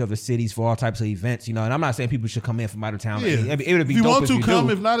up in each other's cities for all types of events, and I'm not saying people should come in from out of town. Yeah. It would be if you dope want to you come,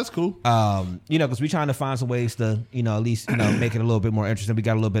 do. if not, it's cool. Because we're trying to find some ways to, at least, make it a little bit more interesting. We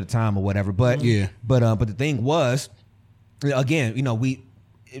got a little bit of time or whatever. But but the thing was, again,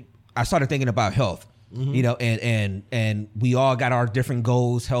 I started thinking about health. And we all got our different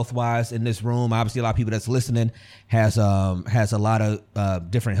goals health wise in this room. Obviously, a lot of people that's listening has a lot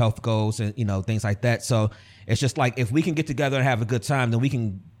of different health goals and things like that. So it's just like if we can get together and have a good time, then we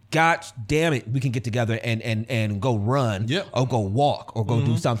can. God damn it, we can get together and go run or go walk or go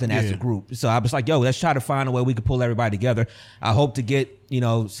do something as a group. So I was like, let's try to find a way we could pull everybody together. I hope to get,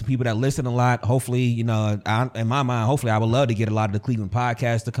 some people that listen a lot. Hopefully, in my mind, hopefully I would love to get a lot of the Cleveland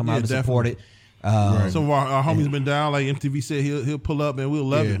podcasts to come out and support it. Some of our homies been down, like MTV said he'll pull up and we'll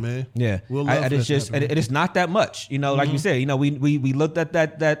love it, man. Yeah, we'll love it. It's not that much, like you said. We looked at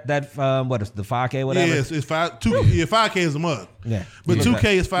that what is the 5K whatever. Yeah, it's 5K is a month. Yeah, but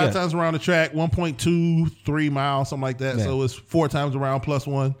 2K is 5 times around the track, 1.23 miles, something like that. Yeah. So it's 4 times around plus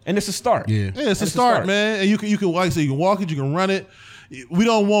 1, and it's a start. Yeah, it's a start, man. And you can like I said, you can walk it, you can run it. We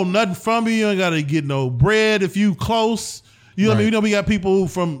don't want nothing from you. You ain't gotta get no bread if you close. You know what I mean? We got people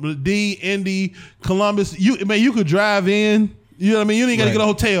from Indy, Columbus. You could drive in. You know what I mean? You ain't got to get a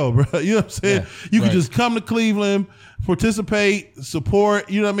hotel, bro. You know what I'm saying? Yeah. You can just come to Cleveland, participate,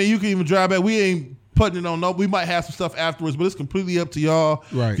 support. You know what I mean? You can even drive back. We ain't putting it on. No, we might have some stuff afterwards, but it's completely up to y'all.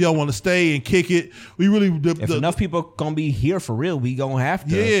 Right. If y'all want to stay and kick it, we really. If enough people gonna be here for real, we gonna have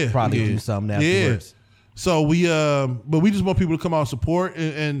to probably do something afterwards. So but we just want people to come out and support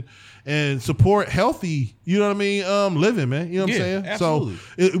and support healthy, you know what I mean, living, man. You know what I'm saying? Absolutely.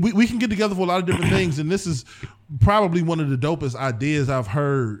 So we can get together for a lot of different things, and this is probably one of the dopest ideas I've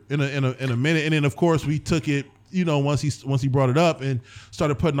heard in a minute. And then of course we took it, you know, once he brought it up and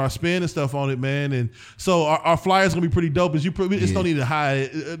started putting our spin and stuff on it, man. And so our flyer's gonna be pretty dope. As you just don't need to hide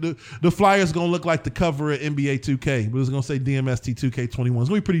it. The flyer's gonna look like the cover of NBA 2K, but it's gonna say DMST 2K21. It's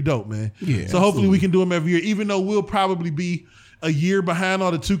gonna be pretty dope, man. Yeah. So hopefully we can do them every year, even though we'll probably be a year behind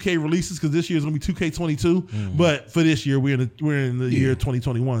all the 2K releases because this year is gonna be 2K22. But for this year, we're in the year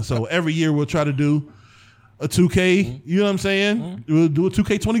 2021. So every year we'll try to do a 2K, you know what I'm saying? We'll do a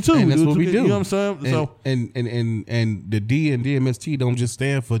 2K22. And that's what we do. You know what I'm saying? And the D and DMST don't just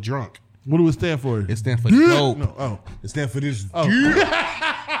stand for drunk. What do it stand for? It stands for dope. No, It stands for this. oh.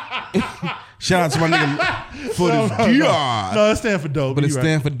 Shout out to my nigga for this DR. No, it stands for dope. But it You're right.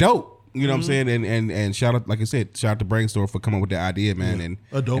 stands for dope. You know what I'm saying? And shout out, like I said, shout out to Brainstorm for coming with that idea, man. And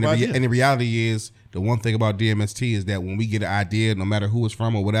A dope and the, idea. And the reality is, the one thing about DMST is that when we get an idea, no matter who it's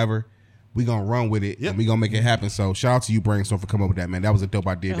from or whatever, we gonna run with it and we gonna make it happen. So shout out to you, Brainstorm, for coming up with that, man. That was a dope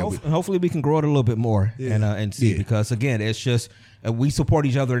idea. Hopefully we can grow it a little bit more and see because again, it's just we support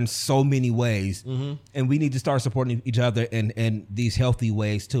each other in so many ways, and we need to start supporting each other in these healthy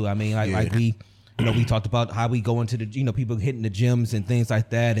ways too. I mean, like we. You know, we talked about how we go into the, you know, people hitting the gyms and things like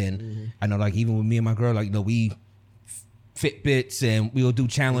that. And I know, like, even with me and my girl, like, you know, we Fitbits and we'll do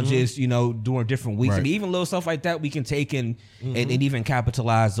challenges, you know, during different weeks. Right. I mean, even little stuff like that we can take and even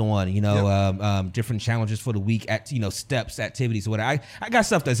capitalize on, you know, different challenges for the week at, you know, steps, activities, whatever. I got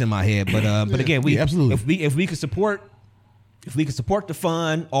stuff that's in my head, but again, we absolutely. if we could support the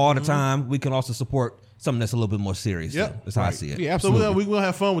fun all the time, we can also support something that's a little bit more serious. Yep. That's how I see it. Yeah, So absolutely. we're gonna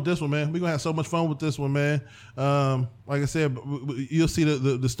have fun with this one, man. We're gonna have so much fun with this one, man. Like I said, you'll see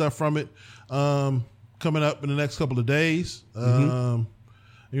the stuff from it coming up in the next couple of days.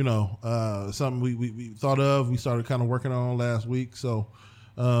 You know, something we thought of. We started kind of working on last week. So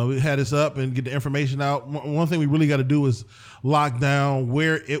we had this up and get the information out. One thing we really got to do is lock down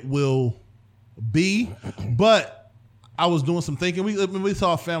where it will be. But I was doing some thinking. We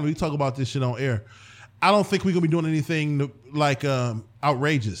saw family. We talk about this shit on air. I don't think we're gonna be doing anything like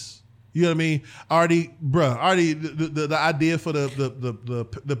outrageous. You know what I mean? Already the idea for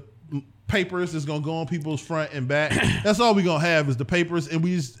the papers is gonna go on people's front and back. That's all we're gonna have is the papers, and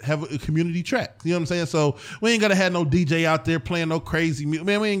we just have a community track. You know what I'm saying? So we ain't gotta have no DJ out there playing no crazy music.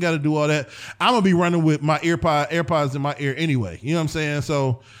 Man, we ain't gotta do all that. I'm gonna be running with my AirPods in my ear anyway. You know what I'm saying?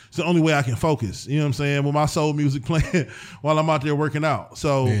 So it's the only way I can focus. You know what I'm saying? With my soul music playing while I'm out there working out.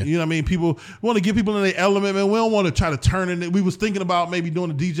 So, you know what I mean? People want to get people in their element, man. We don't want to try to turn it. We was thinking about maybe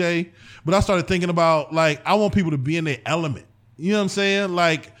doing a DJ, but I started thinking about, like, I want people to be in their element. You know what I'm saying?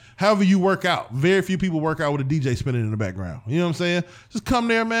 Like, however you work out. Very few people work out with a DJ spinning in the background. You know what I'm saying? Just come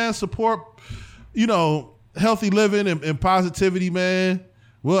there, man. Support, you know, healthy living and positivity, man.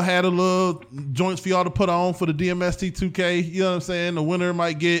 We'll have a little joints for y'all to put on for the DMST 2K. You know what I'm saying? The winner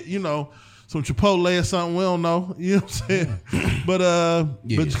might get, you know, some Chipotle or something. We don't know. You know what I'm saying? But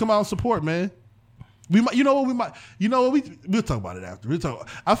just come out and support, man. We might, we'll talk about it after.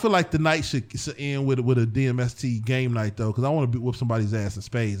 I feel like the night should end with a DMST game night though, because I want to whip somebody's ass in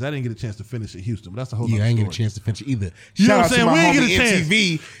spades. I didn't get a chance to finish at Houston, but that's a whole. Yeah, I ain't story. get a chance to finish it either. You know Shout what I'm out to saying? my We ain't homie get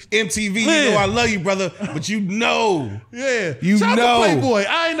a chance. MTV. You Yeah. know I love you, brother, but you know. Yeah, You shout know. out to Playboy.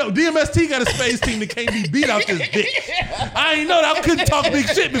 I ain't know DMST got a spades team that can't be beat out this bitch. I ain't know that. I couldn't talk big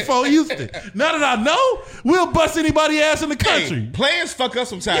shit before Houston. Now that I know, we'll bust anybody ass in the country. Hey, players fuck up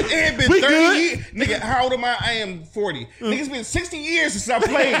sometimes. It ain't been We 30 good. years. Nigga, how old am I? I am 40. Nigga, it's been 60 years since I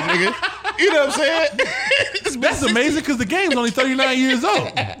played, nigga. You know what I'm saying? It's been That's 60 amazing because the game's only 39 years old. You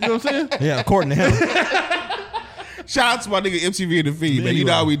know what I'm saying? Yeah, according to him. Shout out to my nigga MTV and the Feed, man. There You you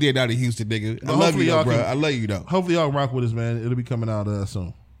know are. how we did down in Houston, nigga. I But love hopefully you, though, y'all bro. can- I love you, though. Hopefully y'all rock with us, man. It'll be coming out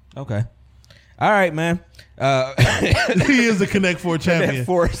soon. Okay. All right, man. He is the Connect Four champion. Connect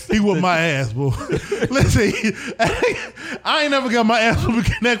Fours. He whooped my ass, boy. Listen, I ain't never got my ass from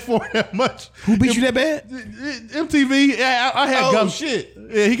Connect Four that much. Who beat you that bad? MTV. Yeah, I had Oh, gummies. shit.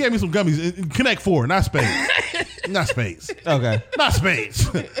 Yeah, he gave me some gummies. Connect Four, not Spades. Not Spades. Okay. Not Spades.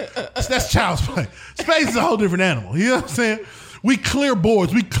 That's child's play. Spades is a whole different animal. You know what I'm saying? We clear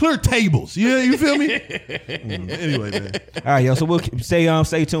boards. We clear tables. Yeah, you feel me? Anyway, man. All right, yo. So we'll stay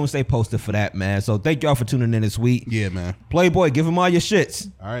tuned, stay posted for that, man. So thank y'all for tuning in this week. Yeah, man. Playboy, give him all your shits.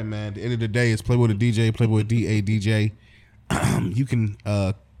 All right, man. At the end of the day, it's Playboy the DJ, Playboy DA DJ. You can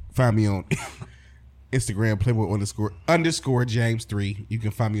find me on Instagram, Playboy _ James 3. You can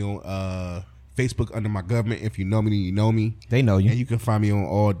find me on Facebook under my government. If you know me, then you know me. They know you. And you can find me on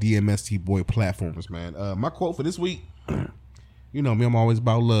all DMST Boy platforms, man. My quote for this week, you know me, I'm always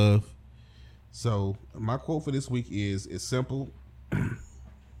about love. So my quote for this week is simple.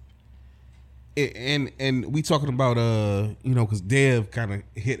 And we talking about because Dev kind of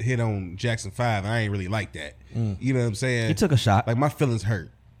hit on Jackson 5. I ain't really like that. You know what I'm saying? He took a shot. Like my feelings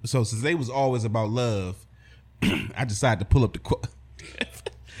hurt. So since they was always about love, I decided to pull up the quote.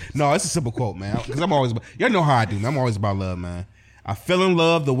 No, it's a simple quote, man. Because I'm always y'all know how I do. Man. I'm always about love, man. I fell in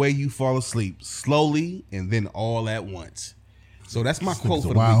love the way you fall asleep, slowly and then all at once. So that's my quote for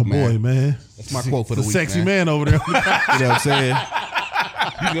the wild week, boy, man. That's my quote for the week, sexy man over there. You know what I'm saying?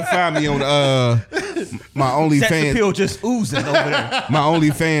 You can find me on my OnlyFans. Sex appeal just oozing over there. My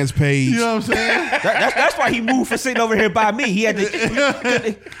OnlyFans page. You know what I'm saying? That's why he moved for sitting over here by me. He had to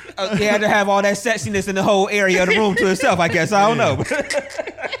have all that sexiness in the whole area of the room to himself. I guess I don't know.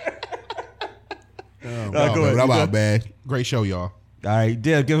 Go ahead. I'm out, man. Great show, y'all. All right,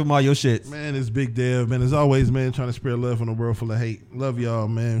 Dev, give him all your shit. Man, it's Big Dev, man. As always, man, trying to spread love in a world full of hate. Love y'all,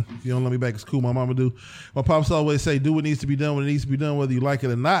 man. If you don't love me back, it's cool. My mama do. My pops always say, do what needs to be done when it needs to be done, whether you like it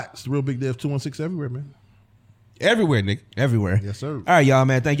or not. It's the real Big Dev 216 everywhere, man. Everywhere, Nick. Everywhere. Yes, sir. All right, y'all,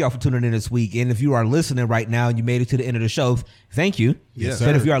 man. Thank y'all for tuning in this week. And if you are listening right now and you made it to the end of the show, thank you. Yes, But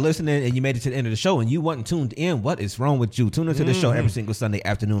sir. if you are listening and you made it to the end of the show and you wasn't tuned in, what is wrong with you? Tune into the show every single Sunday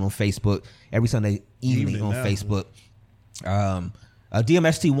afternoon on Facebook, every Sunday evening on now. Facebook.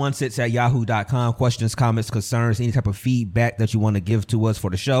 DMST16@yahoo.com. Questions, comments, concerns, any type of feedback that you want to give to us for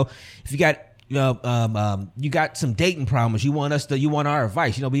the show. If you got you got some dating problems, you want our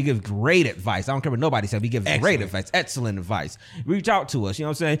advice. We give great advice. I don't care what nobody said. We give great advice, excellent advice. Reach out to us. You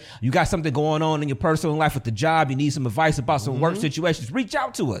know what I'm saying? You got something going on in your personal life with the job. You need some advice about some work situations. Reach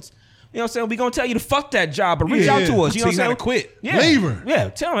out to us. You know what I'm saying? We're going to tell you to fuck that job, but reach out to us. You know what I'm saying? Quit. Yeah. Leave her. Yeah,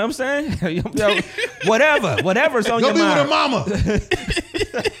 tell me what I'm saying. Whatever's on Go your be mind. with her mama.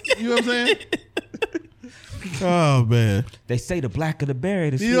 You know what I'm saying? Oh, man. They say the blacker the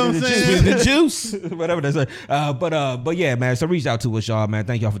berry, the You know sweeter what I'm the saying? The juice. Whatever they say. But yeah, man. So reach out to us, y'all, man.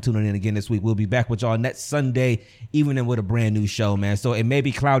 Thank y'all for tuning in again this week. We'll be back with y'all next Sunday evening with a brand new show, man. So it may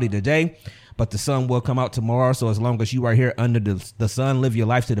be cloudy today, but the sun will come out tomorrow. So as long as you are here under the sun, live your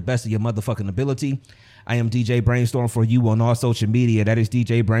life to the best of your motherfucking ability. I am DJ Brainstorm for you on all social media. That is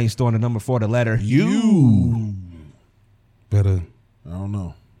DJ Brainstorm, the number 4, the letter You. Better. I don't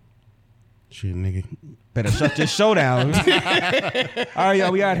know. Shit, nigga. Better shut this show down. All right,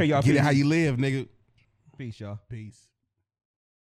 y'all. We out here, y'all. Get it Peace. how you live, nigga. Peace, y'all. Peace.